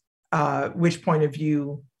dictates which point of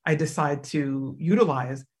view I decide to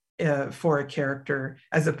utilize for a character,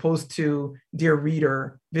 as opposed to, dear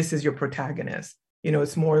reader, this is your protagonist.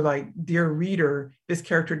 It's more like, dear reader, this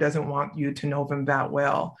character doesn't want you to know them that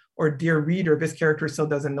well. Or dear reader, this character still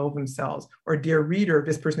doesn't know themselves. Or dear reader,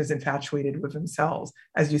 this person is infatuated with themselves,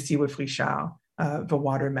 as you see with Richard, the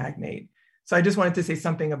water magnate. So I just wanted to say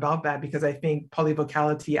something about that, because I think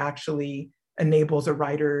polyvocality actually enables a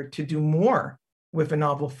writer to do more with a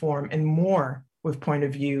novel form and more with point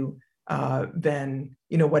of view than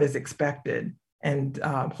what is expected. And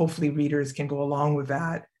hopefully readers can go along with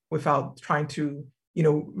that without trying to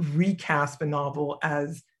recast the novel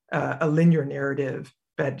as a linear narrative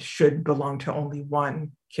that should belong to only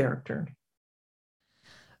one character.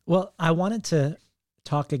 Well, I wanted to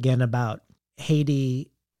talk again about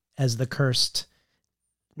Haiti as the cursed,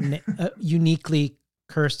 uniquely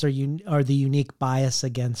cursed, or the unique bias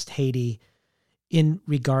against Haiti in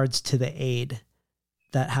regards to the aid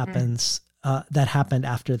that happens, that happened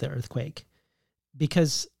after the earthquake.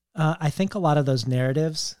 Because I think a lot of those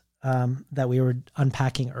narratives that we were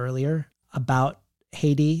unpacking earlier about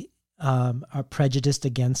Haiti, are prejudiced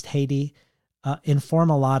against Haiti, inform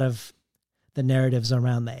a lot of the narratives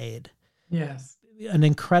around the aid. Yes. An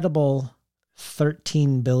incredible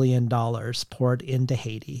 $13 billion poured into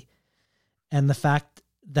Haiti. And the fact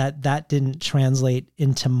that that didn't translate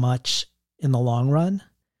into much in the long run,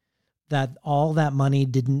 that all that money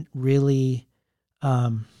didn't really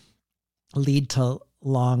lead to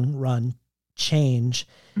long run change,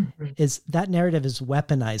 is that narrative is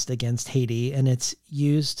weaponized against Haiti, and it's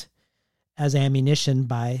used as ammunition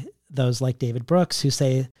by those like David Brooks, who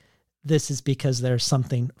say this is because there's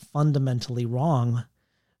something fundamentally wrong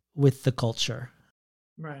with the culture.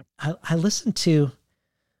 Right. I listened to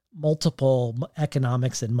multiple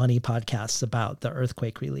economics and money podcasts about the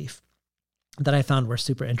earthquake relief that I found were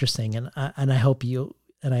super interesting. And I hope you,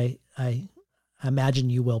 and I imagine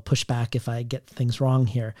you will push back if I get things wrong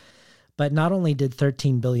here. But not only did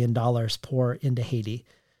 $13 billion pour into Haiti,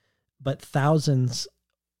 but thousands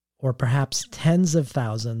or perhaps tens of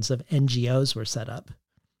thousands of NGOs were set up.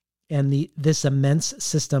 And this immense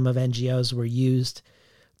system of NGOs were used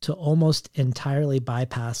to almost entirely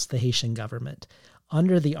bypass the Haitian government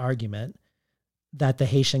under the argument that the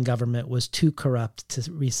Haitian government was too corrupt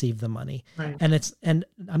to receive the money. Right. And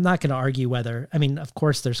I'm not going to argue whether, I mean, of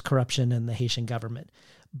course there's corruption in the Haitian government,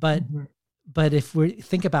 but if we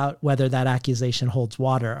think about whether that accusation holds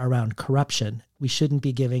water around corruption, we shouldn't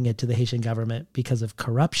be giving it to the Haitian government because of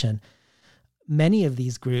corruption. Many of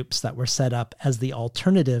these groups that were set up as the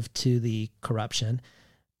alternative to the corruption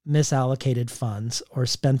misallocated funds or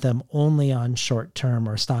spent them only on short-term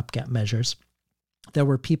or stopgap measures. There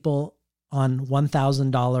were people on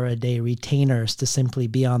 $1,000 a day retainers to simply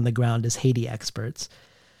be on the ground as Haiti experts.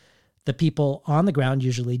 The people on the ground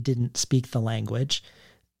usually didn't speak the language.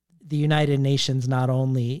 The United Nations not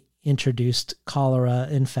only introduced cholera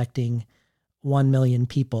infecting 1 million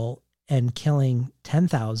people and killing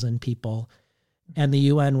 10,000 people, and the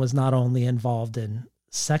UN was not only involved in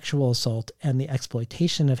sexual assault and the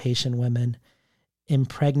exploitation of Haitian women,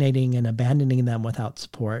 impregnating and abandoning them without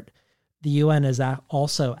support, the UN has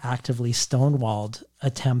also actively stonewalled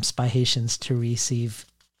attempts by Haitians to receive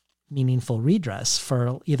meaningful redress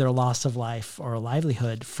for either loss of life or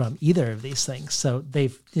livelihood from either of these things. So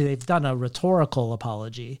they've done a rhetorical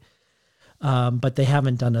apology, but they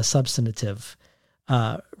haven't done a substantive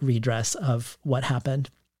redress of what happened.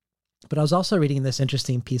 But I was also reading this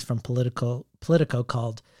interesting piece from Politico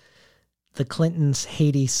called "The Clintons'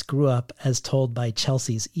 Haiti Screw Up as Told by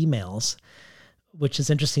Chelsea's Emails," which is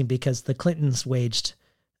interesting because the Clintons waged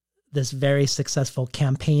this very successful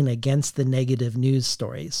campaign against the negative news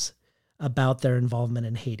stories about their involvement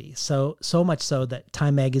in Haiti. So much so that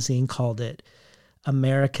Time magazine called it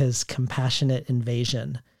America's compassionate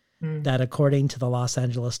invasion. that, according to the Los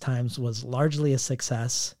Angeles Times, was largely a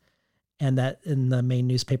success, and that in the main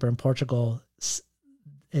newspaper in Portugal,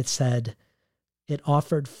 it said it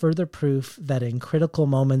offered further proof that in critical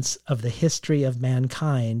moments of the history of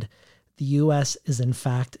mankind, the U.S. is in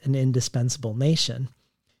fact an indispensable nation.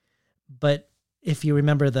 But if you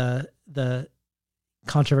remember the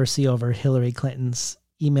controversy over Hillary Clinton's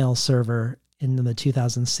email server in the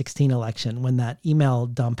 2016 election, when that email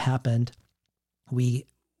dump happened, we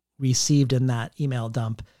received in that email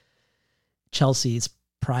dump Chelsea's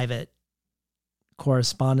private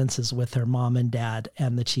correspondences with her mom and dad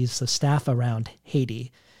and the chiefs of staff around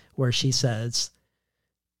Haiti, where she says,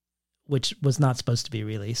 which was not supposed to be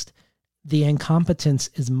released, "The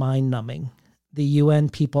incompetence is mind-numbing. The UN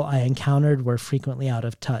people I encountered were frequently out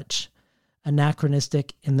of touch,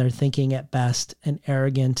 anachronistic in their thinking at best, and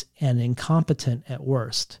arrogant and incompetent at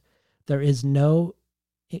worst. There is no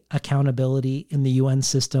accountability in the UN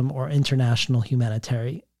system or international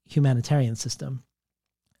humanitarian system."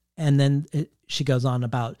 And then she goes on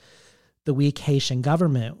about the weak Haitian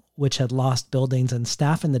government, which had lost buildings and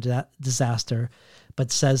staff in the disaster,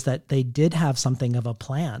 but says that they did have something of a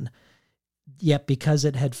plan. Yet because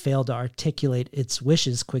it had failed to articulate its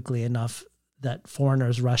wishes quickly enough, that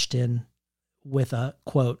foreigners rushed in with a,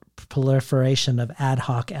 quote, proliferation of ad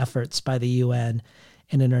hoc efforts by the UN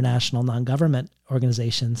and international non-government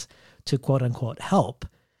organizations to, quote unquote, help.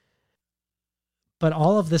 But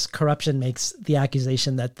all of this corruption makes the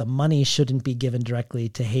accusation that the money shouldn't be given directly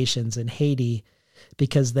to Haitians in Haiti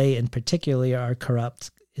because they in particular are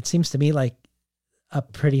corrupt. It seems to me like a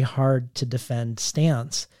pretty hard to defend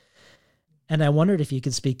stance. And I wondered if you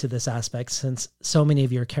could speak to this aspect, since so many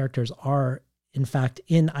of your characters are, in fact,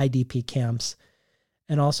 in IDP camps,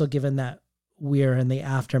 and also given that we're in the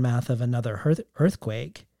aftermath of another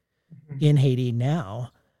earthquake in Haiti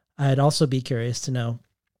now, I'd also be curious to know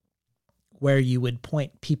where you would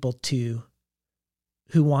point people to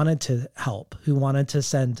who wanted to help, who wanted to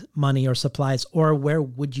send money or supplies, or where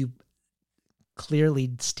would you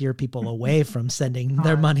clearly steer people away from sending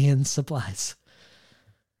their money and supplies?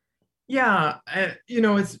 Yeah,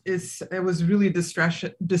 it was really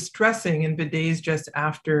distressing in the days just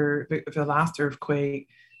after the last earthquake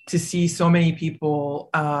to see so many people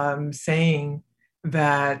saying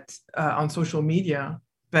that on social media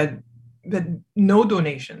that no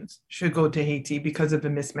donations should go to Haiti because of the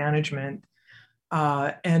mismanagement.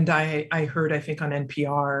 And I heard, I think on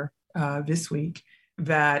NPR this week,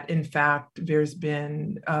 that in fact there's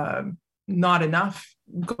been not enough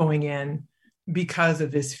going in because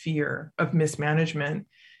of this fear of mismanagement.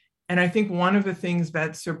 And I think one of the things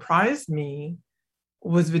that surprised me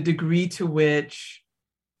was the degree to which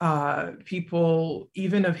people,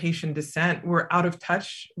 even of Haitian descent, were out of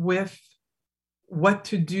touch with what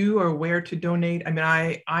to do or where to donate. I mean,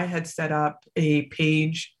 I had set up a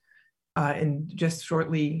page just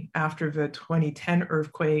shortly after the 2010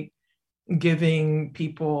 earthquake, giving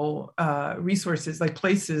people resources, like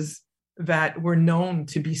places that were known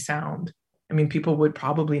to be sound. I mean, people would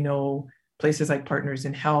probably know places like Partners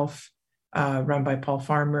in Health, run by Paul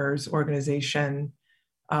Farmer's organization,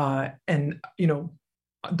 and,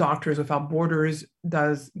 Doctors Without Borders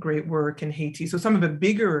does great work in Haiti. So some of the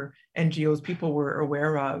bigger NGOs people were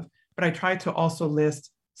aware of, but I tried to also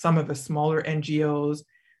list some of the smaller NGOs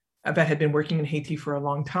that had been working in Haiti for a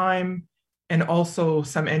long time, and also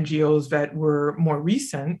some NGOs that were more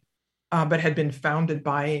recent, but had been founded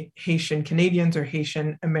by Haitian Canadians or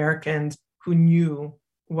Haitian Americans who knew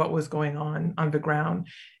what was going on the ground.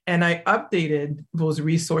 And I updated those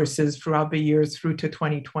resources throughout the years through to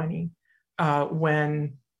 2020,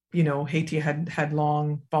 when, Haiti had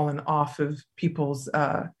long fallen off of people's,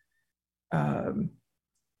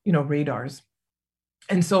 radars.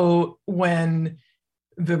 And so when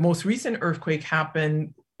the most recent earthquake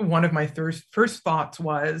happened, one of my first thoughts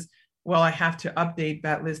was, well, I have to update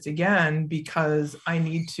that list again because I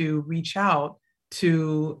need to reach out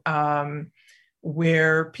to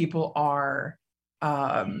where people are,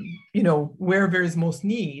 where there is most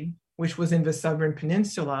need, which was in the Southern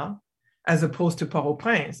Peninsula, as opposed to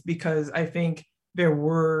Port-au-Prince, because I think there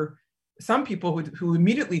were some people who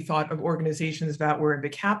immediately thought of organizations that were in the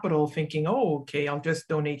capital thinking, oh, okay, I'll just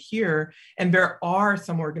donate here. And there are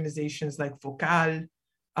some organizations like Vocal,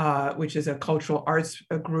 which is a cultural arts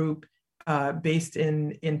group based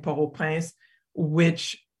in Port-au-Prince,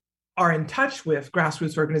 which are in touch with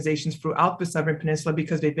grassroots organizations throughout the Southern Peninsula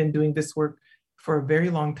because they've been doing this work for a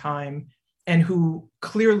very long time, and who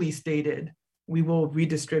clearly stated, we will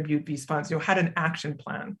redistribute these funds, had an action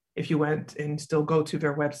plan. If you went and still go to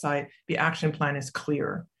their website, the action plan is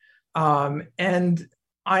clear. And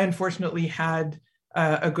I unfortunately had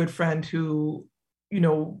a good friend who,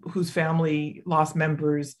 whose family lost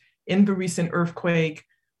members in the recent earthquake,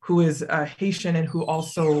 who is Haitian and who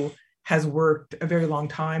also has worked a very long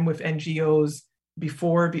time with NGOs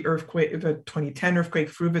before the earthquake, the 2010 earthquake,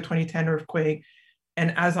 through the 2010 earthquake.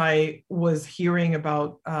 And as I was hearing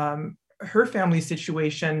about her family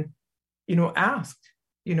situation, asked,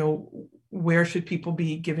 where should people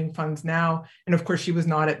be giving funds now? And of course, she was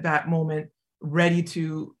not at that moment ready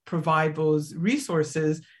to provide those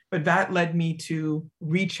resources, but that led me to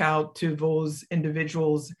reach out to those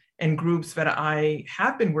individuals and groups that I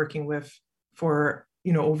have been working with for,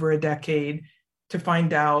 over a decade to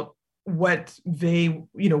find out what they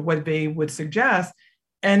would suggest.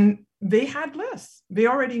 And they had lists. They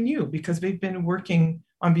already knew because they've been working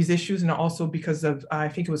on these issues, and also because of, I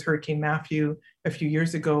think it was Hurricane Matthew a few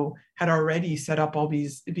years ago, had already set up all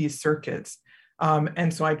these circuits.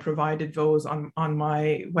 And so I provided those on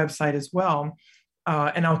my website as well.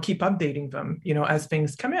 And I'll keep updating them, as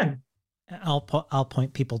things come in. I'll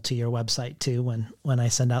point people to your website too when I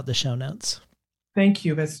send out the show notes. Thank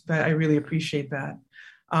you. I really appreciate that.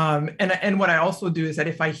 And what I also do is that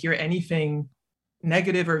if I hear anything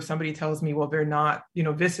negative, or if somebody tells me, well, they're not,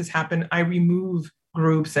 this has happened, I remove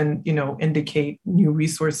groups and, indicate new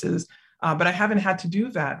resources. But I haven't had to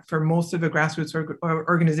do that for most of the grassroots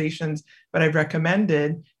organizations that I've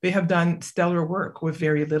recommended. They have done stellar work with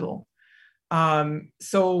very little.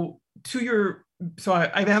 So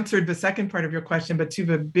I've answered the second part of your question, but to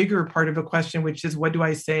the bigger part of the question, which is what do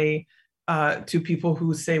I say to people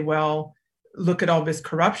who say, well, look at all this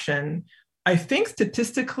corruption. I think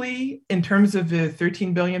statistically, in terms of the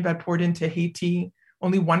 $13 billion that poured into Haiti,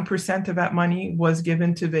 only 1% of that money was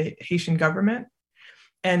given to the Haitian government.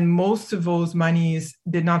 And most of those monies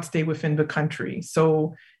did not stay within the country.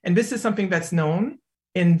 So, and this is something that's known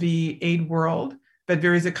in the aid world, that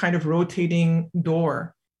there is a kind of rotating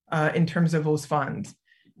door in terms of those funds,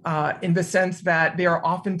 in the sense that they are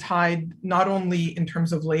often tied not only in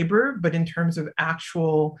terms of labor, but in terms of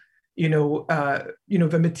actual,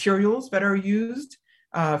 the materials that are used.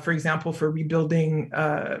 For example, for rebuilding,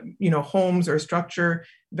 homes or structure,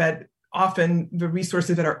 that often the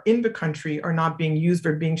resources that are in the country are not being used,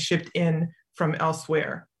 they're being shipped in from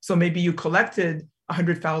elsewhere. So maybe you collected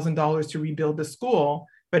 $100,000 to rebuild the school,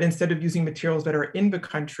 but instead of using materials that are in the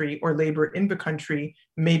country or labor in the country,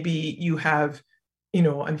 maybe you have,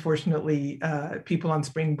 unfortunately, people on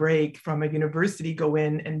spring break from a university go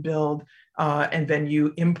in and build, and then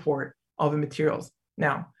you import all the materials.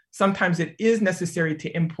 Now, sometimes it is necessary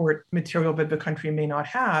to import material that the country may not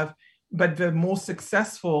have, but the most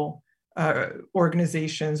successful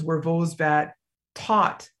organizations were those that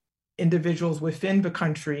taught individuals within the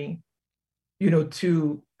country,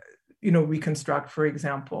 to, reconstruct, for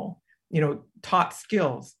example, taught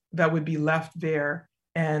skills that would be left there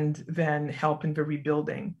and then help in the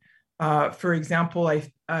rebuilding. For example,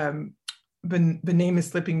 the name is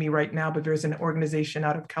slipping me right now, but there's an organization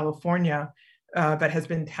out of California that has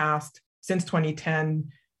been tasked since 2010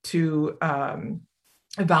 to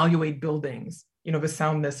evaluate buildings, the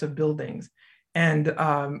soundness of buildings. And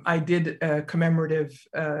I did a commemorative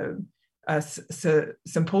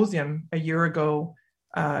symposium a year ago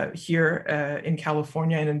here in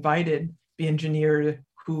California, and invited the engineer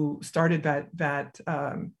who started that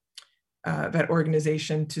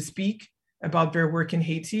organization to speak about their work in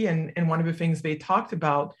Haiti. And one of the things they talked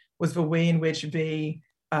about was the way in which they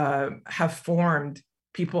have formed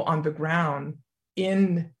people on the ground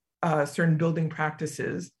in certain building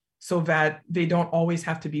practices, so that they don't always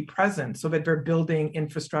have to be present, so that they're building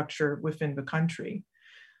infrastructure within the country.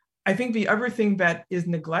 I think the other thing that is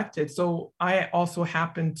neglected, so I also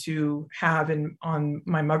happen to have on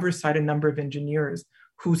my mother's side a number of engineers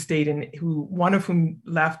who one of whom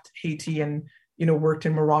left Haiti and worked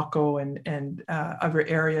in Morocco and other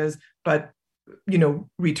areas, but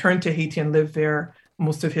returned to Haiti and lived there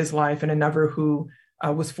most of his life, and another who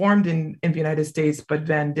was formed in the United States, but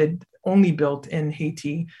then did only built in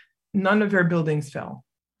Haiti. None of their buildings fell.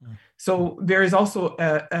 So there is also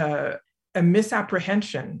a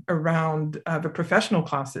misapprehension around the professional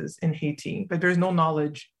classes in Haiti, but there's no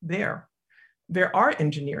knowledge there. There are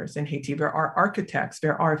engineers in Haiti, there are architects,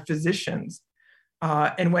 there are physicians.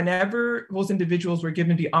 And whenever those individuals were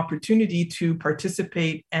given the opportunity to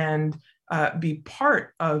participate and be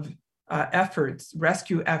part of efforts,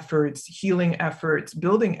 rescue efforts, healing efforts,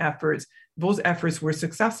 building efforts, those efforts were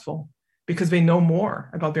successful because they know more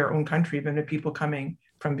about their own country than the people coming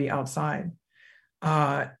from the outside.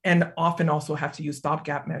 And often also have to use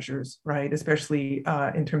stopgap measures, right? Especially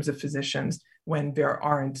in terms of physicians, when there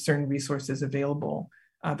aren't certain resources available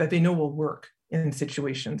that they know will work in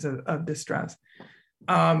situations of distress.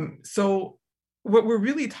 So what we're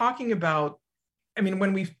really talking about, I mean,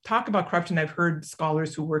 when we talk about corruption, I've heard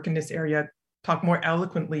scholars who work in this area talk more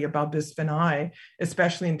eloquently about bisphenol I,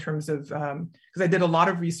 especially in terms of, because I did a lot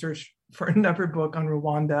of research for another book on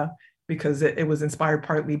Rwanda, because it was inspired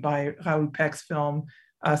partly by Raoul Peck's film,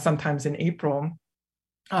 Sometimes in April.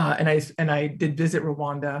 And I did visit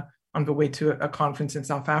Rwanda on the way to a conference in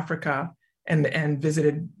South Africa, and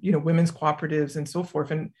visited, women's cooperatives and so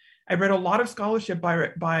forth. And I read a lot of scholarship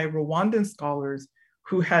by Rwandan scholars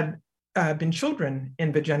who had been children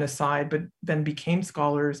in the genocide, but then became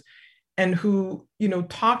scholars, and who,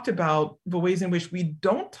 talked about the ways in which we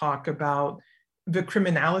don't talk about the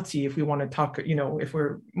criminality, if we want to talk, if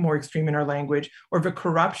we're more extreme in our language, or the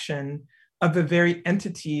corruption of the very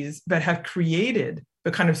entities that have created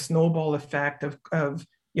the kind of snowball effect of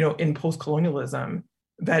in post-colonialism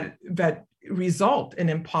that result in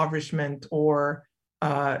impoverishment or,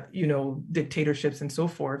 dictatorships and so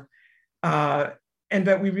forth. And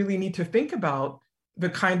that we really need to think about the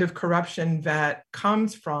kind of corruption that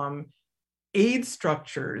comes from aid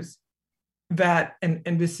structures that,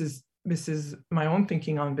 and this is my own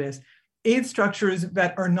thinking on this, aid structures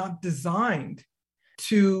that are not designed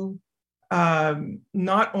to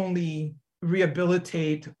not only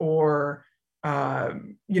rehabilitate or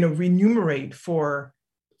remunerate for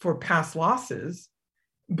past losses,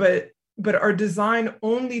 but are designed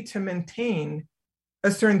only to maintain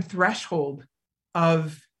a certain threshold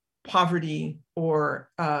of poverty or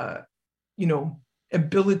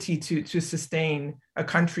ability to sustain a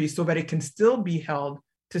country, so that it can still be held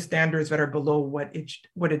to standards that are below what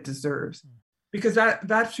it deserves. Because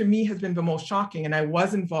that to me has been the most shocking. And I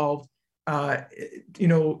was involved a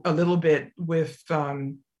little bit with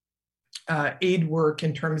aid work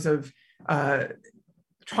in terms of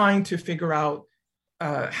trying to figure out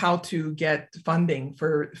how to get funding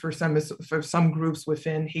for some groups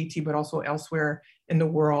within Haiti, but also elsewhere in the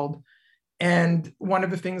world. And one of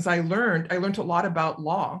the things I learned a lot about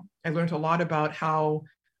law. I learned a lot about how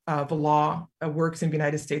the law works in the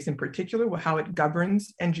United States in particular, how it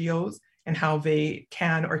governs NGOs and how they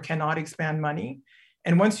can or cannot expand money.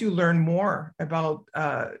 And once you learn more about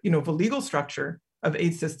the legal structure of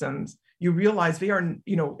aid systems, you realize they are,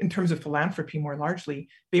 in terms of philanthropy more largely,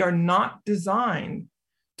 they are not designed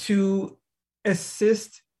to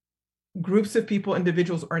assist groups of people,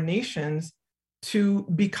 individuals, or nations to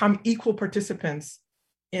become equal participants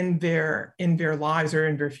in their lives or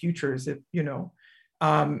in their futures,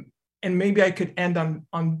 and maybe I could end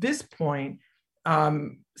on this point.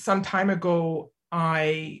 Some time ago,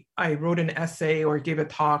 I wrote an essay or gave a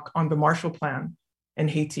talk on the Marshall Plan in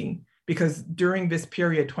Haiti, because during this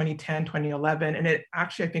period, 2010, 2011, and I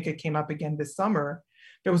think it came up again this summer,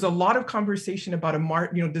 there was a lot of conversation about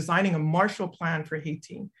designing a Marshall Plan for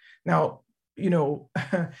Haiti. Now,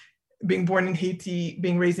 being born in Haiti,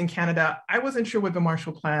 being raised in Canada, I wasn't sure what the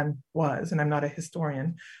Marshall Plan was, and I'm not a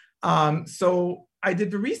historian. So I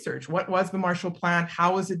did the research. What was the Marshall Plan?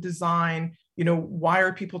 How was it designed? Why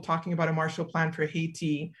are people talking about a Marshall Plan for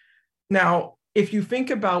Haiti? Now, if you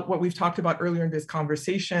think about what we've talked about earlier in this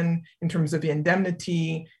conversation, in terms of the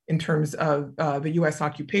indemnity, in terms of the US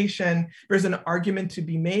occupation, there's an argument to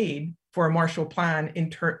be made for a Marshall Plan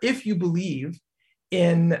if you believe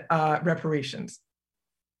in reparations.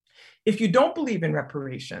 If you don't believe in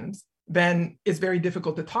reparations, then it's very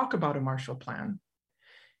difficult to talk about a Marshall Plan.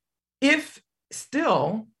 If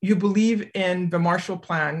still you believe in the Marshall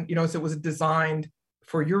Plan, as it was designed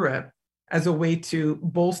for Europe as a way to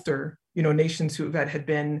bolster, nations that had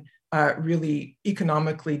been really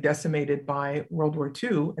economically decimated by World War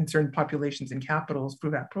II and certain populations and capitals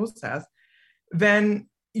through that process, then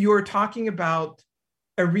you're talking about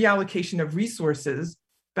a reallocation of resources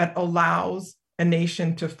that allows a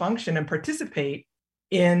nation to function and participate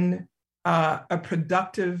in a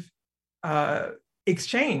productive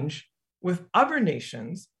exchange with other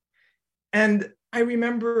nations. And I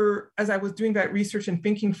remember, as I was doing that research and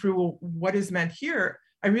thinking through what is meant here,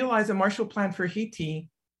 I realized a Marshall Plan for Haiti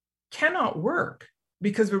cannot work,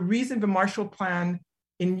 because the reason the Marshall Plan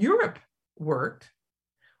in Europe worked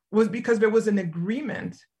was because there was an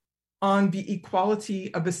agreement on the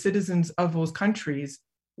equality of the citizens of those countries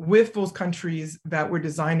with those countries that were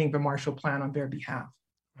designing the Marshall Plan on their behalf.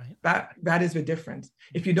 Right. That is the difference.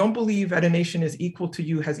 If you don't believe that a nation is equal to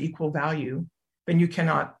you, has equal value, then you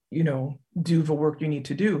cannot, do the work you need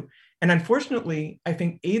to do. And unfortunately, I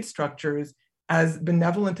think aid structures, as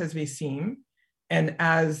benevolent as they seem, and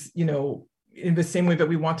as, in the same way that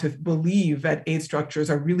we want to believe that aid structures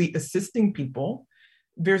are really assisting people,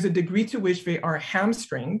 there's a degree to which they are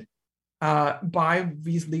hamstringed by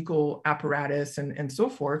these legal apparatus and so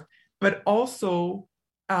forth, but also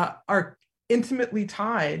are intimately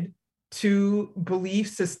tied to belief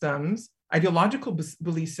systems, ideological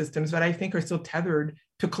belief systems that I think are still tethered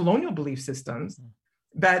to colonial belief systems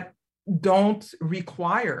that don't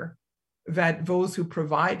require that those who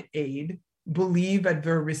provide aid believe that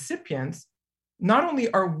their recipients not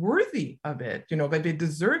only are worthy of it, that they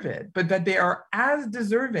deserve it, but that they are as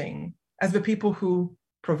deserving as the people who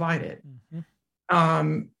provide it.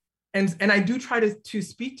 And I do try to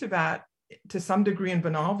speak to that to some degree in the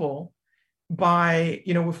novel by,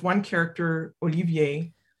 with one character,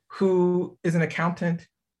 Olivier, who is an accountant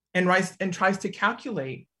and tries to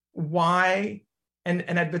calculate why, and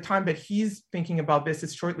at the time that he's thinking about this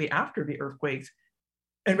is shortly after the earthquakes,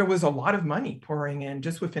 and there was a lot of money pouring in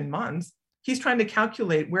just within months. He's trying to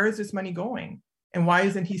calculate, where is this money going and why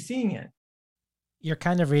isn't he seeing it? You're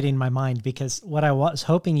kind of reading my mind, because what I was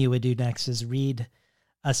hoping you would do next is read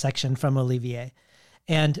a section from Olivier.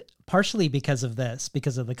 And partially because of this,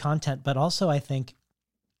 because of the content, but also I think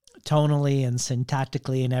tonally and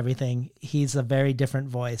syntactically and everything, he's a very different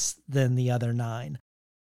voice than the other 9.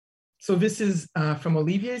 So this is from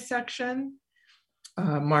Olivier's section,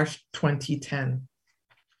 March 2010.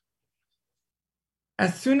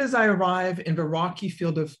 As soon as I arrive in the rocky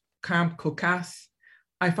field of Camp Caucasse,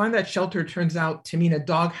 I find that shelter turns out to mean a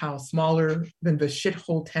doghouse smaller than the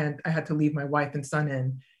shithole tent I had to leave my wife and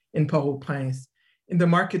son in Port-au-Prince. In the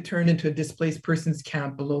market turned into a displaced persons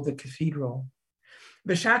camp below the cathedral.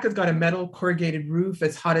 The shack has got a metal corrugated roof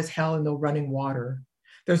that's hot as hell and no running water.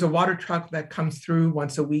 There's a water truck that comes through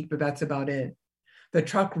once a week, but that's about it. The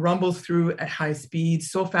truck rumbles through at high speed,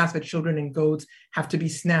 so fast that children and goats have to be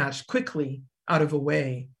snatched quickly out of the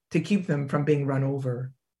way to keep them from being run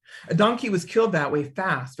over. A donkey was killed that way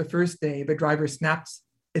fast. The first day, the driver snapped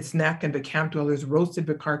its neck and the camp dwellers roasted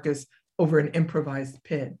the carcass over an improvised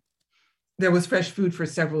pit. There was fresh food for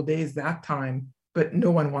several days that time, but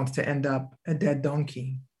no one wants to end up a dead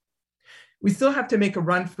donkey. We still have to make a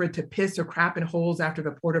run for it to piss or crap in holes after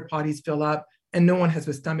the porta potties fill up, and no one has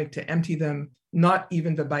the stomach to empty them, not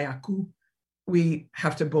even the bayaku. We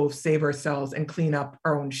have to both save ourselves and clean up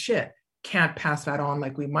our own shit. Can't pass that on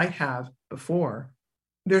like we might have before.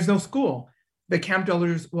 There's no school. The camp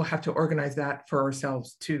dwellers will have to organize that for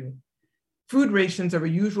ourselves too. Food rations are the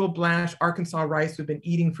usual blanched Arkansas rice we've been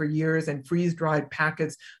eating for years and freeze-dried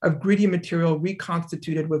packets of gritty material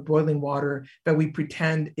reconstituted with boiling water that we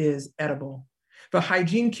pretend is edible. The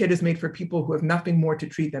hygiene kit is made for people who have nothing more to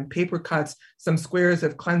treat than paper cuts, some squares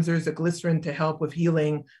of cleansers, a glycerin to help with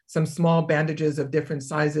healing, some small bandages of different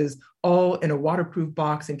sizes, all in a waterproof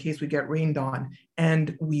box in case we get rained on,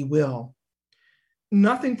 and we will.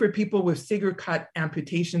 Nothing for people with cigar cut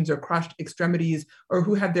amputations or crushed extremities, or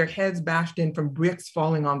who had their heads bashed in from bricks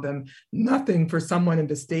falling on them. Nothing for someone in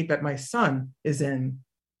the state that my son is in.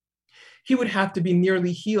 He would have to be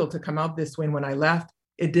nearly healed to come out this way, and when I left,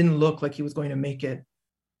 it didn't look like he was going to make it.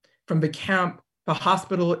 From the camp, the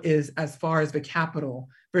hospital is as far as the capital.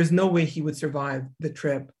 There's no way he would survive the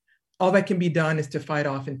trip. All that can be done is to fight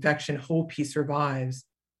off infection, hope he survives.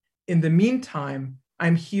 In the meantime,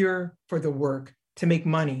 I'm here for the work, to make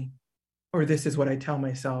money, or this is what I tell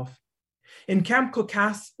myself. In Camp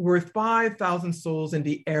Caucasse, we're 5,000 souls in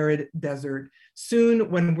the arid desert.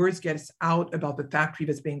 Soon, when words get out about the factory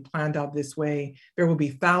that's being planned out this way, there will be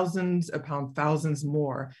thousands upon thousands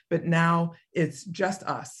more. But now it's just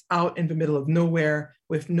us out in the middle of nowhere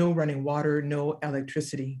with no running water, no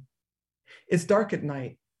electricity. It's dark at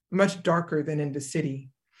night, much darker than in the city.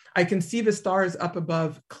 I can see the stars up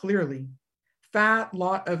above clearly. Fat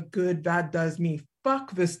lot of good that does me.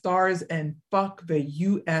 Fuck the stars and fuck the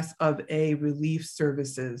US of A relief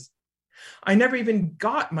services. I never even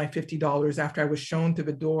got my $50 after I was shown to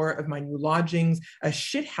the door of my new lodgings, a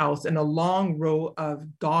shit house and a long row of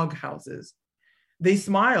dog houses. They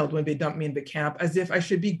smiled when they dumped me in the camp as if I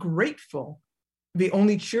should be grateful. The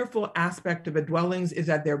only cheerful aspect of the dwellings is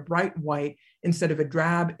that they're bright white instead of a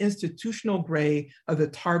drab institutional gray of the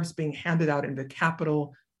tarps being handed out in the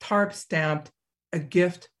Capitol, tarp stamped, a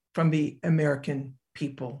gift from the American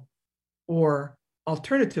people, or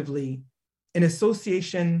alternatively, in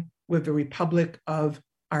association with the Republic of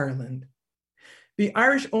Ireland. The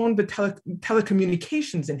Irish own the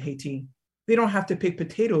telecommunications in Haiti. They don't have to pick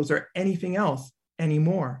potatoes or anything else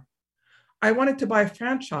anymore. I wanted to buy a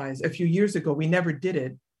franchise a few years ago. We never did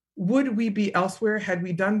it. Would we be elsewhere had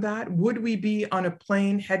we done that? Would we be on a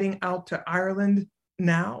plane heading out to Ireland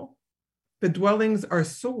now? The dwellings are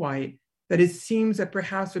so white that it seems that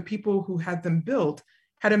perhaps the people who had them built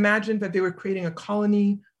had imagined that they were creating a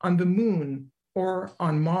colony on the moon or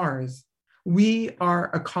on Mars. We are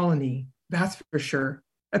a colony, that's for sure,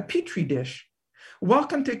 a petri dish.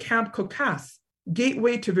 Welcome to Camp Caucasse,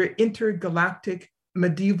 gateway to the intergalactic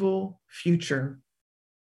medieval future.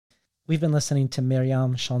 We've been listening to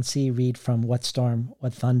Myriam Chancy read from What Storm,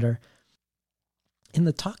 What Thunder. In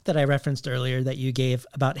the talk that I referenced earlier that you gave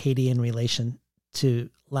about Haiti in relation to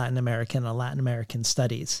Latin American and Latin American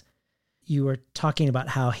studies, you were talking about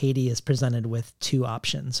how Haiti is presented with two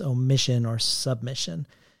options, omission or submission.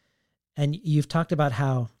 And you've talked about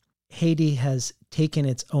how Haiti has taken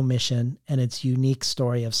its omission and its unique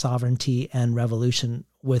story of sovereignty and revolution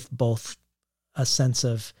with both a sense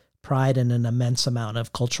of pride and an immense amount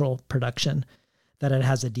of cultural production, that it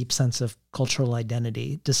has a deep sense of cultural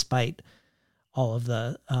identity despite all of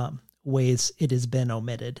the ways it has been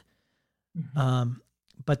omitted. Mm-hmm.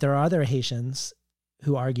 But there are other Haitians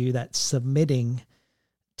who argue that submitting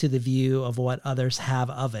to the view of what others have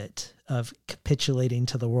of it, of capitulating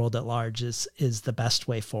to the world at large, is the best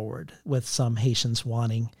way forward, with some Haitians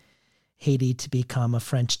wanting Haiti to become a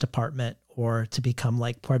French department or to become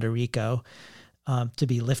like Puerto Rico, to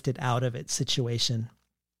be lifted out of its situation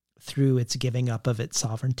through its giving up of its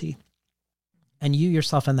sovereignty. And you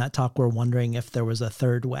yourself in that talk were wondering if there was a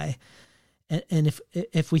third way. And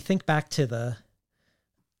if we think back to the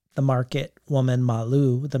market woman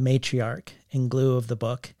Malou, the matriarch in glue of the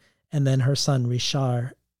book, and then her son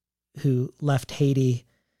Richard, who left Haiti,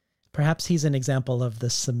 perhaps he's an example of the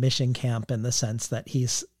submission camp in the sense that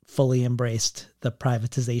he's fully embraced the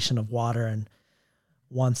privatization of water and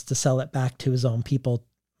wants to sell it back to his own people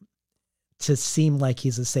to seem like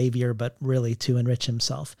he's a savior, but really to enrich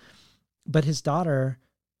himself. But his daughter,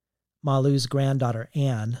 Malou's granddaughter,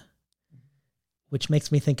 Anne, which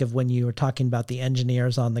makes me think of when you were talking about the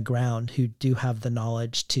engineers on the ground who do have the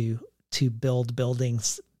knowledge to build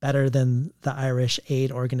buildings better than the Irish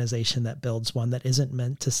aid organization that builds one that isn't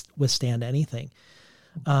meant to withstand anything.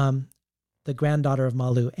 The granddaughter of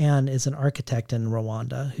Malou, Anne, is an architect in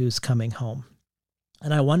Rwanda who's coming home.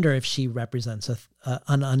 And I wonder if she represents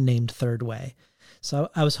an unnamed third way. So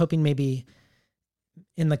I was hoping maybe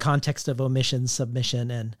in the context of omission,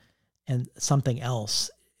 submission, and something else,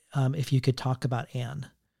 if you could talk about Anne.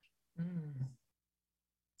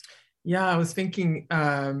 Yeah, I was thinking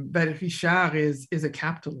that Richard is a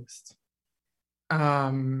capitalist.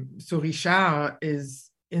 So Richard is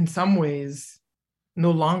in some ways no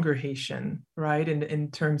longer Haitian, right? In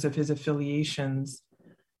terms of his affiliations.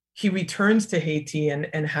 He returns to Haiti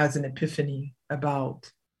and has an epiphany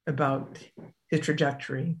about his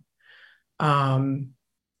trajectory.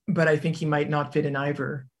 But I think he might not fit in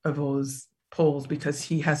either of those poles because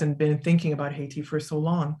he hasn't been thinking about Haiti for so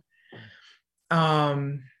long.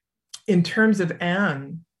 In terms of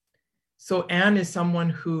Anne, so Anne is someone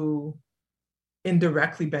who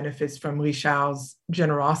indirectly benefits from Richard's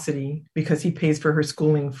generosity because he pays for her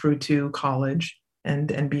schooling through to college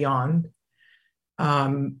and beyond.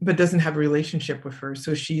 But doesn't have a relationship with her.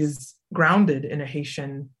 So she's grounded in a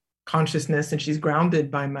Haitian consciousness and she's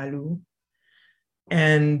grounded by Malou.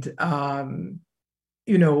 And,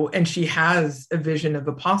 and she has a vision of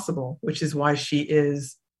the possible, which is why she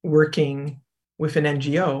is working with an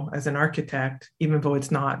NGO as an architect, even though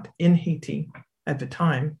it's not in Haiti at the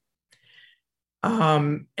time.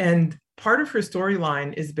 And part of her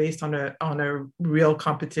storyline is based on a real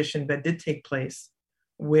competition that did take place,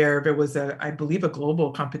 where there was I believe, a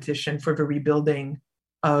global competition for the rebuilding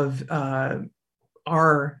of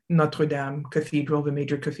our Notre Dame Cathedral, the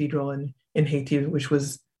major cathedral in Haiti, which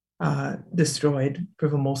was destroyed for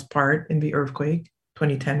the most part in the earthquake,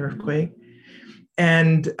 2010 earthquake.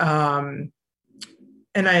 And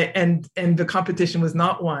the competition was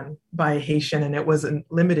not won by Haitian, and it wasn't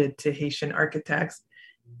limited to Haitian architects.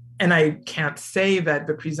 And I can't say that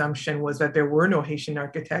the presumption was that there were no Haitian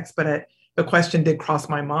architects, but the question did cross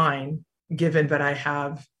my mind, given that I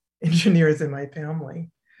have engineers in my family.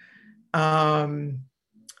 And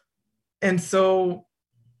so,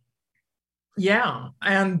 yeah,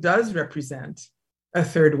 Anne does represent a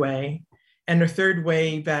third way, and a third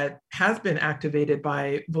way that has been activated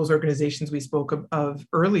by those organizations we spoke of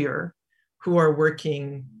earlier, who are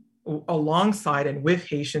working alongside and with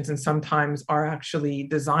Haitians, and sometimes are actually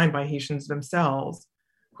designed by Haitians themselves,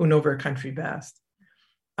 who know their country best.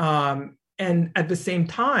 And at the same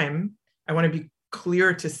time, I want to be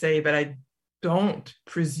clear to say that I don't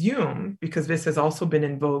presume, because this has also been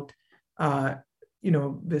invoked,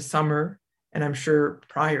 this summer, and I'm sure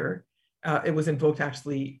prior, it was invoked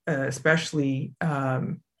actually, especially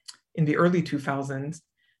in the early 2000s.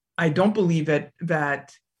 I don't believe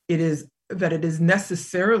that it is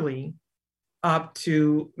necessarily up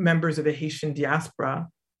to members of the Haitian diaspora,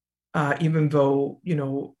 even though,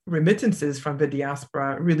 remittances from the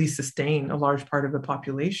diaspora really sustain a large part of the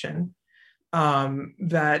population,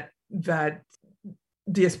 that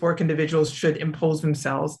diasporic individuals should impose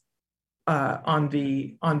themselves on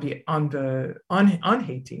Haiti.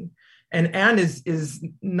 And Anne is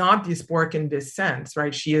not diasporic in this sense,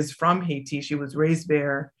 right? She is from Haiti. She was raised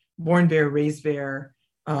there, born there, raised there,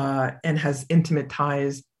 and has intimate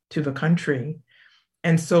ties to the country.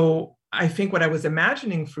 And so I think what I was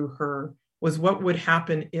imagining through her was what would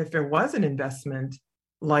happen if there was an investment,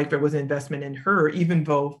 like there was an investment in her, even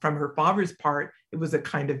though from her father's part, it was a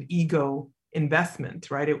kind of ego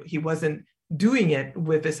investment, right? He wasn't doing it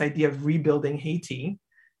with this idea of rebuilding Haiti.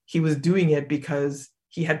 He was doing it because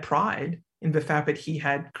he had pride in the fact that he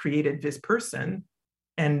had created this person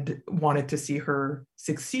and wanted to see her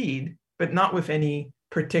succeed, but not with any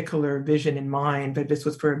particular vision in mind that this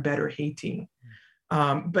was for a better Haiti.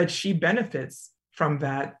 But she benefits from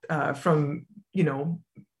that,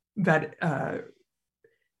 that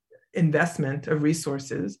investment of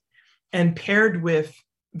resources, and paired with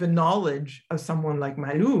the knowledge of someone like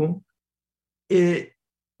Malou, it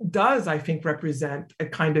does, I think, represent a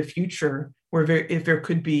kind of future where if there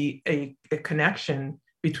could be a connection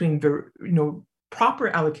between the proper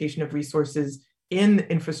allocation of resources in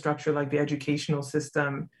infrastructure like the educational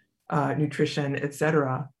system, nutrition,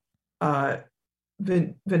 etc.,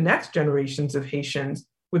 the next generations of Haitians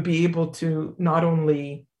would be able to not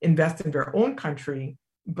only invest in their own country,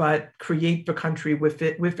 but create the country with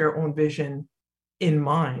their own vision in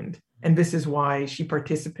mind. And this is why she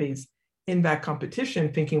participates in that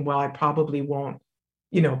competition, thinking, well, I probably won't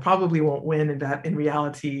win, and that in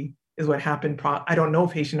reality is what happened. I don't know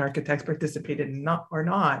if Haitian architects participated or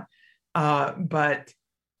not, but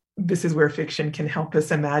this is where fiction can help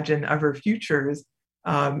us imagine other futures.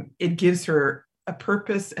 It gives her a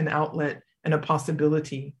purpose, an outlet, and a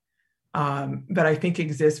possibility that I think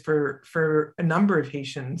exists for a number of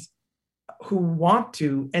Haitians who want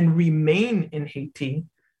to and remain in Haiti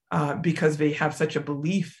because they have such a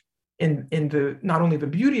belief in the not only the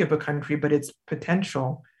beauty of a country, but its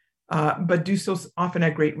potential, but do so often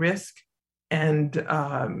at great risk and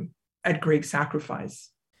at great sacrifice.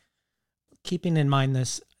 Keeping in mind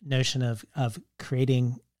this notion of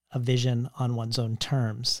creating a vision on one's own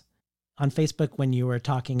terms, on Facebook, when you were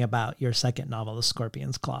talking about your second novel, The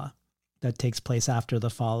Scorpion's Claw, that takes place after the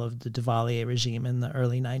fall of the Duvalier regime in the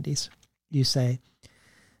early 90s, you say,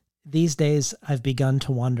 "These days I've begun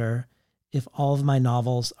to wonder if all of my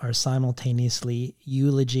novels are simultaneously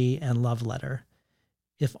eulogy and love letter,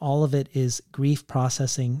 if all of it is grief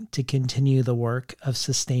processing to continue the work of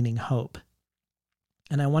sustaining hope."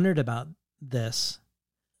 And I wondered about this,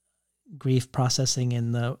 grief processing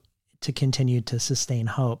to continue to sustain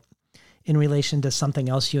hope, in relation to something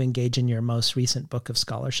else you engage in your most recent book of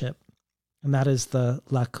scholarship, and that is the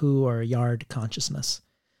Laku or Yard consciousness.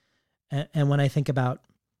 And when I think about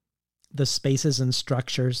the spaces and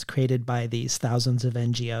structures created by these thousands of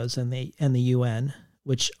NGOs and the UN,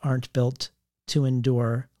 which aren't built to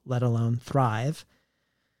endure, let alone thrive,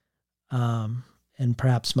 and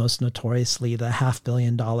perhaps most notoriously the $500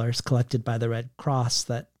 million collected by the Red Cross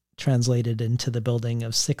that translated into the building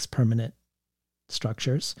of 6 permanent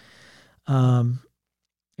structures. And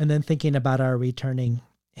then thinking about our returning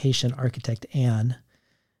Haitian architect, Anne,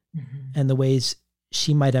 and the ways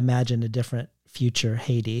she might imagine a different future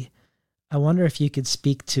Haiti, I wonder if you could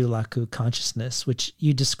speak to Laku consciousness, which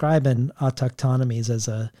you describe in Autochtonomies as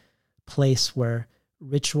a place where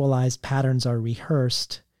ritualized patterns are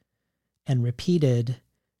rehearsed and repeated,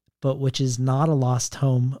 but which is not a lost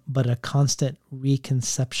home, but a constant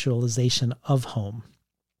reconceptualization of home,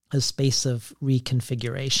 a space of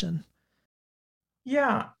reconfiguration.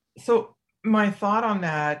 Yeah. So my thought on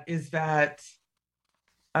that is that,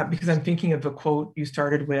 because I'm thinking of the quote you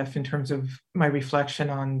started with in terms of my reflection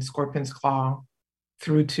on Scorpion's Claw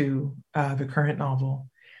through to the current novel.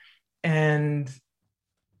 And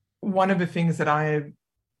one of the things that I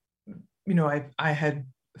had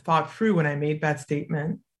thought through when I made that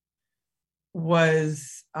statement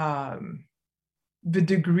was the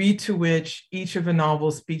degree to which each of the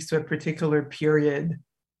novels speaks to a particular period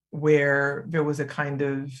where there was a kind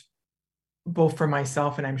of, both for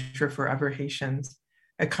myself and I'm sure for other Haitians,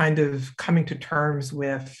 a kind of coming to terms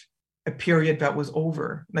with a period that was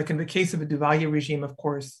over. Like in the case of the Duvalier regime, of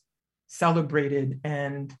course, celebrated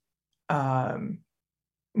and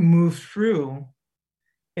moved through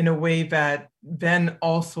in a way that then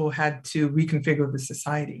also had to reconfigure the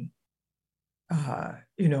society.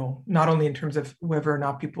 Not only in terms of whether or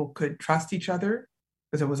not people could trust each other,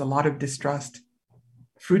 because there was a lot of distrust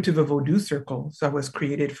through to the Vodou circle that was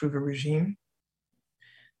created through the regime,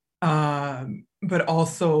 but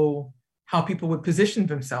also how people would position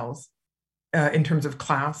themselves in terms of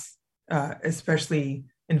class, especially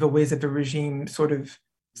in the ways that the regime sort of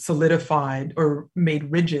solidified or made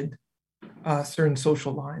rigid certain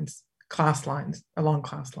social lines, along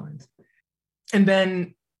class lines. And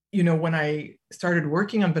then, when I started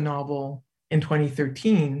working on the novel in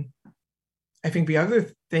 2013, I think the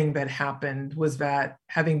other thing that happened was that,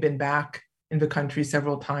 having been back in the country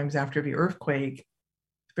several times after the earthquake,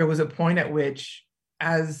 there was a point at which,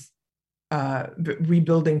 as the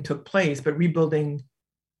rebuilding took place, but rebuilding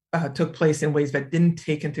took place in ways that didn't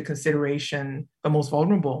take into consideration the most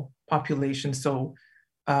vulnerable population. So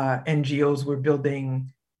NGOs were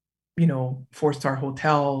building, 4-star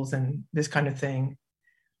hotels and this kind of thing.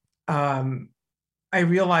 I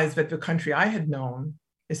realized that the country I had known,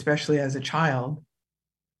 especially as a child,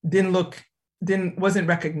 wasn't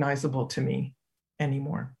recognizable to me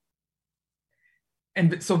anymore.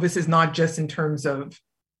 And so this is not just in terms of,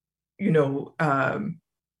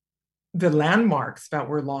 the landmarks that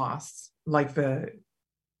were lost, like the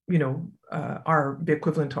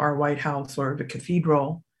equivalent to our White House or the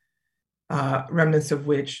cathedral, remnants of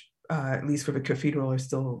which, at least for the cathedral, are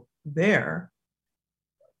still there.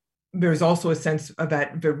 There's also a sense of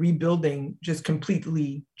that the rebuilding just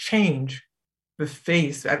completely changed the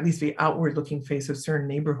face, at least the outward looking face, of certain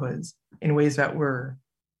neighborhoods in ways that were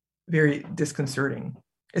very disconcerting,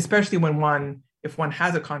 especially if one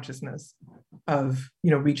has a consciousness of,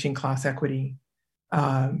 reaching class equity,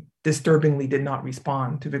 disturbingly did not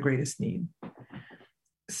respond to the greatest need.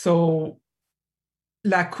 So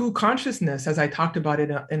Lakou consciousness, as I talked about it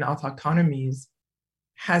in Autochtonomies,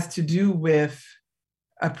 has to do with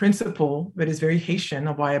a principle that is very Haitian,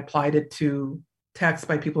 of why I applied it to texts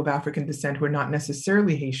by people of African descent who are not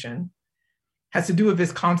necessarily Haitian, has to do with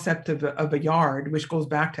this concept of a yard, which goes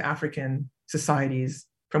back to African societies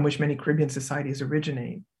from which many Caribbean societies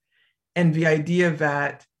originate. And the idea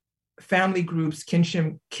that family groups,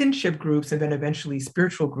 kinship groups, and then eventually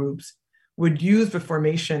spiritual groups would use the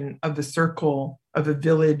formation of the circle of a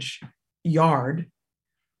village yard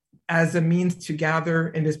as a means to gather,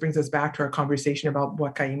 and this brings us back to our conversation about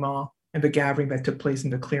Wakaima and the gathering that took place in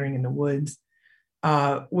the clearing in the woods,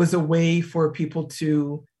 was a way for people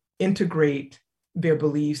to integrate their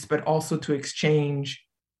beliefs, but also to exchange.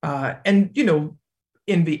 In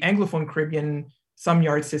the Anglophone Caribbean, some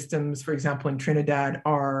yard systems, for example, in Trinidad,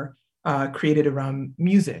 are created around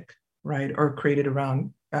music, right? Or created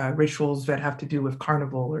around rituals that have to do with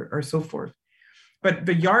carnival or so forth. But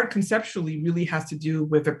the yard conceptually really has to do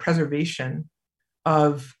with the preservation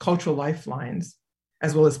of cultural lifelines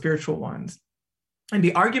as well as spiritual ones. And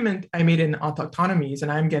the argument I made in Autochtonomies,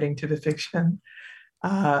 and I'm getting to the fiction,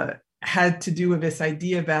 had to do with this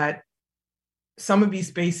idea that some of these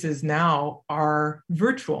spaces now are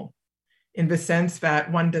virtual, in the sense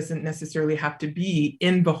that one doesn't necessarily have to be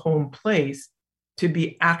in the home place to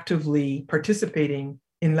be actively participating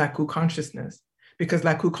in Lakou consciousness, because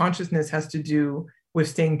Lakou consciousness has to do with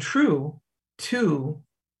staying true to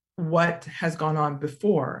what has gone on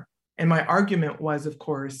before. And my argument was, of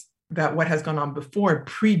course, that what has gone on before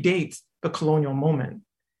predates the colonial moment.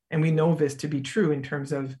 And we know this to be true in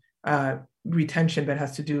terms of retention that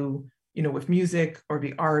has to do, with music or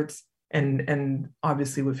the arts, and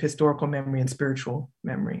obviously with historical memory and spiritual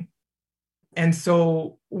memory. And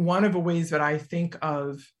so one of the ways I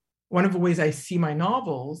see my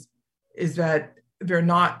novels is that they're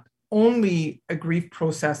not only a grief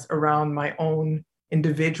process around my own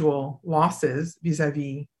individual losses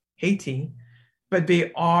vis-a-vis Haiti, but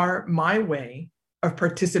they are my way of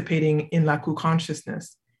participating in Lakou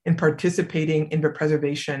consciousness and participating in the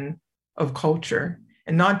preservation of culture.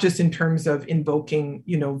 And not just in terms of invoking,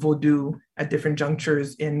 Vodou at different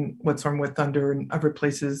junctures in What's Wrong with Thunder and other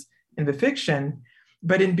places in the fiction,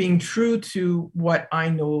 but in being true to what I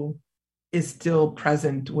know is still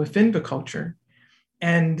present within the culture.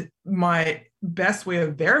 And my best way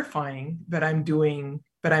of verifying that I'm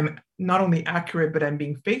not only accurate, but I'm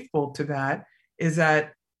being faithful to that, is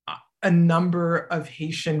that a number of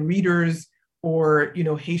Haitian readers or,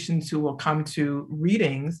 Haitians who will come to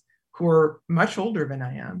readings who are much older than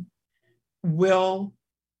I am, will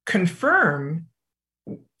confirm,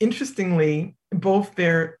 interestingly, both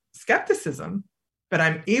their skepticism that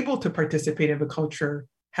I'm able to participate in the culture,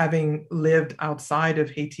 having lived outside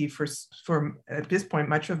of Haiti for at this point,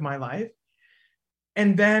 much of my life,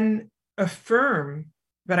 and then affirm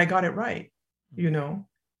that I got it right.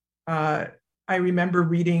 I remember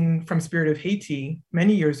reading from Spirit of Haiti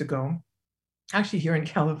many years ago, actually here in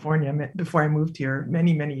California, before I moved here,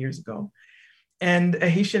 many, many years ago. And a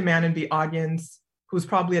Haitian man in the audience, who was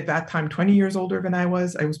probably at that time 20 years older than I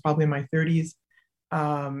was probably in my 30s,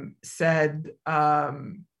 said,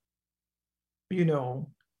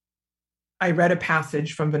 I read a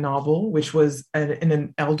passage from the novel, which was in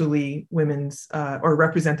an elderly women's, or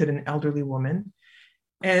represented an elderly woman.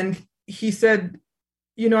 And he said,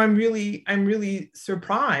 I'm really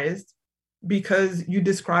surprised because you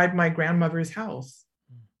described my grandmother's house.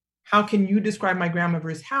 How can you describe my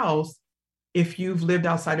grandmother's house if you've lived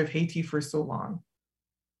outside of Haiti for so long?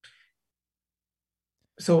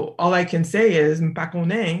 So all I can say is, m'pa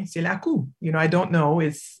connais, c'est la coup. I don't know,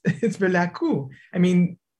 it's for la coup. I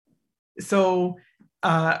mean, so,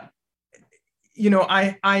 I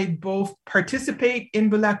both participate in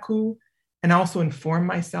the la coup and also inform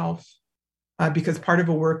myself, because part of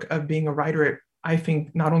the work of being a writer, I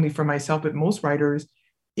think not only for myself, but most writers,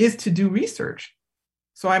 is to do research.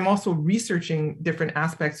 So I'm also researching different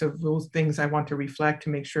aspects of those things I want to reflect to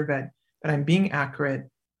make sure that I'm being accurate.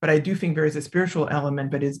 But I do think there is a spiritual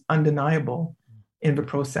element that is undeniable in the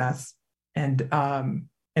process, and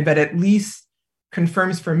that at least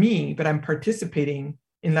confirms for me that I'm participating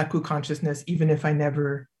in la coup consciousness, even if I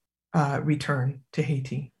never return to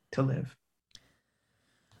Haiti to live.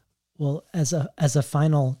 Well, as a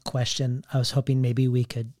final question, I was hoping maybe we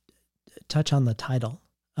could touch on the title,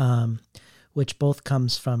 which both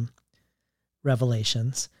comes from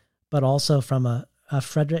Revelations, but also from a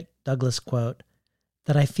Frederick Douglass quote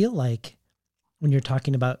that I feel like when you're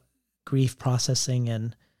talking about grief processing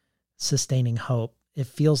and sustaining hope, it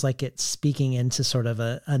feels like it's speaking into sort of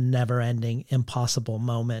a never-ending, impossible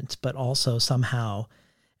moment, but also somehow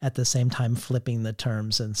at the same time flipping the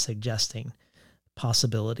terms and suggesting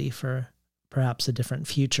possibility for perhaps a different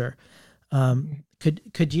future.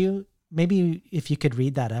 Could you, maybe if you could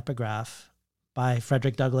read that epigraph by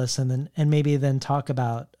Frederick Douglass and maybe then talk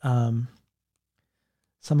about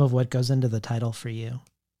some of what goes into the title for you?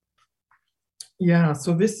 Yeah,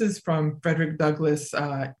 so this is from Frederick Douglass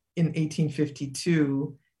in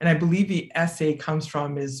 1852, and I believe the essay comes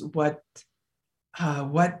from is what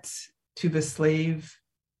to the slave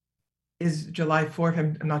is July 4th.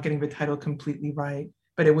 I'm not getting the title completely right,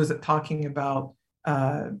 but it was talking about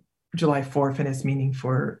July 4th and its meaning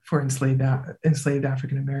for enslaved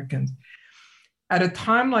African Americans. At a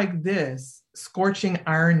time like this, scorching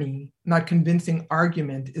irony, not convincing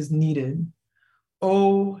argument is needed.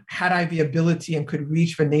 Oh, had I the ability and could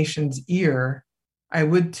reach the nation's ear, I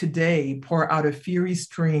would today pour out a fiery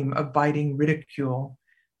stream of biting ridicule,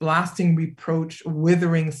 blasting reproach,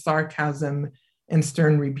 withering sarcasm, and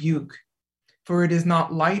stern rebuke. For it is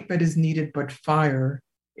not light that is needed, but fire.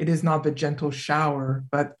 It is not the gentle shower,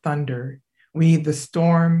 but thunder. We need the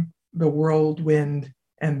storm, the whirlwind,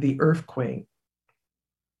 and the earthquake.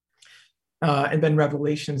 And then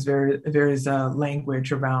Revelations, there is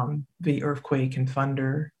language around the earthquake and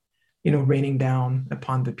thunder, raining down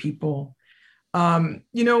upon the people. There's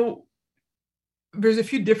a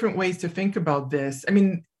few different ways to think about this. I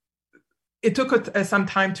mean, it took some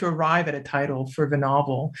time to arrive at a title for the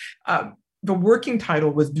novel. The working title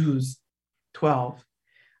was 12.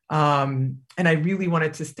 And I really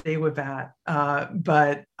wanted to stay with that.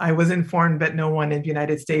 But I was informed that no one in the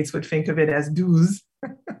United States would think of it as 12.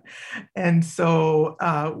 And so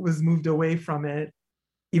was moved away from it,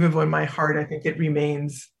 even though in my heart, I think it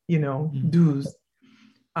remains, 12.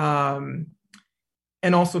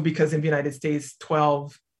 And also because in the United States,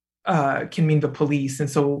 12 can mean the police. And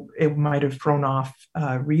so it might have thrown off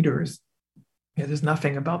readers. There's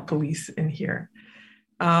nothing about police in here.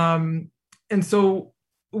 And so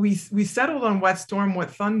we settled on What Storm, What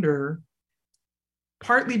Thunder,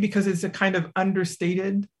 partly because it's a kind of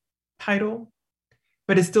understated title,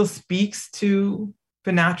 but it still speaks to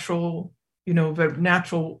the natural, the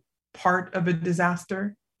natural part of a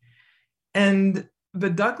disaster. And the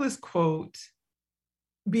Douglass quote,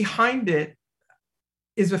 behind it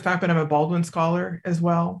is the fact that I'm a Baldwin scholar as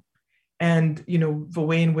well. And, the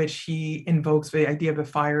way in which he invokes the idea of a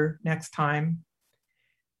fire next time.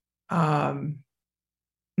 No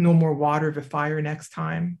more water, the fire next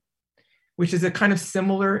time, which is a kind of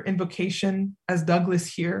similar invocation as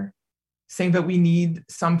Douglass here, saying that we need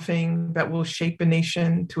something that will shape a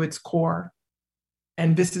nation to its core.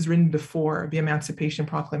 And this is written before the Emancipation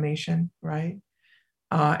Proclamation, right?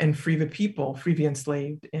 And free the people, free the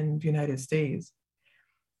enslaved in the United States.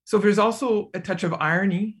 So there's also a touch of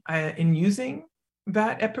irony in using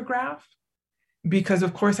that epigraph, because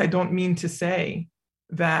of course I don't mean to say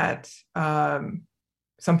that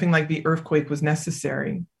something like the earthquake was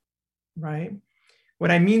necessary, right?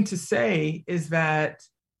 What I mean to say is that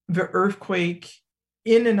the earthquake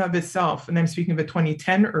in and of itself, and I'm speaking of the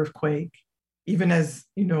 2010 earthquake, even as,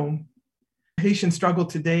 Haitians struggle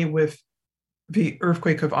today with the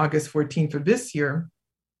earthquake of August 14th of this year,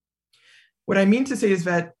 what I mean to say is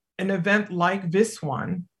that an event like this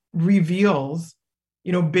one reveals,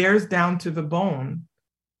 bears down to the bone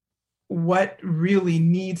what really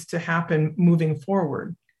needs to happen moving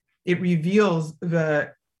forward. It reveals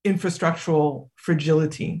the infrastructural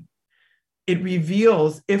fragility. It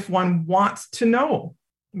reveals, if one wants to know,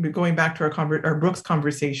 going back to our Brooks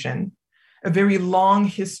conversation, a very long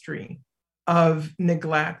history of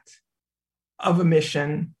neglect, of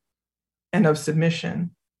omission, and of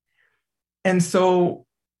submission. And so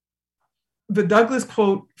the Douglas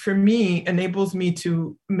quote, for me, enables me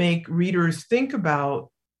to make readers think about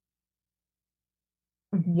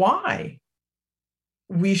why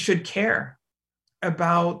we should care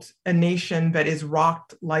about a nation that is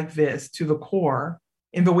rocked like this to the core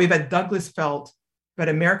in the way that Douglas felt that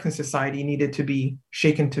American society needed to be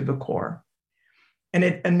shaken to the core. And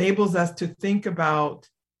it enables us to think about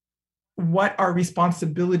what our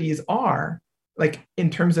responsibilities are, like in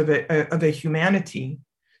terms of a humanity,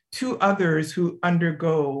 to others who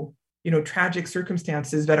undergo, tragic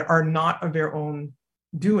circumstances that are not of their own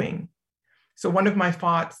doing. So one of my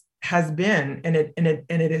thoughts has been, and it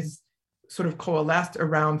is sort of coalesced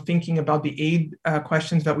around thinking about the aid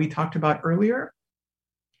questions that we talked about earlier,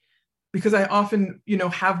 because I often,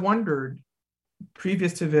 have wondered,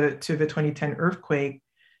 previous to the 2010 earthquake,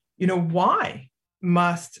 why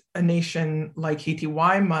must a nation like Haiti,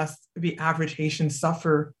 why must the average Haitian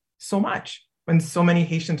suffer so much when so many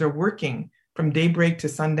Haitians are working from daybreak to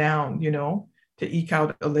sundown, to eke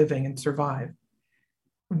out a living and survive?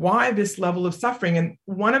 Why this level of suffering? And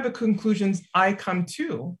one of the conclusions I come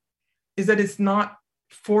to is that it's not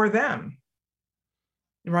for them,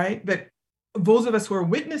 right? That those of us who are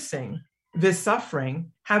witnessing this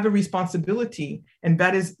suffering have a responsibility, and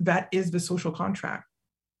that is the social contract,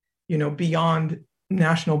 beyond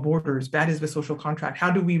national borders. That is the social contract.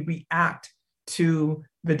 How do we react to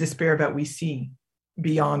the despair that we see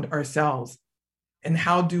beyond ourselves? And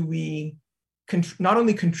how do we not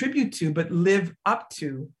only contribute to, but live up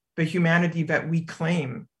to the humanity that we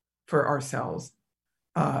claim for ourselves,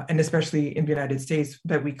 and especially in the United States,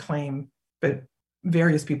 that we claim, that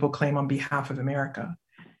various people claim on behalf of America.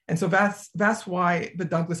 And so that's why the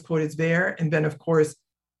Douglas quote is there. And then, of course,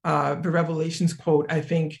 the Revelations quote, I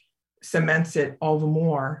think, cements it all the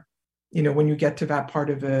more, when you get to that part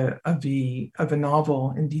of the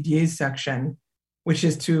novel in Didier's section, which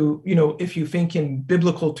is to, if you think in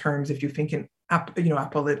biblical terms, if you think in I'm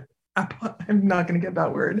not going to get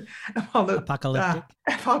that word.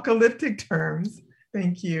 Apocalyptic terms.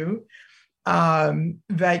 Thank you.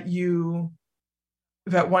 That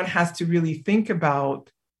one has to really think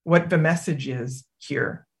about what the message is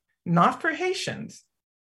here, not for Haitians,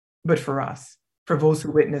 but for us, for those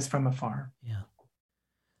who witness from afar. Yeah.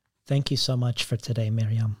 Thank you so much for today,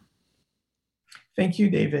 Miriam. Thank you,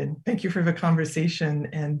 David. Thank you for the conversation.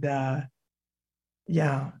 And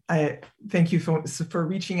I thank you for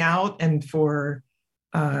reaching out and for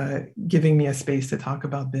giving me a space to talk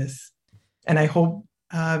about this. And I hope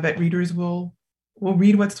that readers will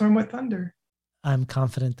read What Storm, What Thunder. I'm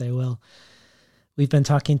confident they will. We've been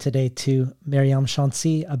talking today to Myriam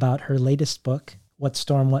Chauncey about her latest book, What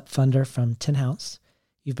Storm, What Thunder, from Tin House.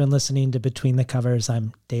 You've been listening to Between the Covers.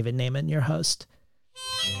 I'm David Naiman, your host.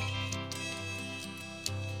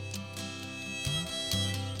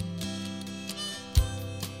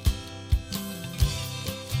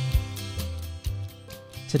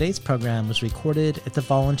 Today's program was recorded at the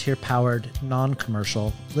volunteer-powered,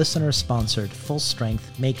 non-commercial, listener-sponsored,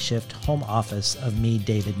 full-strength, makeshift home office of me,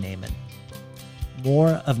 David Naiman.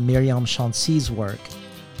 More of Myriam Chauncey's work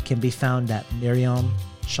can be found at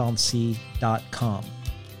myriamchauncey.com.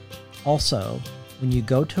 Also, when you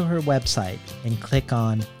go to her website and click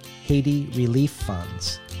on Haiti Relief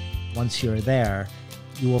Funds, once you're there,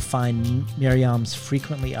 you will find Myriam's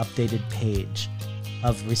frequently updated page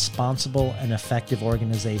of responsible and effective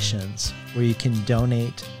organizations where you can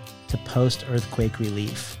donate to post-earthquake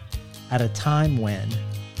relief at a time when,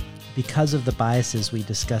 because of the biases we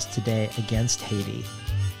discussed today against Haiti,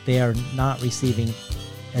 they are not receiving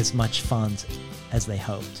as much funds as they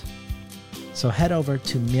hoped. So head over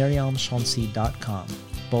to myriamchauncey.com,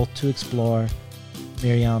 both to explore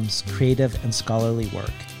Myriam's creative and scholarly work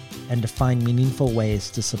and to find meaningful ways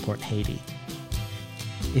to support Haiti.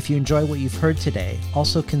 If you enjoy what you've heard today,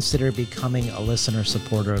 also consider becoming a listener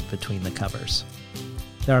supporter of Between the Covers.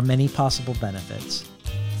 There are many possible benefits,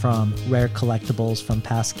 from rare collectibles from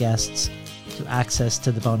past guests to access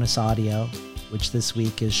to the bonus audio, which this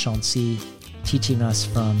week is Chauncey teaching us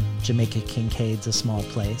from Jamaica Kincaid's A Small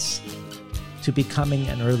Place, to becoming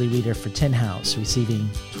an early reader for Tin House, receiving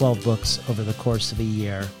 12 books over the course of a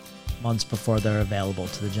year, months before they're available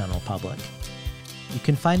to the general public. You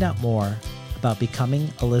can find out more about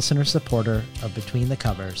becoming a listener supporter of Between the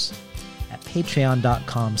Covers at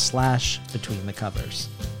patreon.com/betweenthecovers.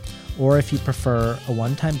 Or if you prefer a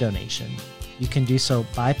one-time donation, you can do so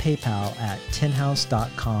by PayPal at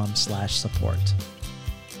tinhouse.com/support.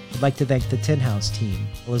 I'd like to thank the Tin House team,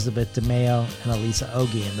 Elizabeth DeMeo and Elisa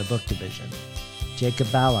Ogie in the book division,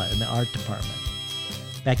 Jacob Balla in the art department,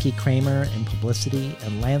 Becky Kramer in publicity,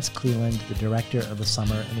 and Lance Cleland, the director of the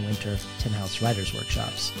summer and winter Tin House Writers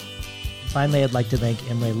Workshops. And finally, I'd like to thank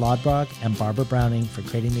Imre Lodbrog and Barbara Browning for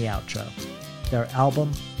creating the outro. Their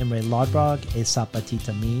album, Imre Lodbrog e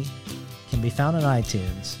Sapatita Mi, can be found on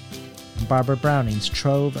iTunes, and Barbara Browning's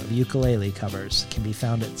trove of ukulele covers can be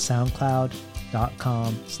found at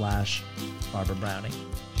soundcloud.com/Barbara Browning.